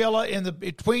Fran Fraschilla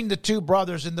between the two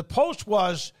brothers, and the post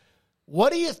was,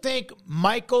 what do you think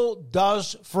Michael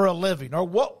does for a living?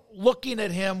 Or looking at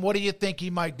him, what do you think he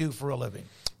might do for a living?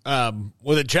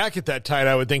 With a jacket that tight,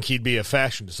 I would think he'd be a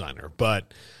fashion designer.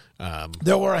 But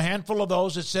there were a handful of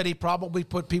those that said he probably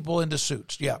put people into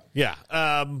suits. Yeah. Yeah.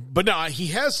 But no, he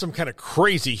has some kind of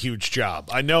crazy huge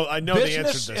job. I know the answer to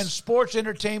this. Business and sports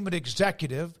entertainment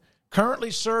executive,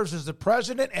 currently serves as the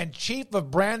president and chief of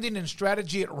branding and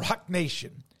strategy at Rock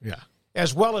Nation. Yeah.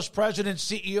 As well as president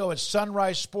and CEO at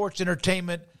Sunrise Sports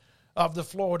Entertainment of the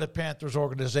Florida Panthers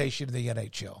organization in the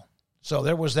NHL. So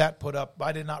there was that put up.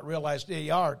 I did not realize they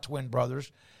are twin brothers,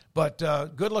 but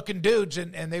good-looking dudes,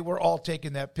 and they were all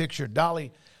taking that picture.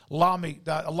 Dolly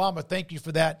Lama, thank you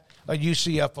for that, a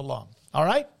UCF alum. All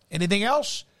right? Anything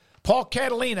else? Paul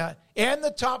Catalina and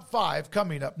the top 5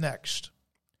 coming up next.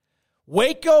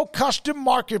 Waco Custom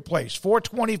Marketplace,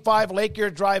 425 Lake Air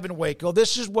Drive in Waco.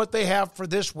 This is what they have for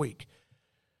this week.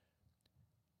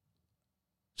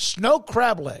 Snow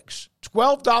crab legs,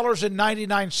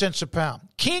 $12.99 a pound.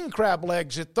 King crab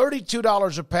legs at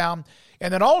 $32 a pound.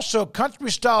 And then also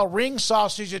country-style ring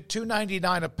sausage at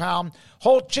 $2.99 a pound.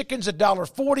 Whole chickens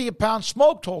 $1.40 a pound.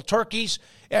 Smoked whole turkeys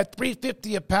at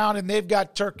 $3.50 a pound. And they've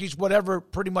got turkeys whatever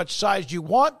pretty much size you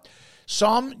want.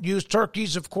 Some use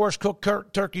turkeys, of course, cook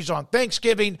turkeys on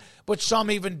Thanksgiving, but some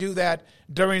even do that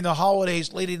during the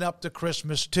holidays leading up to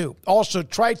Christmas, too. Also,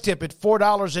 tri-tip at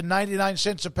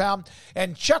 $4.99 a pound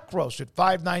and chuck roast at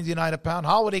 $5.99 a pound.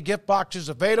 Holiday gift boxes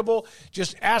available.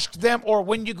 Just ask them, or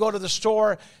when you go to the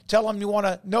store, tell them you want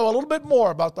to know a little bit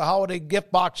more about the holiday gift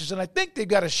boxes. And I think they've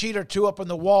got a sheet or two up on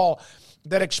the wall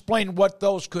that explain what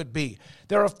those could be.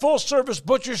 They're a full-service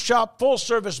butcher shop,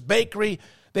 full-service bakery.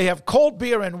 They have cold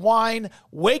beer and wine.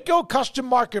 Waco Custom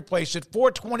Marketplace at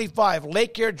 425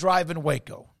 Lake Air Drive in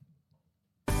Waco.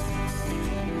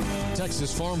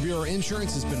 Texas Farm Bureau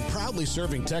Insurance has been proudly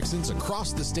serving Texans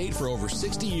across the state for over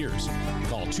 60 years.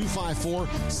 Call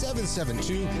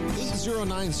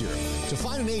 254-772-8090 to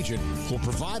find an agent who will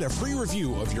provide a free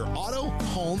review of your auto,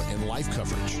 home, and life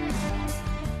coverage.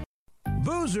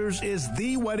 Boozers is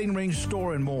the wedding ring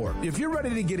store and more. If you're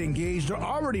ready to get engaged or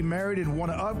already married and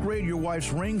want to upgrade your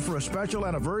wife's ring for a special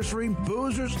anniversary,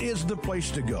 Boozers is the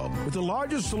place to go. With the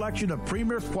largest selection of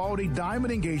premier quality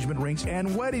diamond engagement rings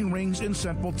and wedding rings in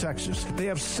Central Texas. They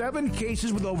have 7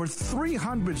 cases with over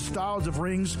 300 styles of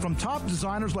rings from top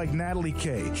designers like Natalie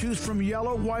Kay. Choose from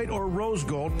yellow, white, or rose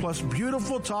gold, plus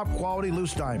beautiful top quality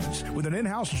loose diamonds. With an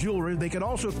in-house jeweler, they can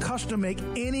also custom make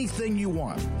anything you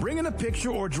want. Bring in a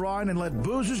picture or drawing and let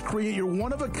Boozers create your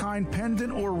one-of-a-kind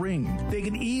pendant or ring. They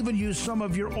can even use some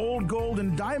of your old gold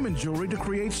and diamond jewelry to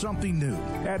create something new.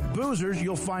 At Boozers,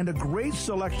 you'll find a great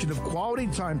selection of quality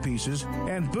timepieces,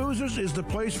 and Boozers is the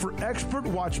place for expert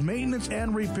watch maintenance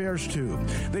and repairs, too.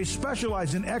 They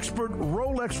specialize in expert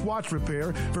Rolex watch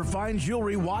repair for fine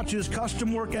jewelry, watches,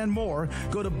 custom work, and more.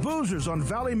 Go to Boozers on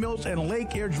Valley Mills and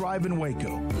Lake Air Drive in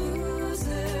Waco.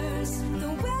 Boozers, the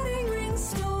wedding ring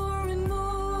store and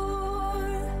more.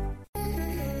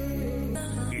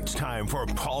 It's time for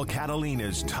Paul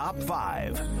Catalina's Top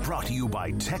 5, brought to you by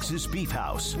Texas Beef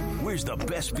House. Where's the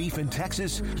best beef in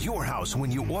Texas? Your house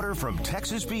when you order from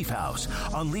Texas Beef House.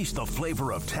 Unleash the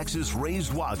flavor of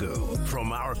Texas-raised Wagyu.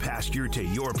 From our pasture to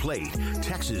your plate,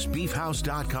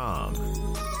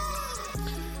 TexasBeefHouse.com.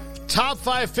 Top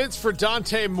 5 fits for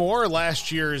Dante Moore,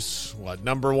 last year's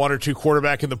number 1 or 2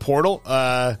 quarterback in the portal.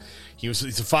 He's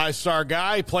a 5-star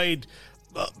guy. He played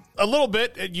a little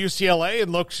bit at UCLA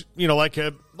and looked, he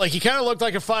kind of looked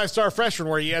like a 5-star freshman,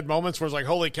 where he had moments where it's like,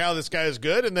 holy cow, this guy is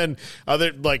good, and then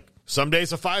some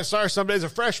days a 5-star, some days a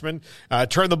freshman,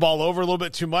 turned the ball over a little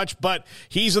bit too much, but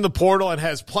he's in the portal and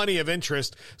has plenty of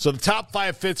interest. So the top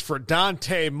 5 fits for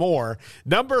Dante Moore.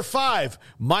 Number 5,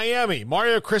 Miami.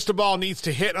 Mario Cristobal needs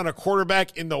to hit on a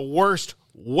quarterback in the worst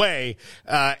way,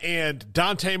 and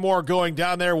Dante Moore going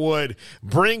down there would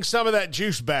bring some of that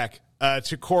juice back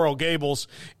to Coral Gables,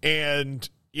 and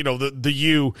the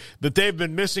U that they've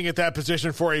been missing at that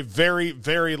position for a very,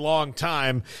 very long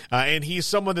time. And he's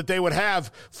someone that they would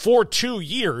have for 2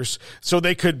 years, so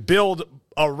they could build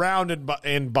around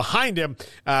and behind him.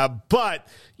 But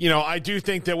I do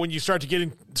think that when you start to get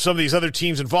in some of these other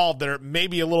teams involved that are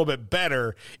maybe a little bit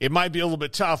better, it might be a little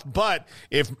bit tough. But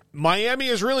if Miami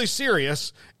is really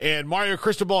serious and Mario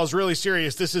Cristobal is really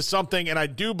serious, this is something, and I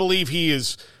do believe he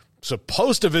is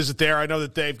supposed to visit there. I know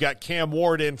that they've got Cam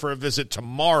Ward in for a visit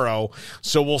tomorrow,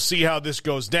 so we'll see how this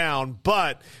goes down.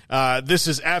 But this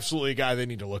is absolutely a guy they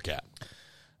need to look at.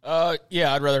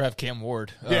 Yeah, I'd rather have Cam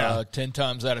Ward. 10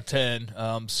 times out of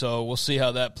 10. So we'll see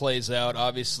how that plays out.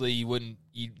 Obviously, you'd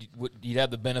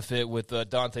have the benefit with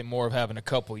Dante Moore of having a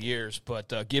couple years,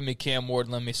 but give me Cam Ward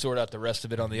and let me sort out the rest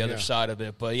of it on the other side of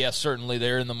it. But yeah, certainly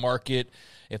they're in the market.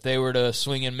 If they were to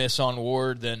swing and miss on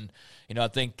Ward, then I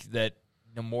think that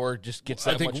Moore just gets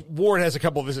that much. I think Ward has a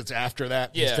couple visits after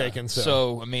that he's taken.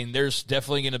 So, there's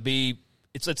definitely going to be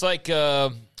 – it's like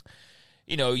you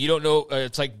don't know –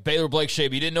 it's like Baylor Blake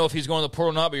Shape. You didn't know if he's going to the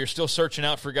portal or not, but you're still searching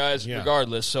out for guys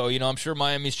regardless. So, I'm sure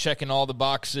Miami's checking all the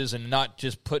boxes and not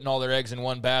just putting all their eggs in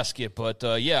one basket. But,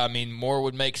 Moore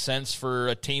would make sense for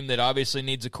a team that obviously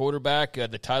needs a quarterback.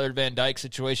 The Tyler Van Dyke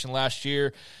situation last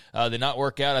year, did not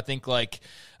work out. I think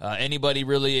anybody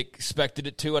really expected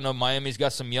it to. I know Miami's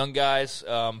got some young guys,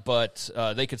 but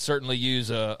they could certainly use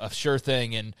a sure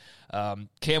thing, and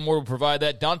Cam Moore will provide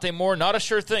that. Dante Moore, not a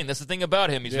sure thing. That's the thing about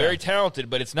him. He's very talented,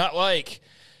 but it's not like,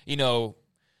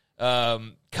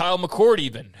 Kyle McCord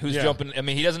even, who's jumping. I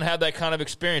mean, he doesn't have that kind of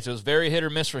experience. It was very hit or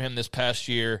miss for him this past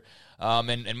year,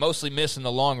 and mostly miss in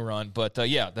the long run. But,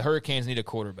 the Hurricanes need a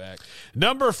quarterback.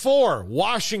 Number 4,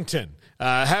 Washington.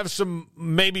 Have some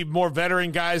maybe more veteran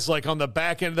guys like on the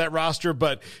back end of that roster,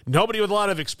 but nobody with a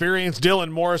lot of experience. Dylan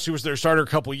Morris, who was their starter a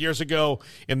couple years ago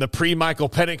in the pre-Michael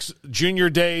Penix Jr.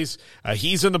 days,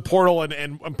 he's in the portal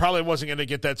and probably wasn't going to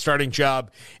get that starting job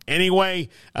anyway.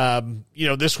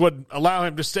 This would allow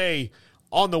him to stay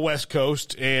on the West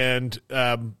Coast and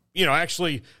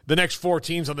actually the next 4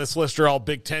 teams on this list are all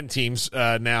Big Ten teams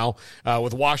now,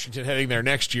 with Washington heading there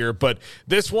next year. But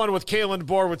this one with Kalen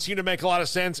DeBoer would seem to make a lot of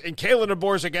sense. And Kalen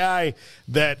DeBoer is a guy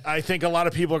that I think a lot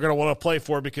of people are going to want to play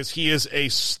for because he is a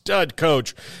stud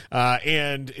coach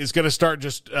and is going to start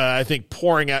just, I think,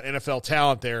 pouring out NFL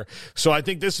talent there. So I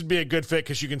think this would be a good fit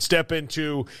because you can step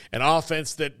into an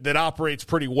offense that operates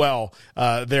pretty well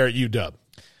there at UW.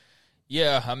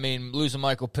 Yeah, I mean, losing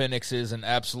Michael Penix is an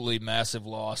absolutely massive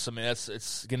loss. I mean,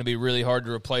 it's going to be really hard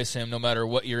to replace him no matter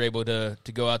what you're able to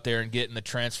go out there and get in the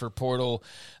transfer portal.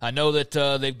 I know that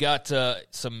they've got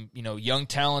some young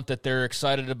talent that they're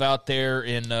excited about there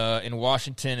in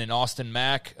Washington and Austin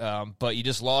Mack, but you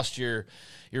just lost your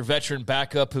veteran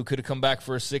backup who could have come back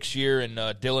for a 6th year, and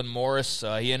Dylan Morris.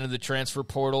 He entered the transfer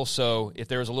portal, so if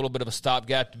there was a little bit of a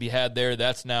stopgap to be had there,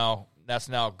 that's now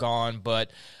gone,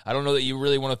 but I don't know that you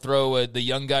really want to throw the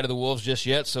young guy to the Wolves just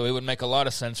yet, so it would make a lot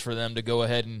of sense for them to go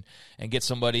ahead and get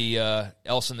somebody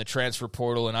else in the transfer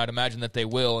portal, and I'd imagine that they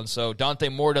will. And so Dante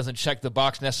Moore doesn't check the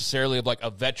box necessarily of like a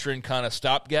veteran kind of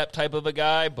stopgap type of a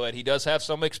guy, but he does have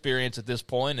some experience at this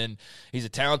point, and he's a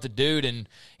talented dude, and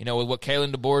with what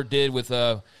Kalen DeBoer did with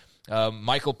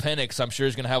Michael Penix, I'm sure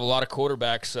he's going to have a lot of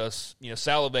quarterbacks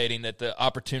salivating at the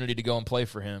opportunity to go and play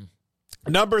for him.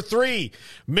 Number 3,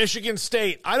 Michigan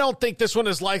State. I don't think this one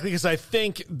is likely because I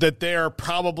think that they're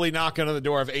probably knocking on the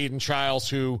door of Aiden Childs,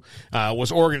 who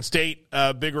was Oregon State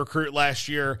big recruit last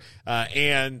year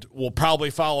and will probably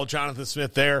follow Jonathan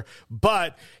Smith there.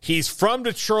 But he's from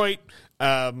Detroit.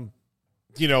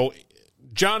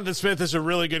 Jonathan Smith is a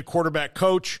really good quarterback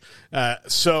coach,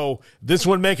 so this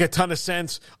would make a ton of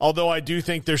sense, although I do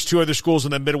think there's 2 other schools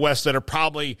in the Midwest that are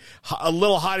probably a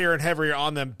little hottier and heavier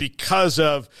on them because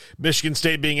of Michigan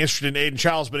State being interested in Aiden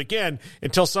Childs. But again,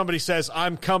 until somebody says,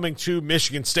 I'm coming to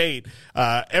Michigan State,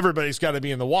 everybody's got to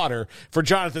be in the water. For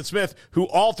Jonathan Smith, who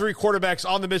all 3 quarterbacks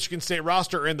on the Michigan State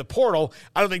roster are in the portal,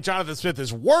 I don't think Jonathan Smith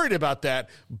is worried about that,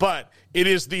 but it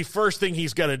is the first thing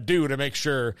he's got to do to make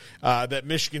sure that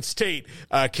Michigan State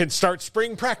can start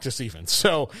spring practice even.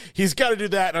 So he's got to do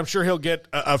that, and I'm sure he'll get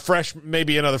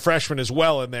maybe another freshman as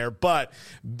well in there. But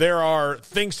there are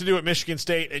things to do at Michigan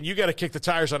State, and you got to kick the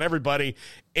tires on everybody.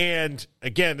 And,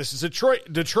 again, this is a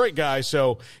Detroit guy,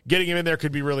 so getting him in there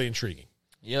could be really intriguing.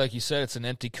 Yeah, like you said, it's an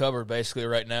empty cupboard basically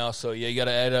right now. So, yeah, you got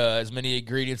to add as many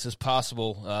ingredients as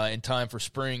possible in time for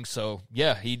spring. So,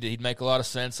 yeah, he'd make a lot of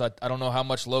sense. I don't know how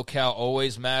much locale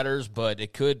always matters, but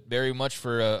it could very much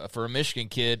for a Michigan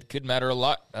kid, could matter a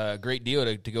lot, a great deal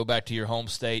to go back to your home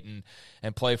state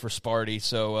and play for Sparty.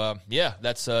 So,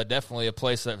 that's definitely a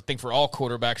place that I think for all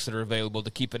quarterbacks that are available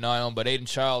to keep an eye on. But Aiden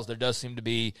Childs, there does seem to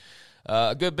be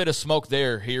a good bit of smoke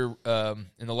there here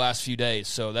in the last few days.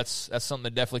 So that's something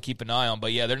to definitely keep an eye on.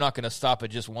 But, yeah, they're not going to stop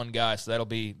at just one guy, so that'll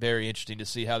be very interesting to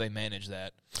see how they manage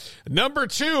that. Number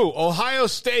 2, Ohio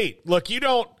State. Look, you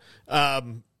don't,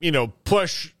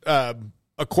 push a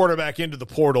quarterback into the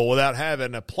portal without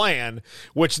having a plan,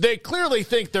 which they clearly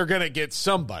think they're going to get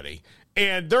somebody.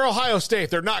 And they're Ohio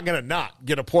State. They're not going to not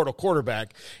get a portal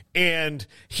quarterback. And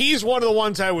he's one of the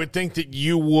ones I would think that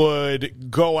you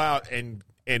would go out and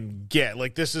get.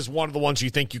 Like, this is one of the ones you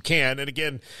think you can. And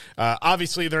again,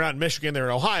 obviously they're not in Michigan, they're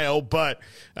in Ohio, but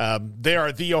they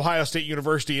are the Ohio State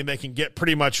University, and they can get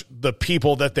pretty much the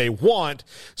people that they want.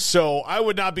 So I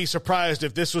would not be surprised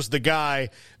if this was the guy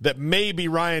that maybe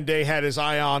Ryan Day had his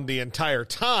eye on the entire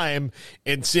time,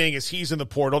 and seeing as he's in the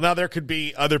portal. Now, there could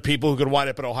be other people who could wind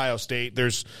up at Ohio State.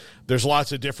 There's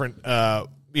lots of different guys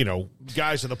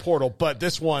in the portal, but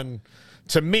this one,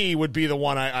 to me, would be the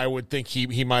one I would think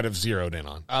he might have zeroed in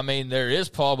on. I mean, there is,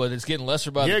 Paul, but it's getting lesser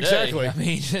by the day. Exactly. I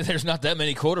mean, there's not that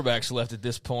many quarterbacks left at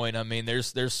this point. I mean,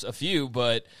 there's a few,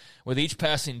 but with each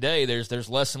passing day, there's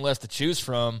less and less to choose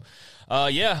from.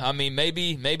 I mean,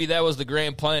 maybe that was the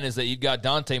grand plan, is that you've got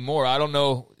Dante Moore. I don't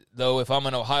know though, if I'm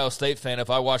an Ohio State fan, if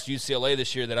I watched UCLA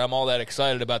this year, that I'm all that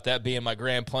excited about that being my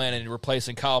grand plan and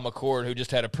replacing Kyle McCord, who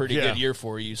just had a pretty good year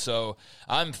for you. So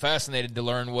I'm fascinated to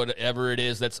learn whatever it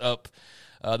is that's up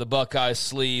the Buckeyes'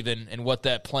 sleeve and what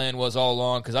that plan was all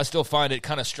along, because I still find it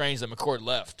kind of strange that McCord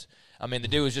left. I mean, the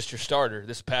dude was just your starter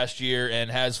this past year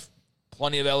and has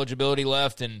plenty of eligibility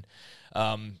left, and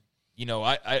you know,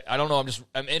 I don't know.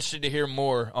 I'm interested to hear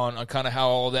more on kind of how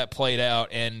all that played out,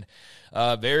 and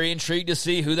very intrigued to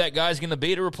see who that guy's going to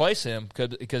be to replace him.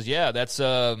 Because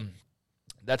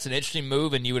that's an interesting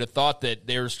move, and you would have thought that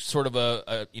there's sort of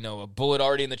a bullet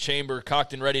already in the chamber,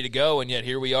 cocked and ready to go, and yet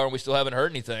here we are, and we still haven't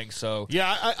heard anything. So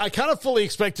yeah, I kind of fully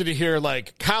expected to hear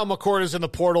like Kyle McCord is in the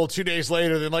portal 2 days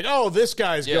later. Then like, oh, this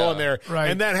guy's going there,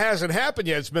 right. And that hasn't happened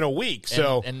yet. It's been a week.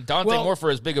 So and Dante Moore, for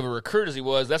as big of a recruit as he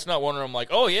was, that's not one of them like,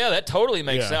 oh yeah, that totally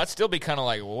makes sense. I'd still be kind of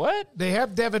like, what? They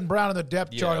have Devin Brown in the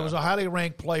depth chart. It was a highly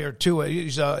ranked player too. He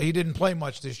didn't play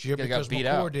much this year because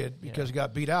McCord did because he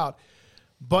got beat out.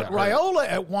 But Raiola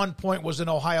at one point was an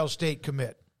Ohio State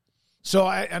commit. So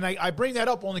I bring that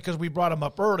up only because we brought him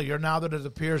up earlier. Now that it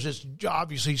appears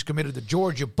obviously he's committed to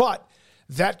Georgia, but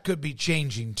that could be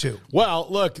changing too. Well,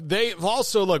 look, they've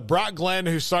also, Brock Glenn,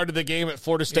 who started the game at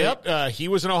Florida State, he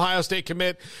was an Ohio State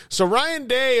commit. So Ryan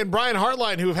Day and Brian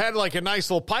Hartline, who've had like a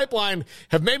nice little pipeline,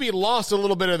 have maybe lost a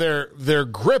little bit of their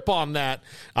grip on that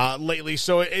lately.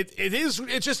 So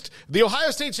it's just the Ohio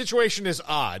State situation is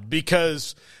odd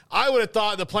because I would have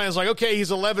thought the plan is like, okay,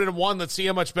 he's 11-1. Let's see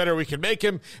how much better we can make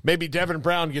him. Maybe Devin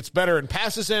Brown gets better and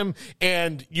passes him,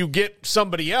 and you get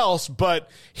somebody else. But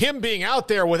him being out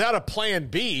there without a plan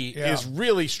B is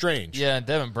really strange. Yeah, and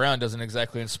Devin Brown doesn't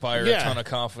exactly inspire a ton of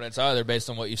confidence either, based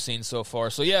on what you've seen so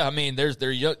far. So yeah, I mean,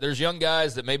 there's young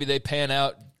guys that maybe they pan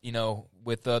out,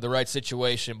 with the right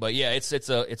situation. But yeah, it's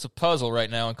a puzzle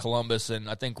right now in Columbus, and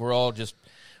I think we're all just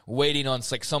waiting on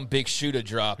some big shoe to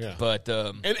drop. Yeah. But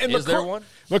is there one?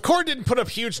 McCord didn't put up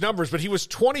huge numbers, but he was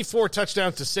 24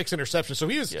 touchdowns to 6 interceptions. So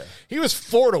he was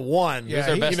 4-1. He was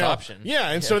their best option.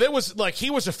 Yeah, and so that was he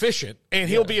was efficient, and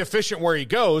he'll be efficient where he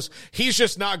goes. He's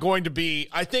just not going to be.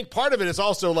 I think part of it is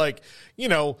also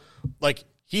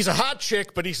he's a hot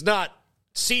chick, but he's not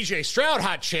CJ Stroud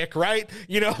hot chick, right?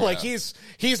 He's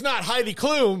not Heidi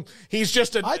Klum. He's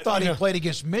just I thought he played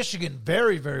against Michigan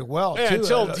very, very well, too.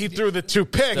 Until he threw the 2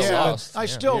 picks.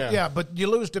 But you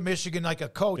lose to Michigan like a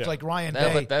coach, like Ryan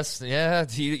Day. But that's,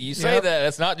 you say that.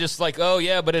 That's not just like, oh,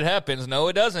 yeah, but it happens. No,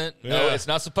 it doesn't. Yeah. No, it's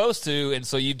not supposed to. And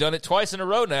so you've done it twice in a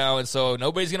row now, and so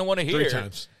nobody's going to want to hear. 3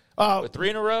 times. 3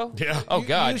 in a row? Yeah. Oh,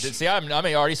 God. See, I'm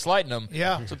already slighting them.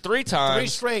 Yeah. So 3 times. 3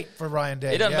 straight for Ryan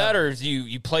Day. It doesn't matter if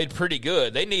you played pretty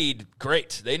good. They need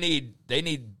great. They need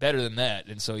better than that.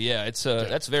 And so, that's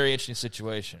a very interesting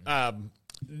situation.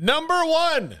 Number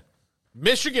 1,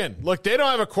 Michigan. Look, they don't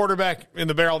have a quarterback in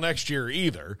the barrel next year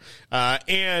either.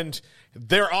 And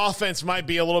their offense might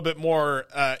be a little bit more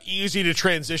easy to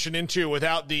transition into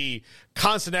without the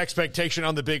constant expectation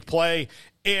on the big play.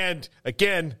 And,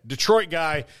 again, Detroit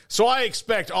guy. So I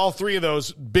expect all 3 of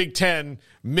those Big Ten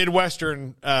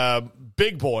Midwestern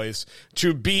big boys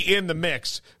to be in the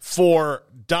mix for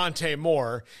Dante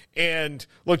Moore. And,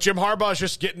 look, Jim Harbaugh's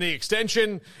just getting the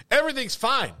extension. Everything's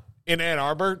fine in Ann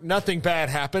Arbor. Nothing bad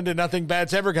happened, and nothing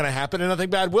bad's ever going to happen, and nothing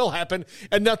bad will happen,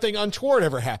 and nothing untoward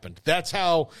ever happened. That's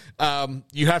how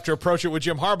you have to approach it with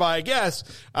Jim Harbaugh, I guess.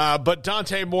 But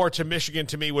Dante Moore to Michigan,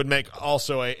 to me, would make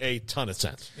also a ton of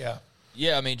sense. Yeah.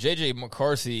 Yeah, I mean, J.J.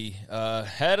 McCarthy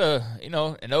had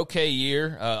an okay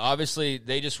year. Obviously,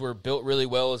 they just were built really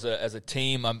well as a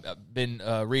team. I've been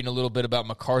reading a little bit about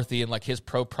McCarthy and his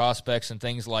pro prospects and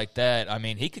things like that. I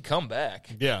mean, he could come back.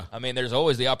 Yeah. I mean, there's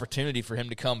always the opportunity for him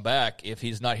to come back if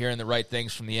he's not hearing the right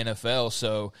things from the NFL.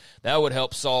 So that would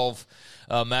help solve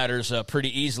matters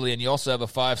pretty easily. And you also have a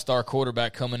 5-star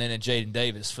quarterback coming in Jaden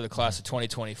Davis for the class of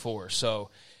 2024.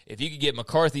 So if you could get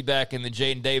McCarthy back and then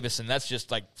Jaden Davis, and that's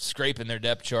just scraping their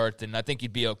depth chart, then I think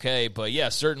you'd be okay. But, yeah,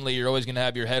 certainly you're always going to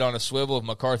have your head on a swivel. If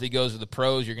McCarthy goes to the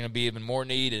pros, you're going to be even more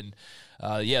need. And,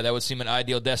 that would seem an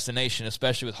ideal destination,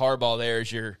 especially with Harbaugh there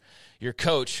as your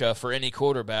coach for any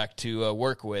quarterback to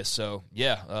work with. So,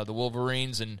 the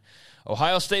Wolverines and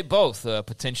Ohio State both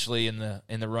potentially in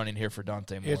the running here for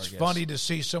Dante Moore. It's funny to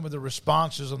see some of the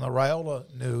responses on the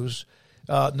Raiola news.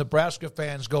 Nebraska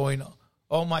fans going,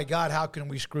 oh, my God, how can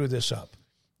we screw this up?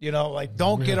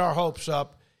 Don't get our hopes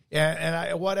up.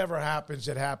 And whatever happens,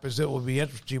 it happens. It will be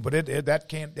interesting. But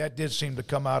that did seem to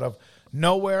come out of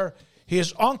nowhere.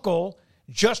 His uncle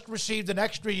just received an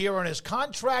extra year on his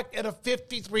contract at a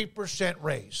 53%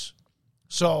 raise.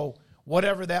 So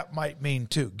whatever that might mean,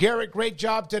 too. Garrett, great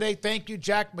job today. Thank you.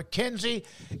 Jack McKenzie,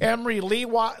 Emery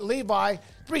Levi,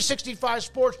 365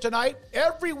 Sports tonight,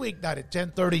 every weeknight at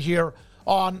 10:30 here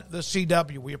on the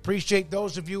CW. We appreciate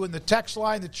those of you in the text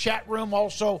line. The chat room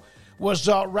also was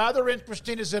rather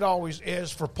interesting, as it always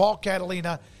is, for Paul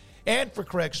Catalina and for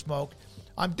Craig Smoke.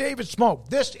 I'm David Smoke.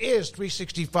 This is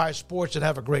 365 Sports, and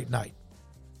have a great night.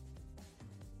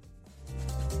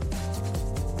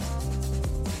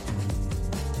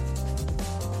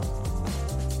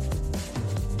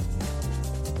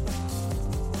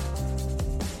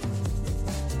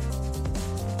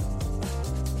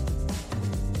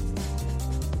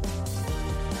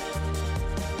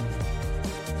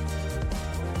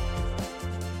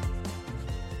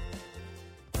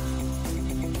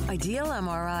 Ideal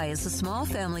MRI is a small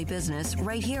family business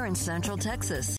right here in Central Texas.